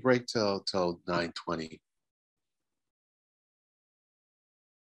we break till 9:20?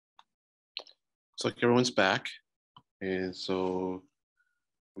 Looks like everyone's back, and so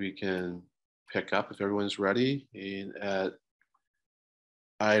we can pick up if everyone's ready. And at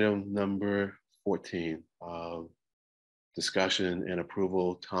item number 14, discussion and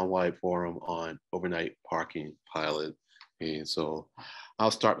approval townwide forum on overnight parking pilot. And so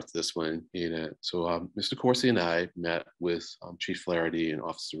I'll start with this one. So Mr. Coursey and I met with Chief Flaherty and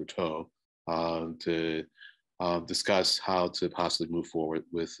Officer Rateau to discuss how to possibly move forward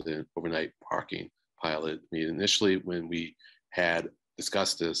with an overnight parking pilot. Initially, when we had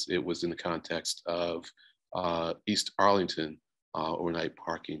discussed this, it was in the context of East Arlington overnight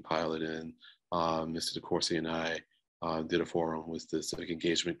parking pilot, and Mr. DeCoursey and I did a forum with the civic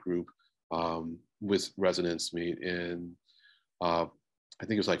engagement group with residents in I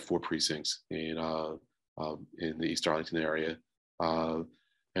think it was like 4 precincts in the East Arlington area. And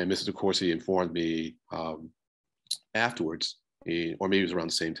Mr. DeCoursey informed me afterwards, or maybe it was around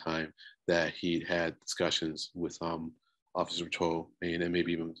the same time, that he'd had discussions with Officer Rateau and then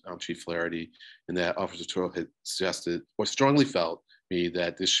maybe even Chief Flaherty, and that Officer Rateau had suggested or strongly felt me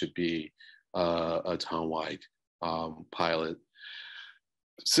that this should be a townwide pilot.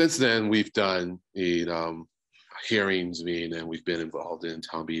 Since then, we've done hearings, and we've been involved in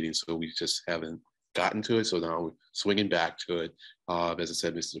town meetings, so we just haven't gotten to it. So now we're swinging back to it. As I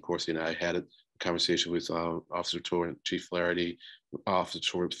said, Mr. DeCoursey and I had a conversation with Officer Rateau and Chief Flaherty. Officer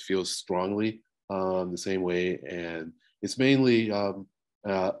Rateau feels strongly the same way, and it's mainly an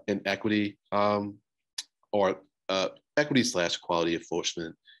equity or equity/quality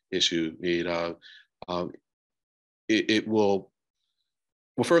enforcement issue. It will.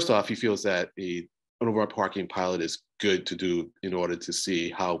 Well, first off, he feels that an overnight parking pilot is good to do in order to see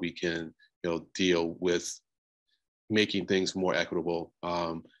how we can, deal with making things more equitable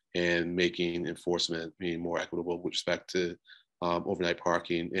and making enforcement more equitable with respect to overnight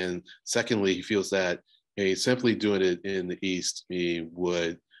parking. And secondly, he feels that simply doing it in the East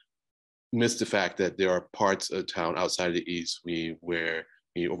would miss the fact that there are parts of town outside of the East where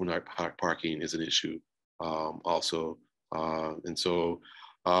overnight parking is an issue also. And so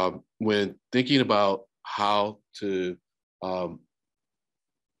when thinking about how to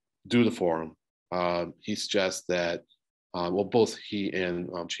do the forum, he suggests that, both he and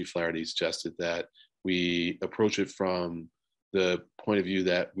Chief Flaherty suggested that we approach it from the point of view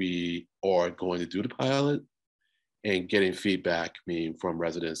that we are going to do the pilot and getting feedback from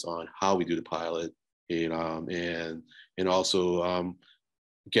residents on how we do the pilot, and also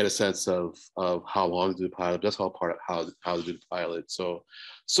get a sense of how long to do the pilot. That's all part of how to do the pilot. So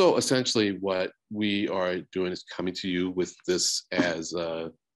essentially what we are doing is coming to you with this as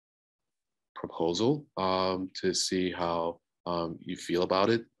a proposal to see how you feel about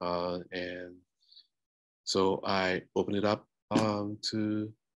it. And so I open it up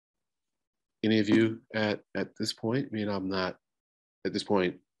to any of you at this point. I'm not at this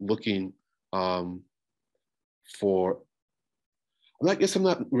point looking for, I guess I'm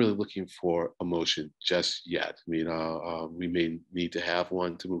not really looking for a motion just yet. We may need to have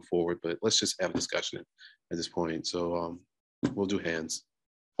one to move forward, but let's just have a discussion at this point. So we'll do hands.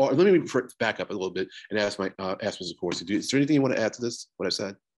 Or let me back up a little bit and ask Mr. Coursey, is there anything you want to add to this, what I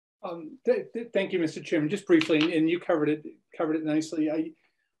said? Thank you, Mr. Chairman. Just briefly, and you covered it nicely.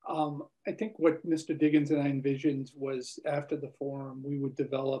 I think what Mr. Diggins and I envisioned was after the forum, we would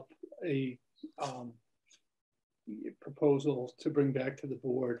develop a proposal to bring back to the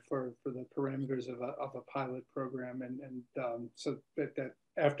board for the parameters of a pilot program. And so that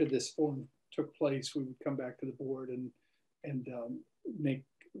after this forum took place, we would come back to the board and make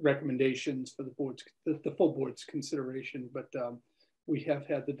recommendations for the full board's consideration. But we have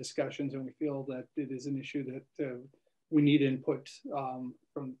had the discussions, and we feel that it is an issue that we need input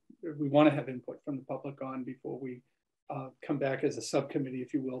we want to have input from the public on before we come back as a subcommittee,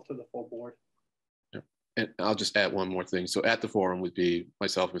 if you will, to the full board. And I'll just add one more thing. So at the forum would be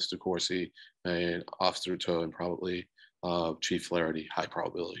myself, Mr. Corsi, and Officer Toe, and probably Chief Flaherty, high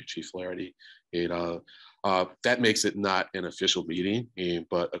probability Chief Flaherty. And that makes it not an official meeting.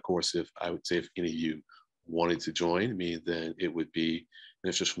 But of course, if I would say if any of you wanted to join me, then it would be an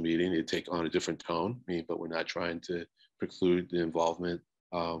official meeting. It'd take on a different tone. But we're not trying to preclude the involvement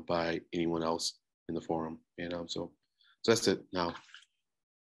by anyone else in the forum. And so that's it. Now,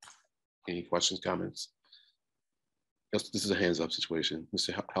 any questions, comments? This is a hands up situation.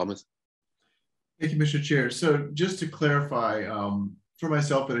 Mr. Helmuth. Thank you, Mr. Chair. So just to clarify, for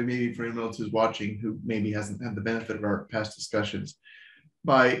myself, but maybe for anyone else who's watching who maybe hasn't had the benefit of our past discussions,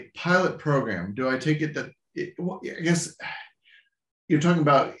 by pilot program, do I take it that, I guess you're talking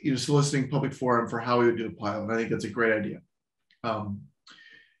about soliciting public forum for how we would do a pilot. I think that's a great idea.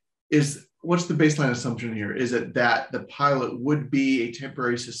 What's the baseline assumption here? Is it that the pilot would be a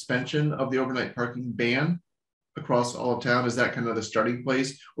temporary suspension of the overnight parking ban across all of town? Is that kind of the starting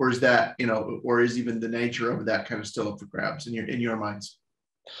place, or is that, or is even the nature of that kind of still up for grabs in your minds?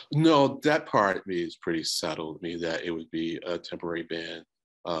 No, that part of me is pretty settled. That it would be a temporary ban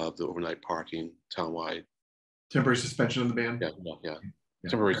of the overnight parking townwide. Temporary suspension of the ban? Yeah.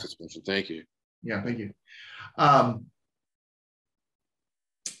 Temporary suspension. Thank you. Yeah, thank you.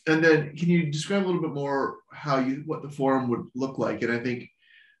 And then can you describe a little bit more what the forum would look like? And I think,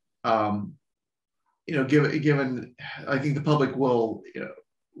 given I think the public will,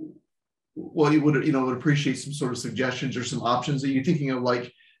 would appreciate some sort of suggestions or some options. Are you thinking of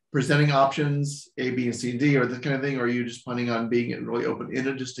like presenting options A, B, and C, and D, or this kind of thing? Or are you just planning on being really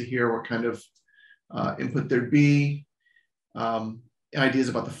open-ended just to hear what kind of input there'd be? Ideas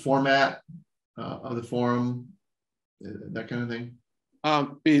about the format of the forum, that kind of thing?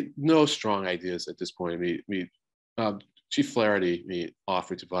 No strong ideas at this point. Chief Flaherty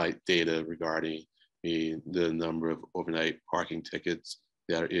offered to provide data regarding the number of overnight parking tickets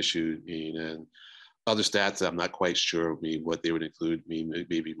that are issued, and other stats that I'm not quite sure what they would include.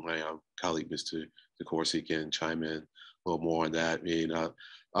 Maybe my colleague, Mr. DeCourcy, can chime in a little more on that.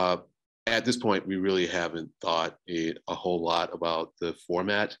 At this point, we really haven't thought a whole lot about the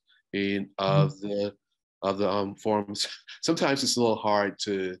format of the forums. Sometimes it's a little hard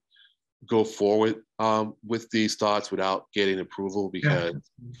to go forward with these thoughts without getting approval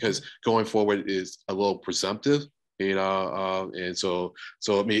because going forward is a little presumptive, and so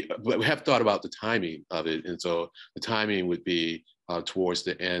but we have thought about the timing of it, and so the timing would be towards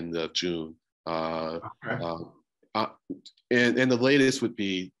the end of June, and the latest would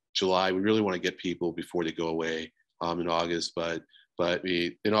be July. We really want to get people before they go away in August, but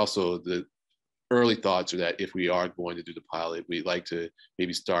and also the early thoughts are that if we are going to do the pilot, we'd like to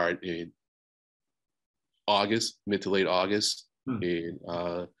maybe start in August, mid to late August, and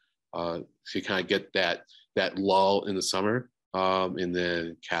to kind of get that lull in the summer, and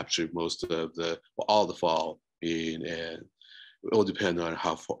then capture most of all the fall, and it will depend on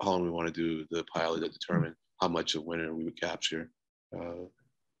how long we want to do the pilot to determine how much of winter we would capture.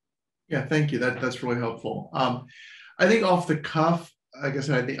 Yeah, thank you. That's really helpful. I think off the cuff, like I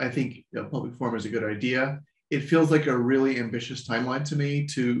said, I think public forum is a good idea. It feels like a really ambitious timeline to me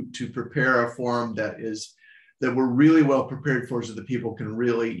to prepare a forum that we're really well prepared for, so that people can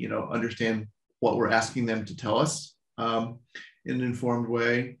really understand what we're asking them to tell us in an informed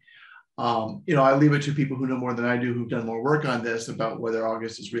way. I leave it to people who know more than I do, who've done more work on this, about whether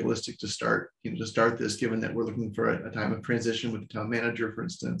August is realistic to start this, given that we're looking for a time of transition with the town manager, for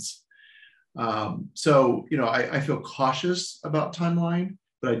instance. So I feel cautious about timeline,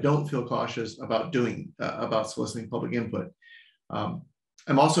 but I don't feel cautious about soliciting public input.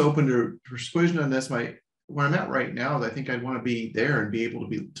 I'm also open to persuasion on this. Where I'm at right now is I think I'd want to be there and be able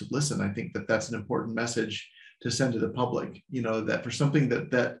to listen. I think that's an important message to send to the public, that for something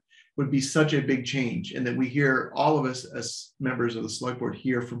that would be such a big change, and that we hear, all of us as members of the select board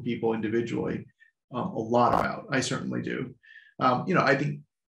hear from people individually a lot about. I certainly do. I think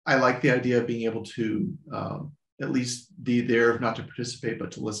I like the idea of being able to at least be there, not to participate,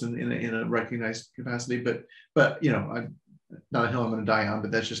 but to listen in a recognized capacity. But I'm not a hill I'm going to die on,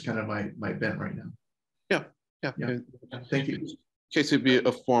 but that's just kind of my bent right now. Yeah. Thank you. In case it'd be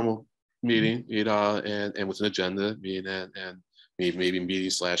a formal meeting, you know, and with an agenda, and maybe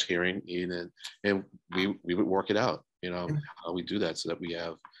meeting/hearing, and we would work it out, you know, how we do that so that we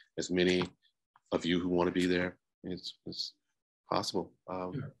have as many of you who want to be there as possible.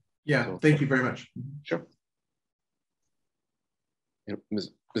 Yeah, so, thank you very much. Sure.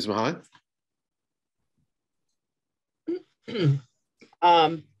 Ms. Mahan?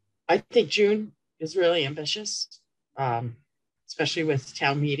 I think June is really ambitious, especially with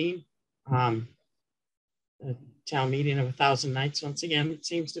town meeting. A town meeting of 1,000 nights once again, it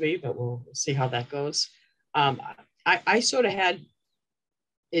seems to be, but we'll see how that goes. I sort of had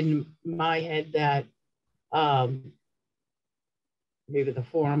in my head that maybe the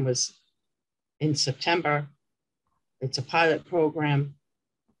forum was in September. It's a pilot program.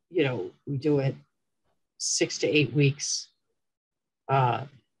 You know, we do it 6 to 8 weeks.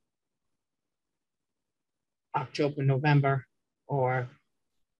 October, November, or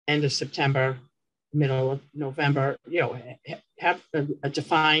end of September, middle of November, you know, have a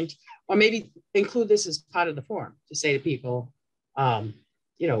defined, or maybe include this as part of the forum to say to people,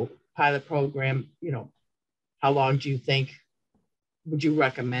 you know, pilot program, you know, how long do you think, would you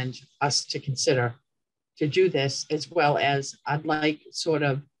recommend us to consider to do this, as well as I'd like sort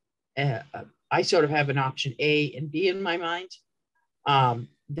of, I sort of have an option A and B in my mind,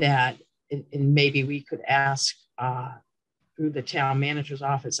 that and maybe we could ask through the town manager's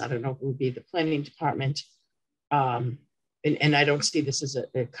office. I don't know if it would be the planning department. And I don't see this as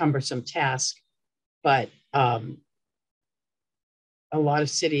a cumbersome task, but a lot of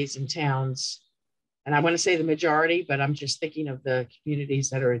cities and towns, and I want to say the majority, but I'm just thinking of the communities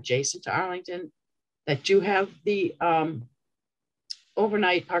that are adjacent to Arlington that do have the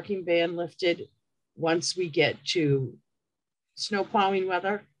overnight parking ban lifted once we get to snow plowing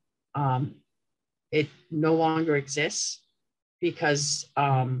weather. It no longer exists because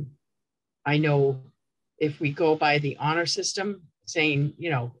I know if we go by the honor system saying, you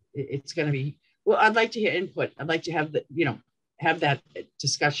know, it's going to be, well, I'd like to hear input. I'd like to have the, you know, have that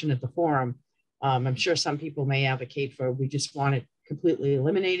discussion at the forum. I'm sure some people may advocate for, we just want it completely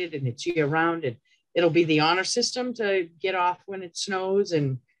eliminated and it's year round, and it'll be the honor system to get off when it snows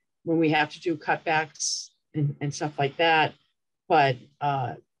and when we have to do cutbacks and stuff like that. But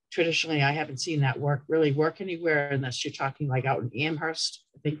traditionally, I haven't seen that really work anywhere unless you're talking like out in Amherst.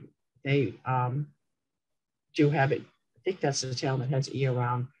 I think they do have it. I think that's the town that has it year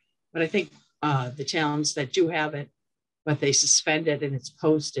round. But I think the towns that do have it, but they suspend it and it's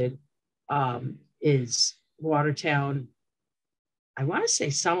posted, is Watertown. I want to say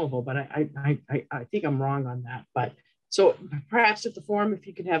Somerville, but I think I'm wrong on that. But so perhaps at the forum, if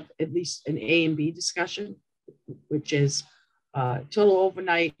you could have at least an A and B discussion, which is total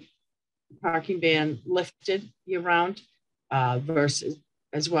overnight parking ban lifted year round versus,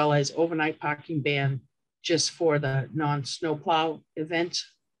 as well as overnight parking ban just for the non-snowplow event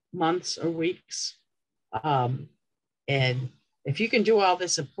months or weeks. And if you can do all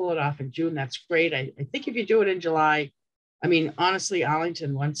this and pull it off in June, that's great. I think if you do it in July, I mean, honestly,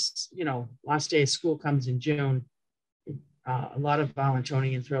 Arlington, once, you know, last day of school comes in June, a lot of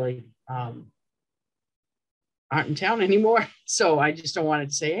Arlingtonians really aren't in town anymore. So I just don't want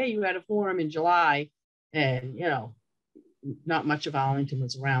to say, hey, you had a forum in July and, you know, not much of Arlington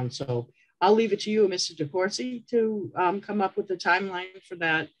was around. So I'll leave it to you, Mr. DeCourcy, to come up with the timeline for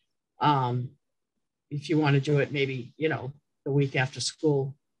that. If you want to do it, maybe, you know, the week after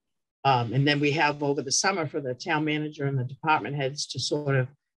school. And then we have over the summer for the town manager and the department heads to sort of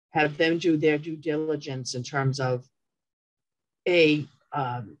have them do their due diligence in terms of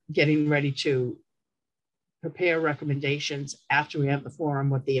getting ready to prepare recommendations after we have the forum,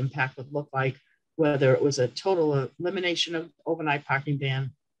 what the impact would look like, whether it was a total elimination of overnight parking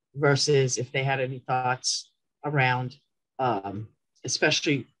ban versus if they had any thoughts around,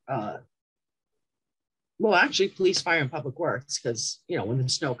 especially, well, actually police, fire, and public works, because, you know, when the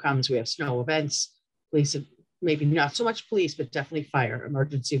snow comes, we have snow events, police, maybe not so much police, but definitely fire,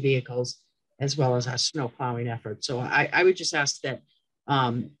 emergency vehicles, as well as our snow plowing efforts. So I would just ask that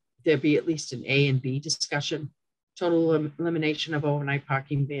there be at least an A and B discussion, total elimination of overnight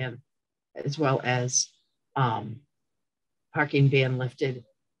parking ban, as well as parking ban lifted,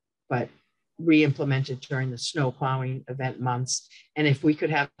 but re-implemented during the snow plowing event months. And if we could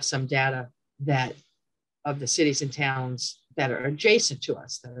have some data that of the cities and towns that are adjacent to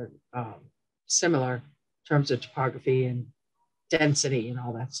us, that are similar in terms of topography and density and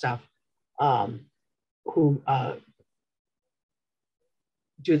all that stuff, who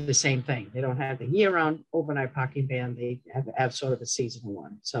do the same thing. They don't have the year-round overnight parking ban. They have sort of a seasonal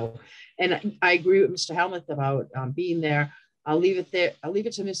one. So, and I agree with Mr. Helmuth about being there. I'll leave it there. I'll leave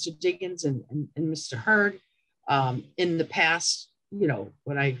it to Mr. Diggins and Mr. Hurd. In the past, you know,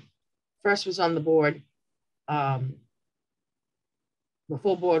 when I first was on the board, the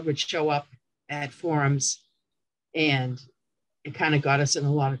full board would show up at forums, and it kind of got us in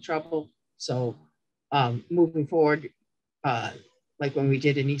a lot of trouble. So moving forward, like when we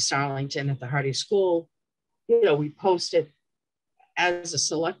did in East Arlington at the Hardy School, you know, we posted as a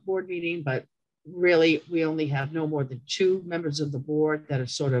select board meeting, but really we only have no more than 2 members of the board that are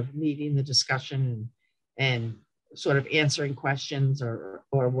sort of leading the discussion and sort of answering questions or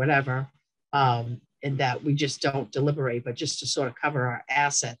whatever. And that we just don't deliberate, but just to sort of cover our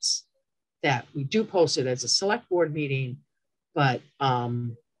assets, that we do post it as a select board meeting, but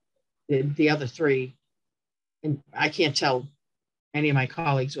the other 3, and I can't tell any of my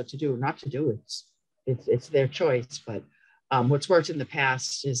colleagues what to do or not to do. It's their choice. But what's worked in the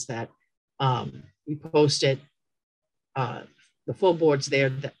past is that we post it, the full board's there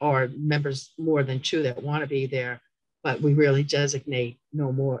that are members more than 2 that want to be there, but we really designate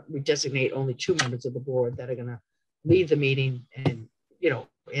no more. We designate only 2 members of the board that are going to lead the meeting and, you know,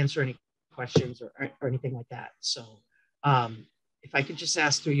 answer any questions or anything like that. So if I could just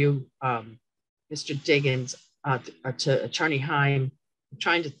ask through you, Mr. Diggins, to Attorney Heim, I'm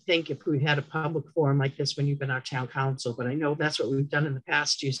trying to think if we had a public forum like this when you've been our town council, but I know that's what we've done in the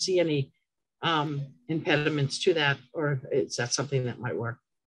past. Do you see any impediments to that, or is that something that might work?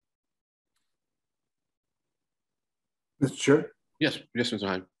 Mr. Chair? Yes, Mr.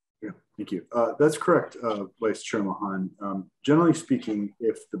 Heim. Yeah, thank you. That's correct, Vice Chair Mahan. Generally speaking,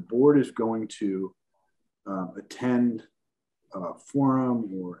 if the board is going to attend a forum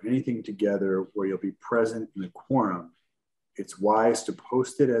or anything together where you'll be present in a quorum, it's wise to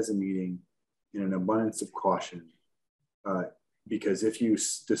post it as a meeting in an abundance of caution. Because if you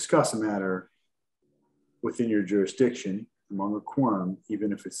discuss a matter within your jurisdiction among a quorum,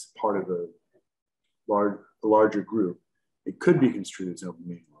 even if it's part of a larger group, it could be construed as an open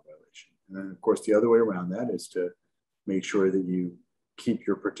meeting law violation. And then, of course, the other way around that is to make sure that you keep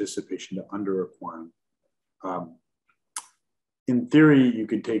your participation to under a quorum. In theory, you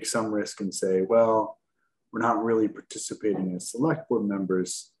could take some risk and say, well, we're not really participating as select board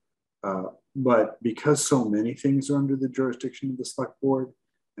members, but because so many things are under the jurisdiction of the select board,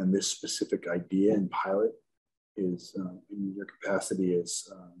 and this specific idea and pilot is in your capacity as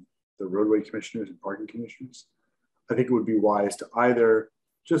the roadway commissioners and parking commissioners, I think it would be wise to either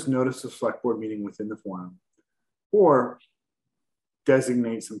just notice a select board meeting within the forum or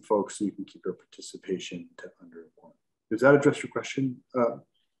designate some folks so you can keep your participation to under a quorum. Does that address your question,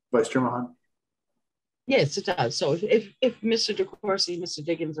 Vice Chair Mahan? Yes, it does. So if Mr. DeCourcy, Mr.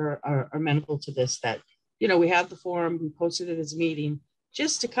 Diggins are amenable to this, that, you know, we have the forum, we posted it as a meeting,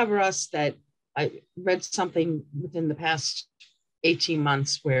 just to cover us, that I read something within the past 18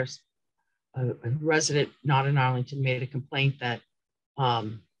 months where a resident not in Arlington made a complaint that a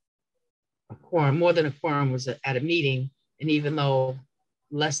quorum, more than a quorum, was at a meeting, and even though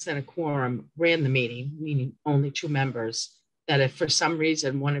less than a quorum ran the meeting, meaning only 2 members, that if for some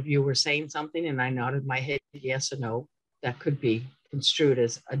reason one of you were saying something and I nodded my head yes or no, that could be construed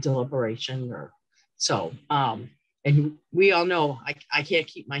as a deliberation or so. And we all know I can't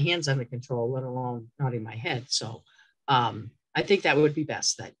keep my hands under control, let alone nodding my head. So I think that would be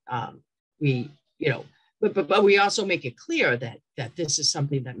best, that we, you know, but we also make it clear that this is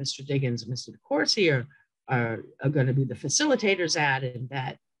something that Mr. Diggins and Mr. DeCourcy are going to be the facilitators at, and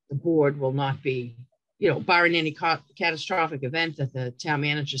that the board will not be, you know, barring any catastrophic event that the town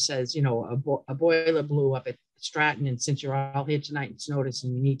manager says, you know, a boiler blew up at Stratton, and since you're all here tonight, it's notice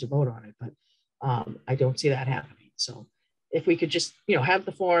and you need to vote on it. But I don't see that happening. So if we could just, you know, have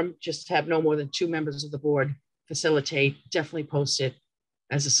the forum, just have no more than 2 members of the board facilitate, definitely post it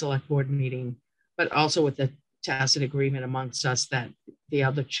as a select board meeting, but also with the tacit agreement amongst us that the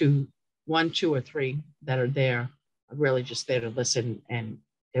other 1, 2, or 3 that are there are really just there to listen, and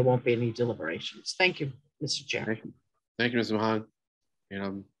there won't be any deliberations. Thank you, Mr. Chair. Thank you, Mr. Mahan.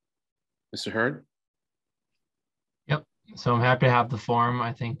 And Mr. Hurd? Yep. So I'm happy to have the forum.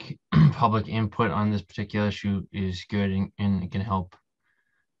 I think public input on this particular issue is good, and it can help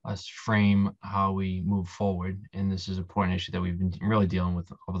us frame how we move forward. And this is an important issue that we've been really dealing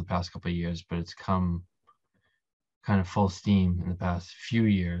with over the past couple of years, but it's come kind of full steam in the past few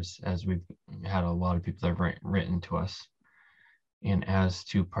years as we've had a lot of people that have written to us. And as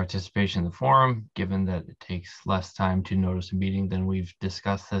to participation in the forum, given that it takes less time to notice a meeting than we've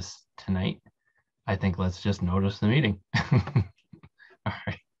discussed this tonight, I think let's just notice the meeting. All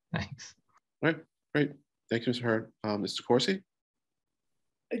right, thanks. All right, great. Thank you, Mr. Hurd. Mr. Corsi?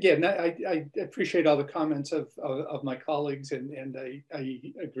 again, I appreciate all the comments of my colleagues, and I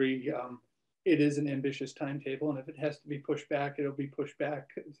agree. It is an ambitious timetable, and if it has to be pushed back, it'll be pushed back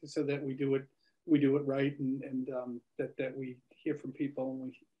so that we do it right, and that we hear from people,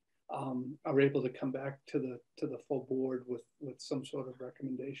 and we are able to come back to the full board with some sort of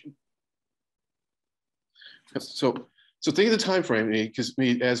recommendation. So think of the time frame, because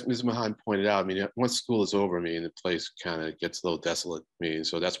as Ms. Mahan pointed out, once school is over, the place kind of gets a little desolate.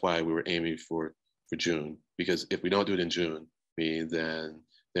 So that's why we were aiming for June, because if we don't do it in June,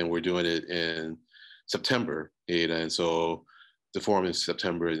 then we're doing it in September, and so the forum is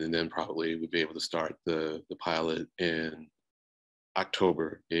September, and then probably we'd be able to start the pilot in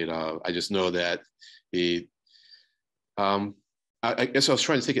October. I just know that I guess I was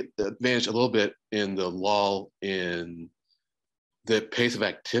trying to take advantage a little bit in the lull in the pace of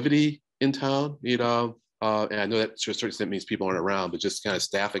activity in town, and I know that to a certain extent means people aren't around, but just kind of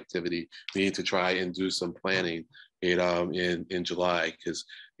staff activity. We need to try and do some planning, in July, because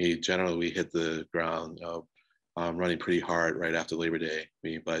generally we hit the ground running pretty hard right after Labor Day.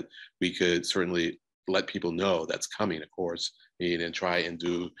 But we could certainly let people know that's coming, of course, and try and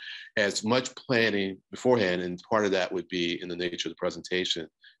do as much planning beforehand. And part of that would be in the nature of the presentation,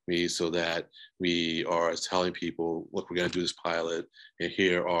 so that we are telling people, look, we're going to do this pilot, and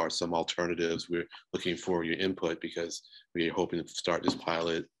here are some alternatives. We're looking for your input because we're hoping to start this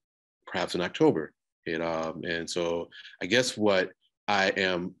pilot perhaps in October. And so I guess what I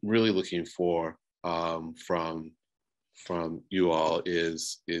am really looking for from you all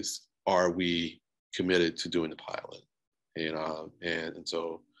is are we committed to doing the pilot? And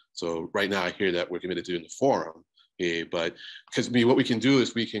so right now I hear that we're committed to doing the forum, but because what we can do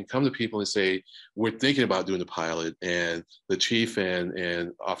is we can come to people and say, we're thinking about doing the pilot, and the chief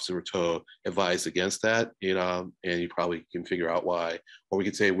and Officer Rateau advised against that, and you probably can figure out why. Or we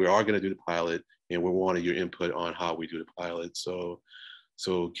could say, we are going to do the pilot, and we're wanting your input on how we do the pilot. So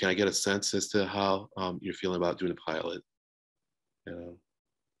can I get a sense as to how you're feeling about doing the pilot?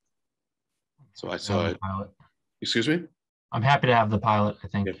 So I saw it. Excuse me? I'm happy to have the pilot. I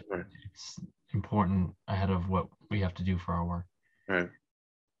think right. It's important ahead of what we have to do for our work. All right.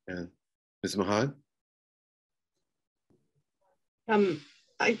 And Ms. Mahan?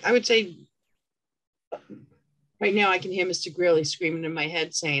 I would say right now I can hear Mr. Greeley screaming in my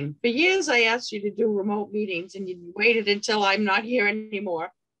head saying, for years I asked you to do remote meetings and you waited until I'm not here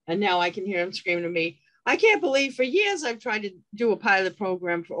anymore. And now I can hear him screaming at me, I can't believe for years I've tried to do a pilot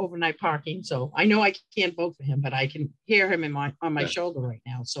program for overnight parking. So I know I can't vote for him, but I can hear him on my shoulder right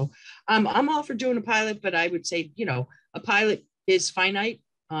now. So I'm all for doing a pilot, but I would say, a pilot is finite.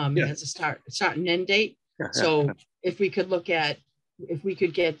 It has a start and end date. So if we could if we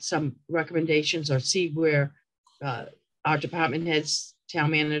could get some recommendations or see where our department heads, town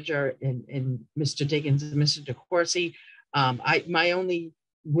manager, and Mr. Diggins and Mr. DeCourcy, my only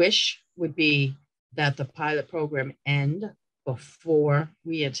wish would be that the pilot program end before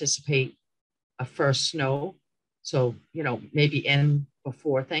we anticipate a first snow. So, maybe end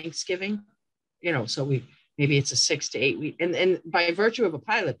before Thanksgiving, so maybe it's a 6 to 8 week. And by virtue of a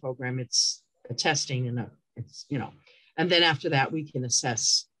pilot program, it's a testing and and then after that we can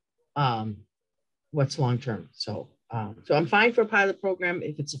assess what's long-term. So I'm fine for a pilot program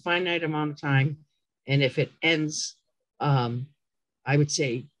if it's a finite amount of time. And if it ends, I would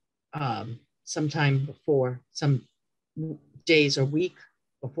say, sometime before, some days or week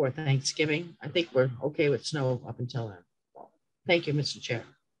before Thanksgiving. I think we're okay with snow up until then. Thank you, Mr. Chair.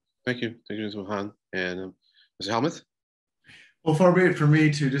 Thank you, Ms. Mahan. And Mr. Helmuth? Well, far be it for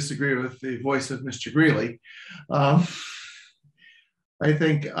me to disagree with the voice of Mr. Greeley. I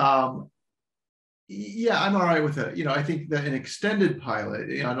think, yeah, I'm all right with it. I think that an extended pilot,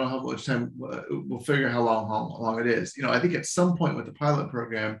 I don't know how much time, we'll figure how long it is. I think at some point with the pilot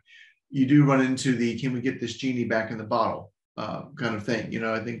program, you do run into the, can we get this genie back in the bottle kind of thing.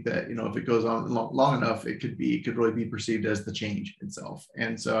 I think that, if it goes on long enough, it could really be perceived as the change itself.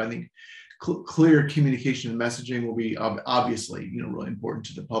 And so I think clear communication and messaging will be obviously, really important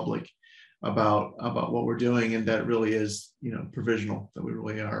to the public about what we're doing, and that it really is, provisional, that we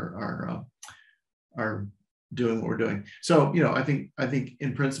really are doing what we're doing. So, I think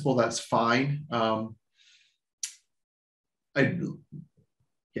in principle that's fine.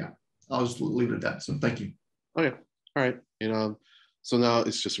 I'll just leave it at that. So thank you. Okay. All right. So now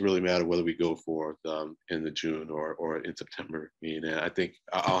it's just really a matter of whether we go for in the June or in September. And I think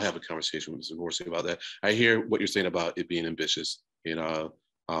I'll have a conversation with Mr. Morrissey about that. I hear what you're saying about it being ambitious, and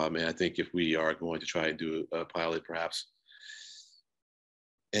I think if we are going to try and do a pilot, perhaps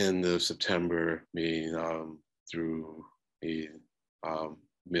end of September, through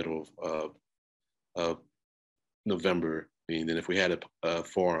middle of November. I mean, then if we had a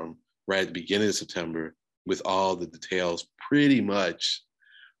forum right at the beginning of September with all the details pretty much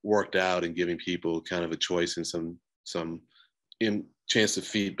worked out and giving people kind of a choice and some chance to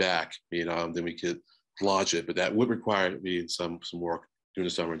feedback, then we could launch it. But that would require some work during the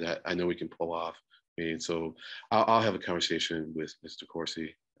summer that I know we can pull off. So I'll have a conversation with Mr.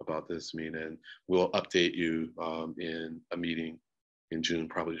 Corsi about this, and we'll update you in a meeting in June,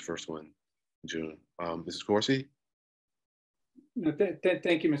 probably the first one in June. Mrs. Corsi? No,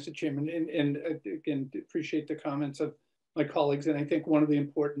 thank you, Mr. Chairman. And again, appreciate the comments of my colleagues. And I think one of the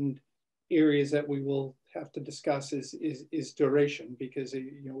important areas that we will have to discuss is duration, because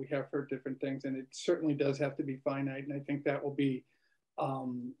we have heard different things, and it certainly does have to be finite. And I think that will be,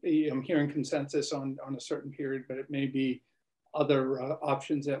 I'm hearing consensus on a certain period, but it may be other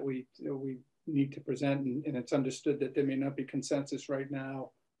options that we need to present. And it's understood that there may not be consensus right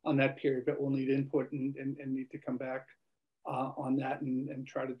now on that period, but we'll need input and need to come back on that and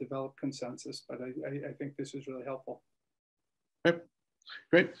try to develop consensus. But I think this is really helpful.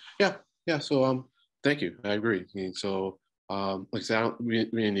 Great. Yeah. So thank you. I agree. So like I said, we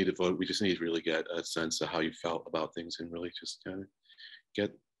need to vote. We just need to really get a sense of how you felt about things and really just kind of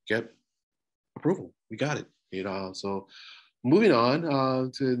get approval. We got it. So moving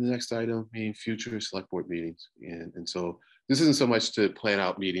on to the next item, future select board meetings. And so this isn't so much to plan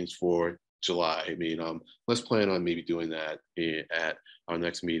out meetings for July. Let's plan on maybe doing that at our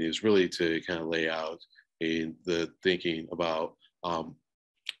next meeting, is really to kind of lay out the thinking about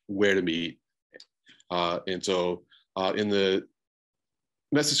where to meet. And so in the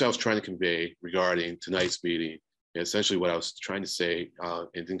message I was trying to convey regarding tonight's meeting, essentially what I was trying to say, and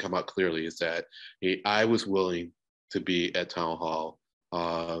didn't come out clearly, is that I was willing to be at town hall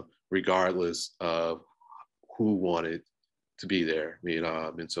regardless of who wanted to be there.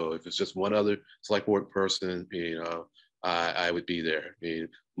 And so if it's just one other select board person, I would be there.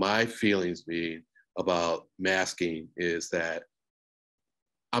 My feelings about masking is that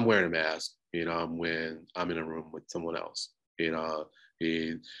I'm wearing a mask, when I'm in a room with someone else.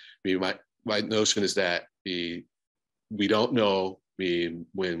 My notion is that we don't know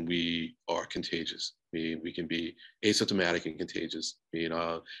when we are contagious. We can be asymptomatic and contagious.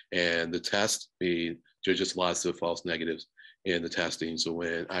 And the test, there are just lots of false negatives in the testing. So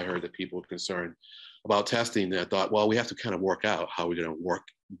when I heard that people were concerned about testing, I thought, well, we have to kind of work out how we're going to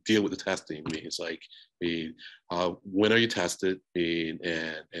deal with the testing. It's like, when are you tested? And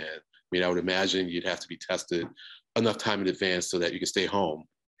I would imagine you'd have to be tested enough time in advance so that you can stay home,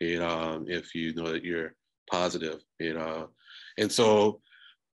 if you know that you're positive, And so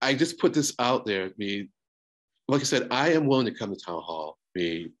I just put this out there. Like I said, I am willing to come to town hall,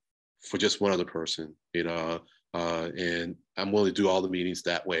 for just one other person, and I'm willing to do all the meetings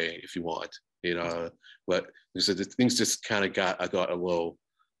that way if you want, But so the things just kind of got, I thought, a little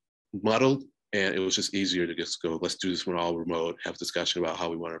muddled, and it was just easier to just go, let's do this one all remote, have a discussion about how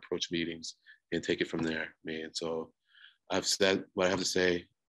we want to approach meetings and take it from there. So I've said what I have to say.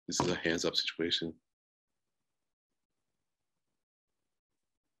 This is a hands up situation.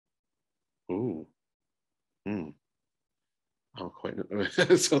 Ooh. I don't quite know.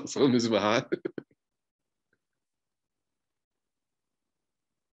 so Ms. Mahan.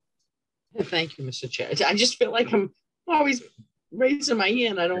 Thank you, Mr. Chair. I just feel like I'm always raising my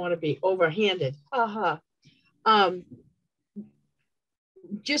hand. I don't want to be overhanded.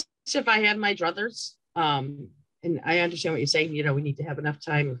 Just if I had my druthers, and I understand what you're saying, we need to have enough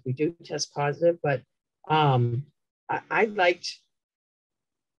time if we do test positive, but I liked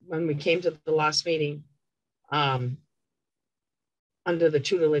when we came to the last meeting, under the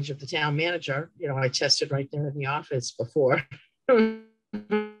tutelage of the town manager, I tested right there in the office before. You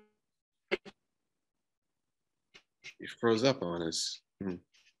froze up on us. I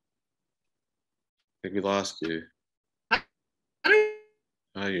think we lost you. How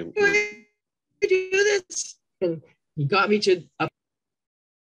you do this? And you got me to.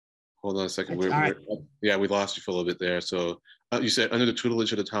 Hold on a second. Yeah, we lost you for a little bit there. So you said under the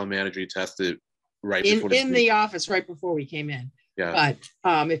tutelage of the town manager, you tested right before in the office right before we came in. Yeah.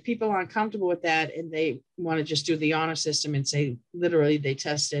 But if people aren't comfortable with that and they want to just do the honor system and say literally they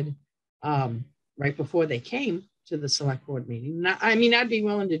tested right before they came to the select board meeting. I'd be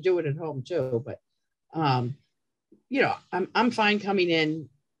willing to do it at home too, but I'm fine coming in.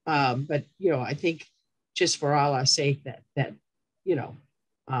 But I think just for all our sake that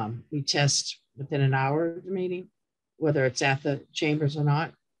we test within an hour of the meeting, whether it's at the chambers or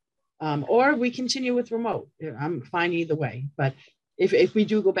not, or we continue with remote. I'm fine either way. But if we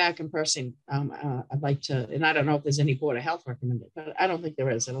do go back in person, I'd like to, and I don't know if there's any Board of Health recommended, but I don't think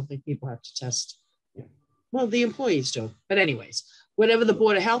there is. I don't think people have to test. Well, the employees do, but anyways, whatever the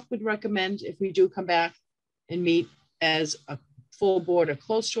Board of Health would recommend, if we do come back and meet as a full board or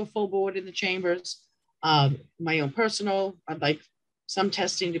close to a full board in the chambers. My own personal, I'd like some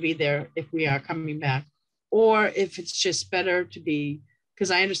testing to be there if we are coming back, or if it's just better to be,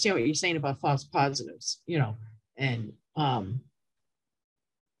 because I understand what you're saying about false positives, you know, and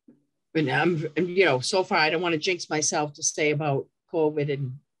you know, so far I don't want to jinx myself to say about COVID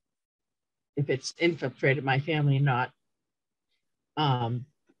and if it's infiltrated my family or not.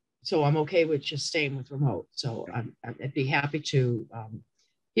 So I'm okay with just staying with remote. So I'd be happy to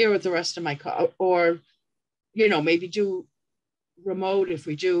hear with the rest of my, or, you know, maybe do remote if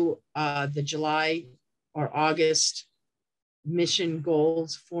we do the July or August mission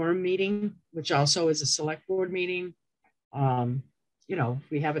goals forum meeting, which also is a select board meeting. You know,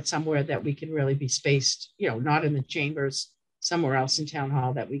 if we have it somewhere that we can really be spaced, you know, not in the chambers, somewhere else in town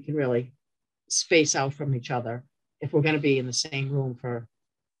hall that we can really space out from each other if we're going to be in the same room for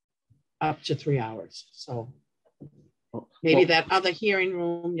up to 3 hours. So maybe that other hearing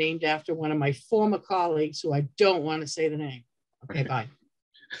room named after one of my former colleagues who I don't want to say the name. Okay, bye.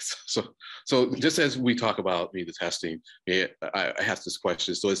 So just as we talk about the testing, I have this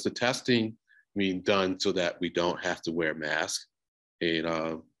question. So is the testing being done so that we don't have to wear masks?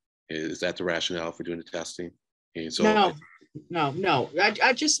 And is that the rationale for doing the testing? And so no.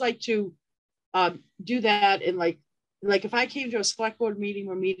 I just like to do that. And like if I came to a select board meeting,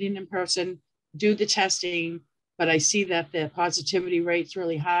 we're meeting in person, do the testing, but I see that the positivity rate's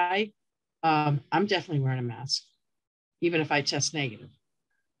really high, I'm definitely wearing a mask, even if I test negative.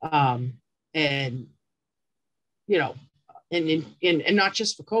 And, you know, and not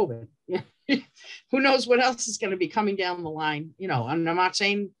just for COVID. Who knows what else is going to be coming down the line, you know. And I'm not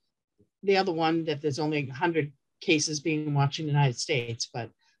saying the other one that there's only 100 cases being watched in the United States, but,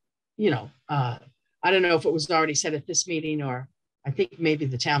 you know, I don't know if it was already said at this meeting, or I think maybe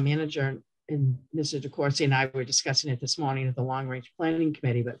the town manager and Mr. DeCourcy and I were discussing it this morning at the Long Range Planning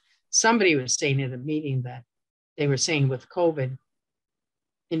Committee, but somebody was saying at a meeting that they were saying with COVID,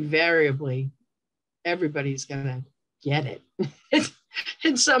 invariably, everybody's going to get it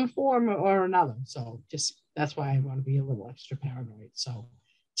in some form or another. So just, that's why I want to be a little extra paranoid. So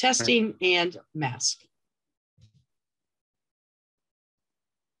testing and mask.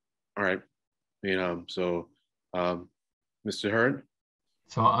 All right. So Mr. Hurd?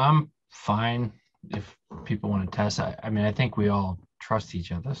 So I'm fine if people want to test. I mean, I think we all trust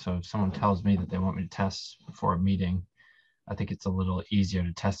each other. So if someone tells me that they want me to test before a meeting, I think it's a little easier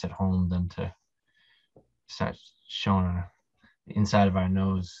to test at home than to start showing the inside of our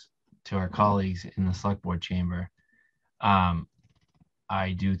nose to our colleagues in the select board chamber.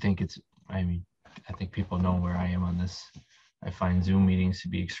 I do think I think people know where I am on this. I find Zoom meetings to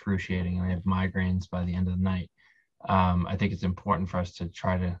be excruciating, and I have migraines by the end of the night. I think it's important for us to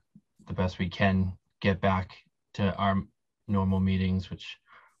try to, the best we can, get back to our normal meetings, which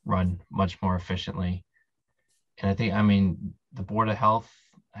run much more efficiently. And I think, the Board of Health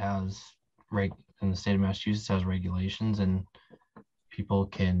has, in the state of Massachusetts, has regulations, and people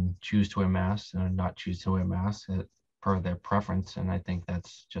can choose to wear masks and not choose to wear masks per their preference. And I think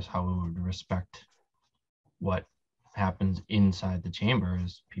that's just how we would respect what happens inside the chamber,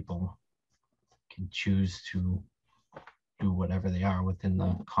 is people can choose to do whatever they are within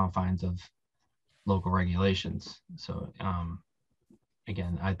the confines of local regulations. So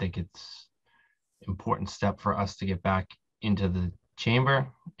again, I think it's an important step for us to get back into the chamber,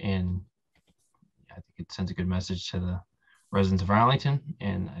 and I think it sends a good message to the residents of Arlington,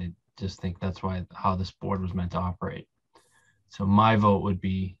 and I just think that's how this board was meant to operate. So my vote would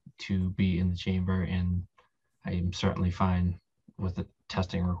be to be in the chamber, and I am certainly fine with the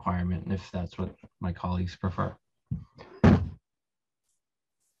testing requirement if that's what my colleagues prefer.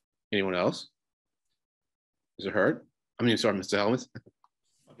 Anyone else? Mr. Hurd? Sorry, Mr. Helmuth.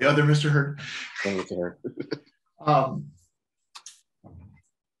 The other Mr. Hurd. Mr. Hurd.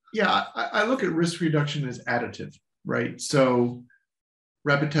 Yeah, I look at risk reduction as additive, right? So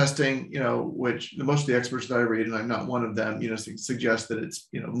rapid testing, which most of the experts that I read, and I'm not one of them, suggest that it's,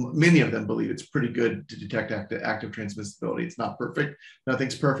 many of them believe it's pretty good to detect active transmissibility. It's not perfect.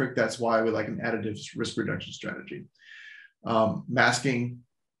 Nothing's perfect. That's why we like an additive risk reduction strategy. Masking,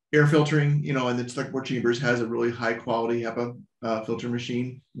 air filtering, and the select board chambers has a really high quality HEPA filter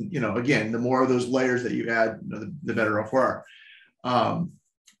machine. Again, the more of those layers that you add, the better off we are.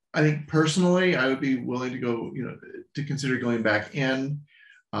 I think personally, I would be willing to go, to consider going back in.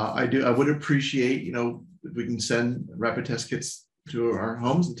 I would appreciate, if we can send rapid test kits to our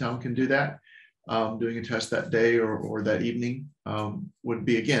homes, the town can do that. Doing a test that day or that evening would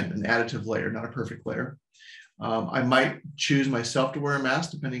be, again, an additive layer, not a perfect layer. I might choose myself to wear a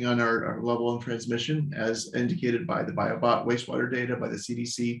mask depending on our level of transmission, as indicated by the BioBot wastewater data, by the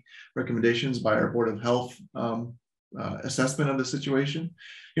CDC recommendations, by our Board of Health assessment of the situation.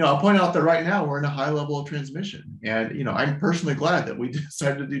 I'll point out that right now we're in a high level of transmission. And, I'm personally glad that we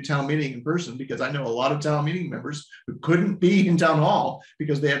decided to do town meeting in person, because I know a lot of town meeting members who couldn't be in town hall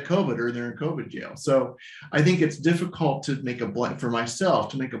because they have COVID or they're in COVID jail. So I think it's difficult to make for myself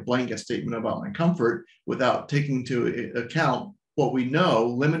to make a blanket statement about my comfort without taking into account what we know,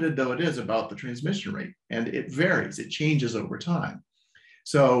 limited though it is, about the transmission rate. And it varies, it changes over time.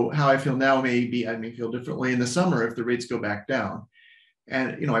 So how I feel now I may feel differently in the summer if the rates go back down.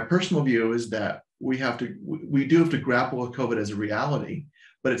 And my personal view is that we do have to grapple with COVID as a reality,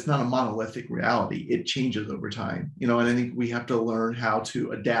 but it's not a monolithic reality. It changes over time, and I think we have to learn how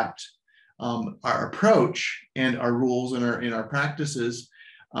to adapt our approach and our rules and our practices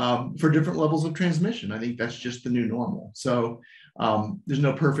for different levels of transmission. I think that's just the new normal. So there's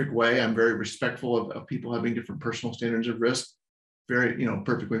no perfect way. I'm very respectful of people having different personal standards of risk. Very,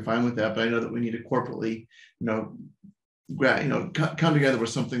 perfectly fine with that. But I know that we need to corporately, come together with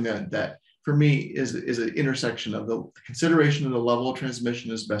something that for me is an intersection of the consideration of the level of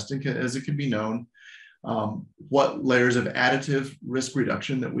transmission as best as it can be known, what layers of additive risk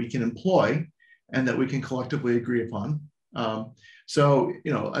reduction that we can employ and that we can collectively agree upon. So,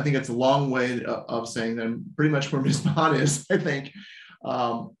 I think it's a long way of saying that I'm pretty much where Ms. Bond is, I think.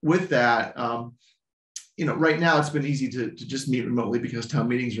 With that, right now it's been easy to just meet remotely because town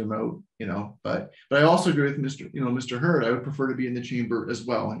meetings are remote, but I also agree with Mr. Hurd. I would prefer to be in the chamber as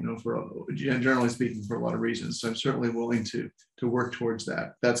well, for generally speaking, for a lot of reasons. So I'm certainly willing to work towards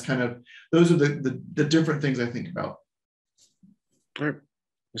that. That's those are the different things I think about. All right,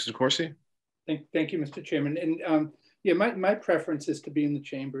 Mr. Corsi. Thank you, Mr. Chairman. And yeah, my preference is to be in the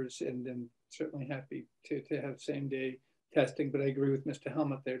chambers, and certainly happy to have same day testing. But I agree with Mr.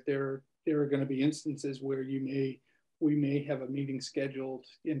 Helmut. There are going to be instances where we may have a meeting scheduled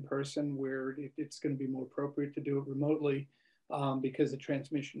in person where it's going to be more appropriate to do it remotely because of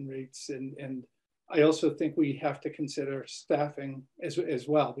transmission rates. And I also think we have to consider staffing as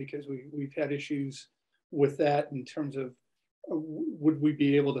well, because we've had issues with that in terms of would we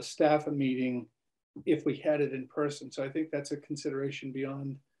be able to staff a meeting if we had it in person. So I think that's a consideration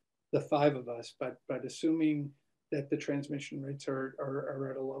beyond the 5 of us, but assuming that the transmission rates are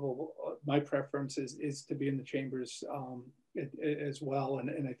at a level, my preference is to be in the chambers as well.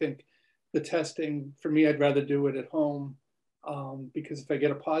 And I think the testing, for me, I'd rather do it at home because if I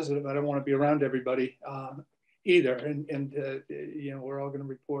get a positive, I don't want to be around everybody either. And we're all going to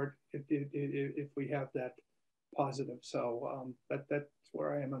report if we have that positive. So that's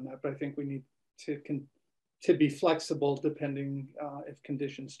where I am on that. But I think we need to be flexible depending if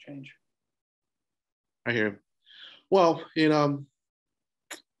conditions change. I hear. Well,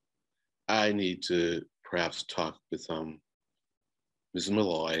 I need to perhaps talk with Mrs.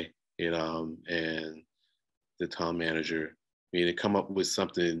 Malloy, and the town manager, to come up with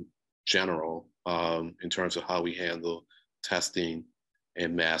something general in terms of how we handle testing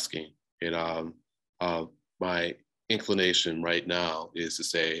and masking. My inclination right now is to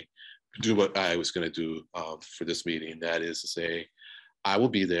say, do what I was going to do for this meeting. That is to say, I will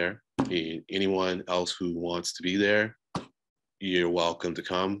be there. Anyone else who wants to be there, you're welcome to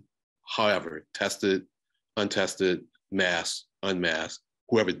come. However, tested, untested, masked, unmasked,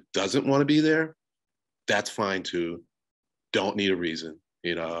 whoever doesn't want to be there, that's fine too. Don't need a reason,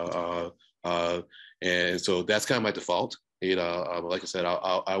 and so that's kind of my default. Like I said,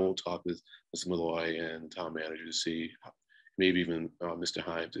 I will talk with Mr. Malloy and the town manager to see, maybe even Mr.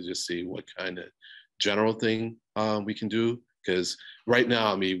 Heim, to just see what kind of general thing we can do. Because right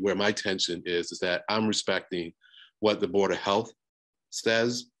now, where my tension is that I'm respecting what the Board of Health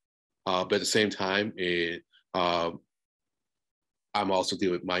says, but at the same time, I'm also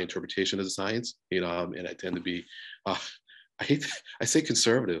dealing with my interpretation of the science, and I tend to be, I say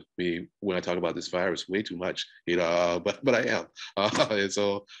conservative when I talk about this virus way too much, but I am, and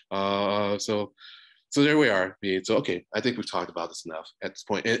so there we are. So, okay, I think we've talked about this enough at this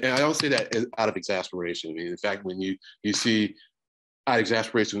point. And I don't say that out of exasperation. In fact, when you see out of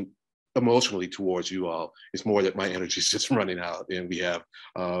exasperation emotionally towards you all, it's more that my energy is just running out and we have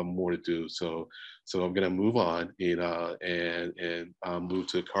more to do. So I'm going to move on, and move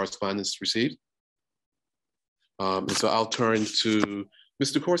to correspondence received. And so I'll turn to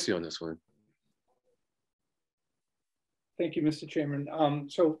Mr. Corsi on this one. Thank you, Mr. Chairman.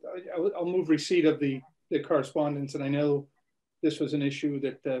 So I'll move receipt of the correspondence, and I know this was an issue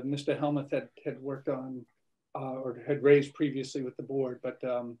that Mr. Helmuth had worked on or had raised previously with the board, but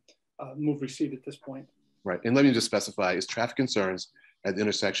move receipt at this point. Right, and let me just specify, it's traffic concerns at the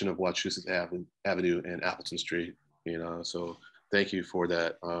intersection of Wachusett Avenue and Appleton Street. So thank you for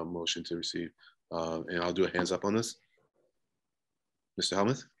that motion to receive. And I'll do a hands up on this. Mr.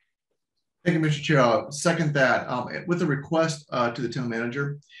 Helmuth? Thank you, Mr. Chair. I'll second that with a request to the town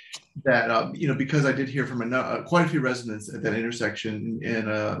manager that, because I did hear from quite a few residents at that intersection,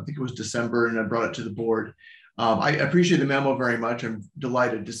 and I think it was December, and I brought it to the board. I appreciate the memo very much. I'm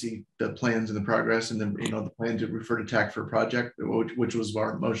delighted to see the plans and the progress, and then the plan to refer to TAC for a project, which was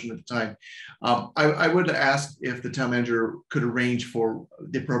our motion at the time. I would ask if the town manager could arrange for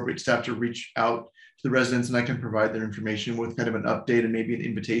the appropriate staff to reach out to the residents, and I can provide their information with kind of an update and maybe an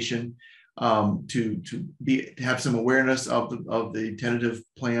invitation to have some awareness of the tentative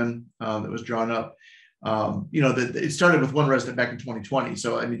plan that was drawn up. It started with one resident back in 2020,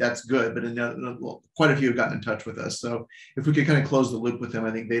 so I mean that's good. But quite a few have gotten in touch with us. So if we could kind of close the loop with them,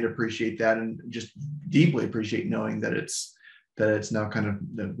 I think they'd appreciate that, and just deeply appreciate knowing that it's now kind of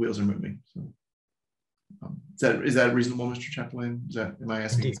the wheels are moving. So is that reasonable, Mr. Chaplain? Am I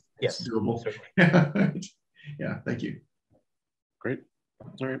asking? Indeed. Yes, doable. Yeah, thank you. Great.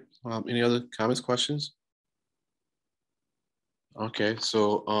 All right. Any other comments, questions? Okay,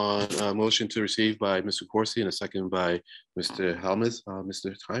 so on a motion to receive by Mr. Corsi and a second by Mr. Helmuth,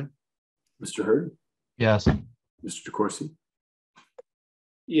 Mr. Time? Mr. Hurd? Yes. Mr. Corsi?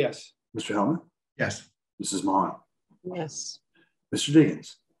 Yes. Mr. Helmuth? Yes. Mrs. Mahan? Yes. Mr.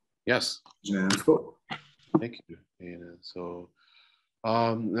 Diggins? Yes. Unanimous vote. Thank you. And so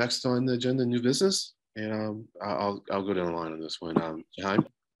next on the agenda, new business. And I'll go down the line on this one. Jaime?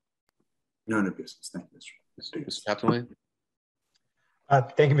 No new business. Thank you, Mr. Diggins. Mr. Captain.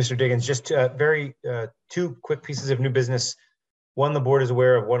 Thank you, Mr. Diggins. Just two quick pieces of new business. One, the board is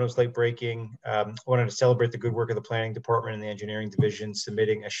aware of, one was late breaking. Wanted to celebrate the good work of the planning department and the engineering division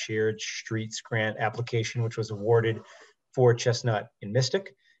submitting a shared streets grant application, which was awarded for Chestnut in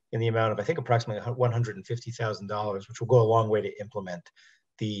Mystic in the amount of, I think, approximately $150,000, which will go a long way to implement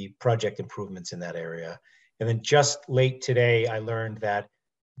the project improvements in that area. And then just late today, I learned that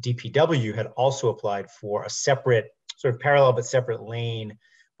DPW had also applied for a separate, sort of parallel but separate lane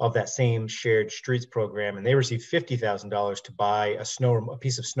of that same shared streets program, and they received $50,000 to buy a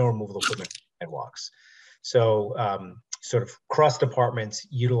piece of snow removal equipment for sidewalks. So sort of cross departments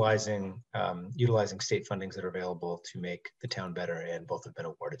utilizing state fundings that are available to make the town better, and both have been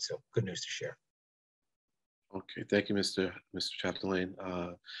awarded. So good news to share. Okay, thank you, Mr. Chapdelaine.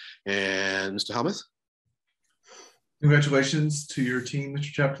 And Mr. Helmuth? Congratulations to your team,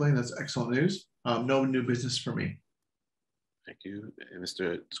 Mr. Chapdelaine. That's excellent news. No new business for me. Thank you. And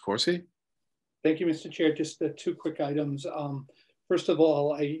Mr. Corsi? Thank you, Mr. Chair. Just two quick items. First of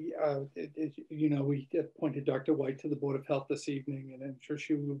all, we appointed Dr. White to the Board of Health this evening, and I'm sure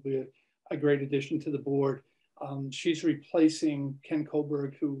she will be a great addition to the board. She's replacing Ken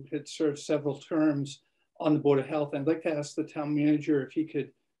Kohlberg, who had served several terms on the Board of Health. And I'd like to ask the town manager if he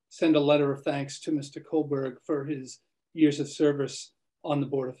could send a letter of thanks to Mr. Kohlberg for his years of service on the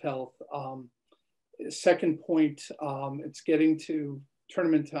Board of Health. Second point, it's getting to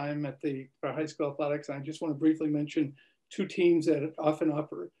tournament time for high school athletics. And I just want to briefly mention two teams that often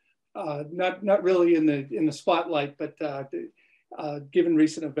offer, not really in the spotlight, but given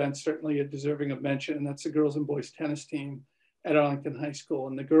recent events, certainly a deserving of mention, and that's the girls and boys tennis team at Arlington High School.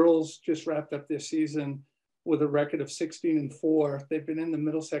 And the girls just wrapped up their season with a record of 16-4. They've been in the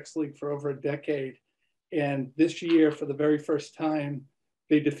Middlesex League for over a decade. And this year, for the very first time,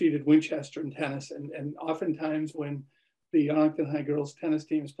 they defeated Winchester in tennis. And oftentimes when the Arlington High girls tennis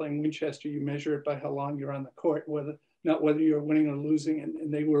team is playing Winchester, you measure it by how long you're on the court, not whether you're winning or losing.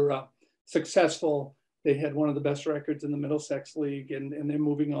 And they were successful. They had one of the best records in the Middlesex League, and they're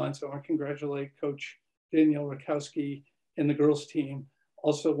moving on. So I congratulate Coach Danielle Rakowski and the girls team.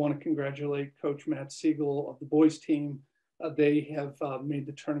 Also want to congratulate Coach Matt Siegel of the boys team. They have made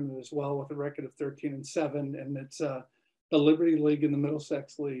the tournament as well with a record of 13-7, and it's the Liberty League in the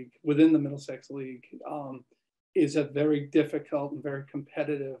Middlesex League, within the Middlesex League, is a very difficult and very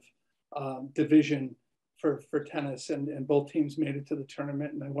competitive division for tennis, and both teams made it to the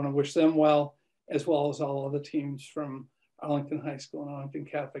tournament, and I want to wish them well, as well as all other teams from Arlington High School and Arlington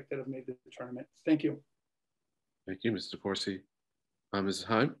Catholic that have made the tournament. Thank you. Thank you, Mr. Corsi. Mrs.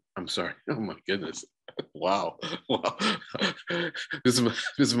 Heim? I'm sorry. Oh my goodness. Wow. Wow.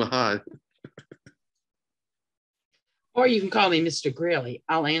 Ms. Mahan. Or you can call me Mr. Greeley.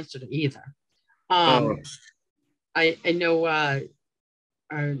 I'll answer to either. I know our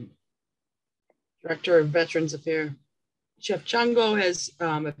Director of Veterans Affairs, Chef Chungo has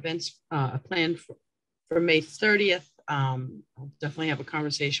events planned for May 30th. I'll definitely have a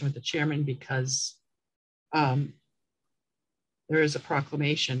conversation with the chairman because there is a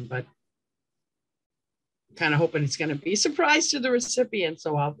proclamation, but kind of hoping it's going to be a surprise to the recipient.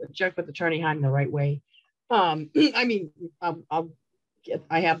 So I'll check with Attorney Heim the right way. I mean,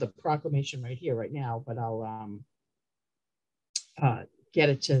 I have the proclamation right here, right now, but I'll get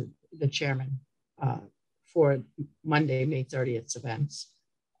it to the chairman for Monday, May 30th events.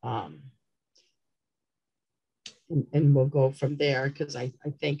 And we'll go from there because I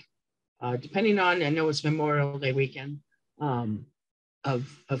think depending on, I know it's Memorial Day weekend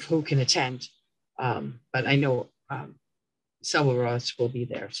of who can attend, but I know several of us will be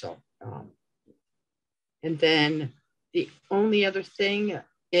there. So, and then the only other thing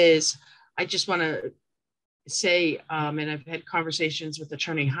is I just want to say, and I've had conversations with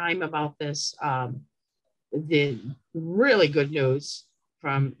Attorney Heim about this, the really good news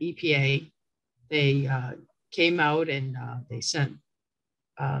from EPA. They came out and they sent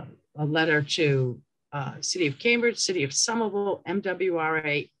a letter to City of Cambridge, City of Somerville,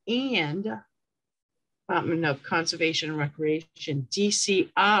 MWRA, and Department of Conservation and Recreation,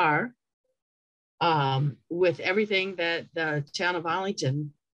 DCR, with everything that the town of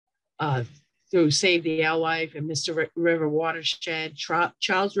Arlington, through Save the Alewife and Mr. River Watershed,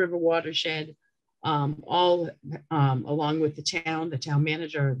 Charles River Watershed, all along with the town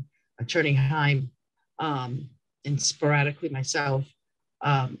manager, Attorney Heim, and sporadically myself,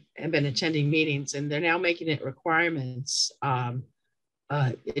 have been attending meetings, and they're now making it requirements, and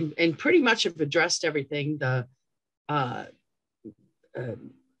pretty much have addressed everything.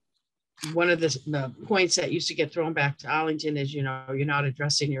 One of the points that used to get thrown back to Arlington is, you know, you're not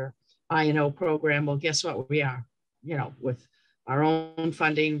addressing your I&O program. Well, guess what? We are, you know, with our own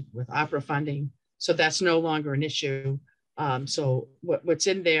funding, with opera funding. So that's no longer an issue. So what's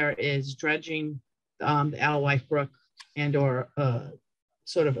in there is dredging the Alewife Brook and/or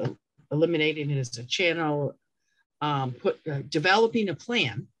sort of eliminating it as a channel, developing a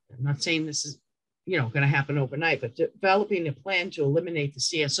plan. I'm not saying this is, you know, going to happen overnight, but developing a plan to eliminate the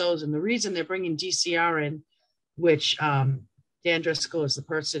CSOs. And the reason they're bringing DCR in, which Dan Driscoll is the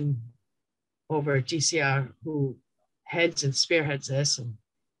person over at DCR who heads and spearheads this, and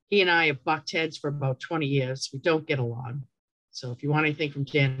he and I have bucked heads for about 20 years. We don't get along. So if you want anything from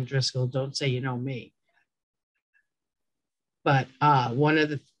Dan Driscoll, don't say you know me. But one of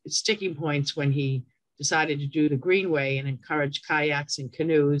the sticking points when he decided to do the Greenway and encourage kayaks and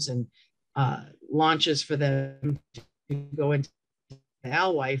canoes and launches for them to go into the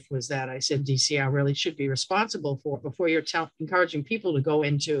Alewife was that I said DCR really should be responsible for, before you're encouraging people to go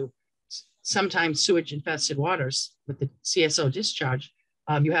into sometimes sewage infested waters with the CSO discharge,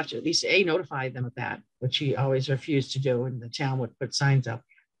 you have to at least A, notify them of that, which he always refused to do, and the town would put signs up,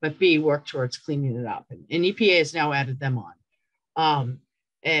 but B, work towards cleaning it up. And EPA has now added them on.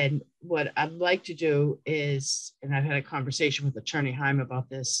 And what I'd like to do is, and I've had a conversation with Attorney Heim about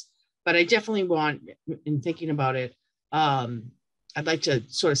this, but I definitely want, in thinking about it, I'd like to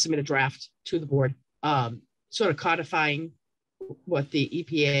sort of submit a draft to the board, sort of codifying what the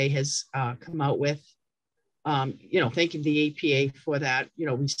EPA has come out with. You know, thanking the EPA for that. You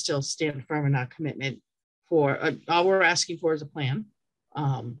know, we still stand firm in our commitment for, all we're asking for is a plan.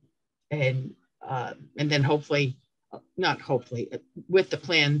 And then hopefully, not hopefully, with the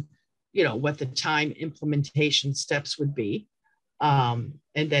plan, you know, what the time implementation steps would be. And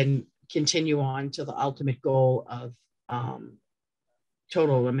then continue on to the ultimate goal of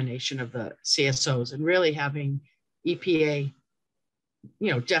total elimination of the CSOs, and really having EPA,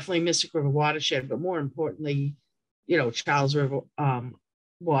 you know, definitely Mystic River Watershed, but more importantly, you know, Charles River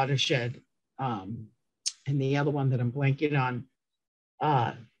Watershed, and the other one that I'm blanking on,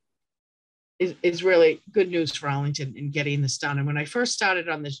 is really good news for Arlington in getting this done. And when I first started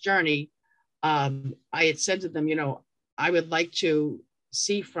on this journey, I had said to them, you know, I would like to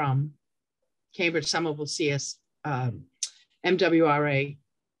see from Cambridge Somerville CS, MWRA,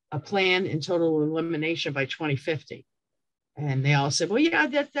 a plan in total elimination by 2050. And they all said, well, yeah,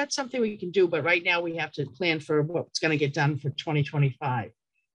 that's something we can do, but right now we have to plan for what's going to get done for 2025.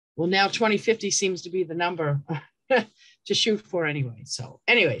 Well, now 2050 seems to be the number to shoot for anyway. So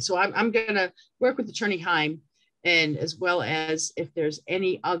I'm going to work with Attorney Heim, and as well as if there's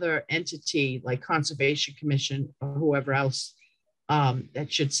any other entity like Conservation Commission or whoever else that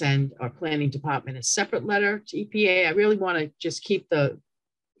should send our planning department a separate letter to EPA. I really want to just keep the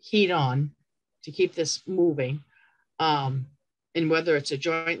heat on to keep this moving. And whether it's a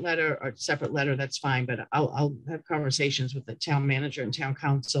joint letter or a separate letter, that's fine, but I'll have conversations with the town manager and town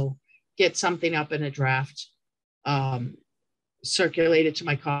council, get something up in a draft, circulate it to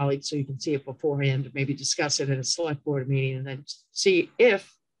my colleagues so you can see it beforehand, maybe discuss it at a select board meeting, and then see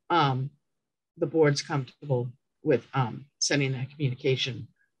if the board's comfortable with sending that communication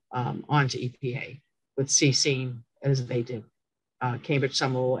on to EPA with CCing as they did Cambridge,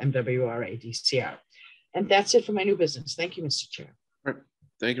 Somerville, MWRA, DCR. And that's it for my new business. Thank you, Mr. Chair. All right.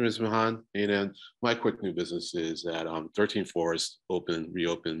 Thank you, Ms. Mahan. And then my quick new business is that 13 Forest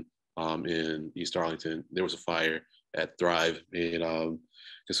reopened in East Arlington. There was a fire at Thrive, and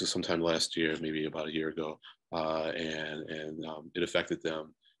this was sometime last year, maybe about a year ago, and it affected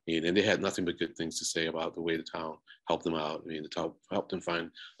them. And they had nothing but good things to say about the way the town helped them out. I mean, the town helped them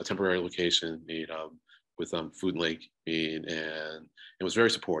find a temporary location with Food Lake, and it was very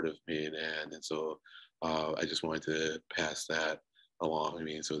supportive. And so I just wanted to pass that along. I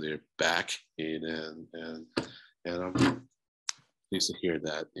mean, so they're back, and I'm pleased to hear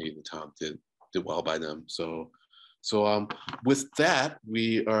that the town did well by them. So with that,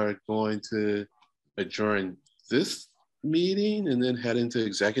 we are going to adjourn this meeting and then head into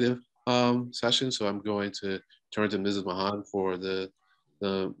executive session. So I'm going to turn to Mrs. Mahan for the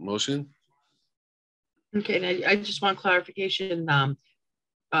motion. Okay, and I just want clarification.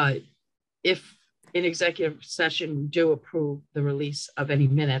 If in executive session we do approve the release of any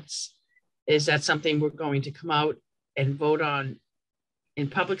minutes, is that something we're going to come out and vote on in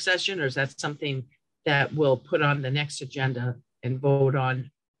public session, or is that something that we'll put on the next agenda and vote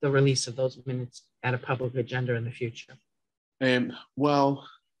on the release of those minutes at a public agenda in the future? Well,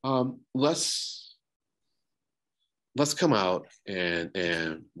 let's come out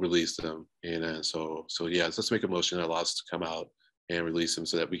and release them. And so yes, let's make a motion that allows us to come out and release them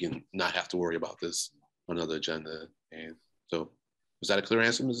so that we can not have to worry about this on another agenda. And so, was that a clear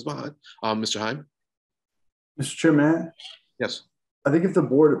answer, Mrs. Mahan? Mr. Heim? Mr. Chairman? Yes. I think if the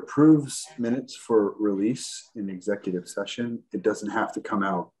board approves minutes for release in executive session, it doesn't have to come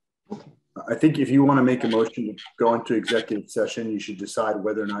out. I think if you want to make a motion to go into executive session, you should decide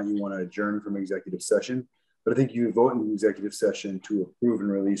whether or not you want to adjourn from executive session. But I think you vote in executive session to approve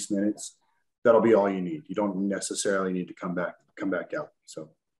and release minutes. That'll be all you need. You don't necessarily need to come back out. So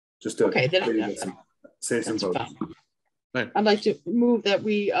just to save some votes. I'd like to move that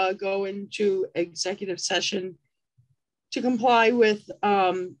we go into executive session to comply with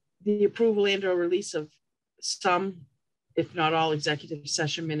the approval and or release of some, if not all, executive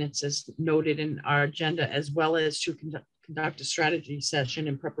session minutes as noted in our agenda, as well as to conduct a strategy session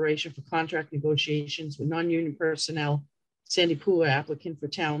in preparation for contract negotiations with non-union personnel, Sandy Pooler, applicant for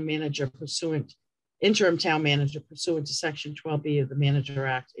town manager interim town manager pursuant to section 12B of the Manager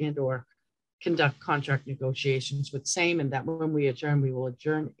Act, and or conduct contract negotiations with same, and that when we adjourn, we will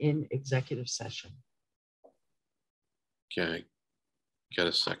adjourn in executive session. Can I get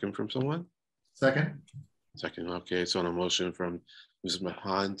a second from someone? Second. Okay, so on a motion from Mrs.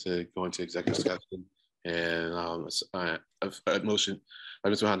 Mahan to go into executive session, and a motion by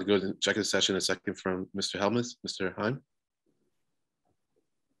Mr. Mahan to go to executive session, a second from Mr. Helmuth. Mr. Heim?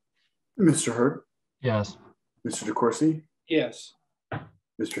 Mr. Hurd? Yes. Mr. DeCourcy? Yes.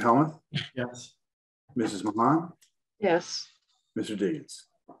 Mr. Helmuth? Yes. Mrs. Mahan? Yes. Mr. Diggins?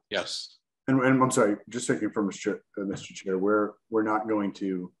 Yes. And I'm sorry, just checking for Mr. Chair, we're going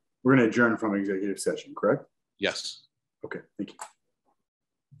to adjourn from executive session, correct? Yes. Okay, thank you.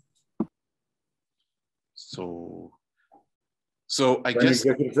 So I guess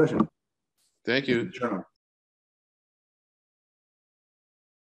executive session. Thank you.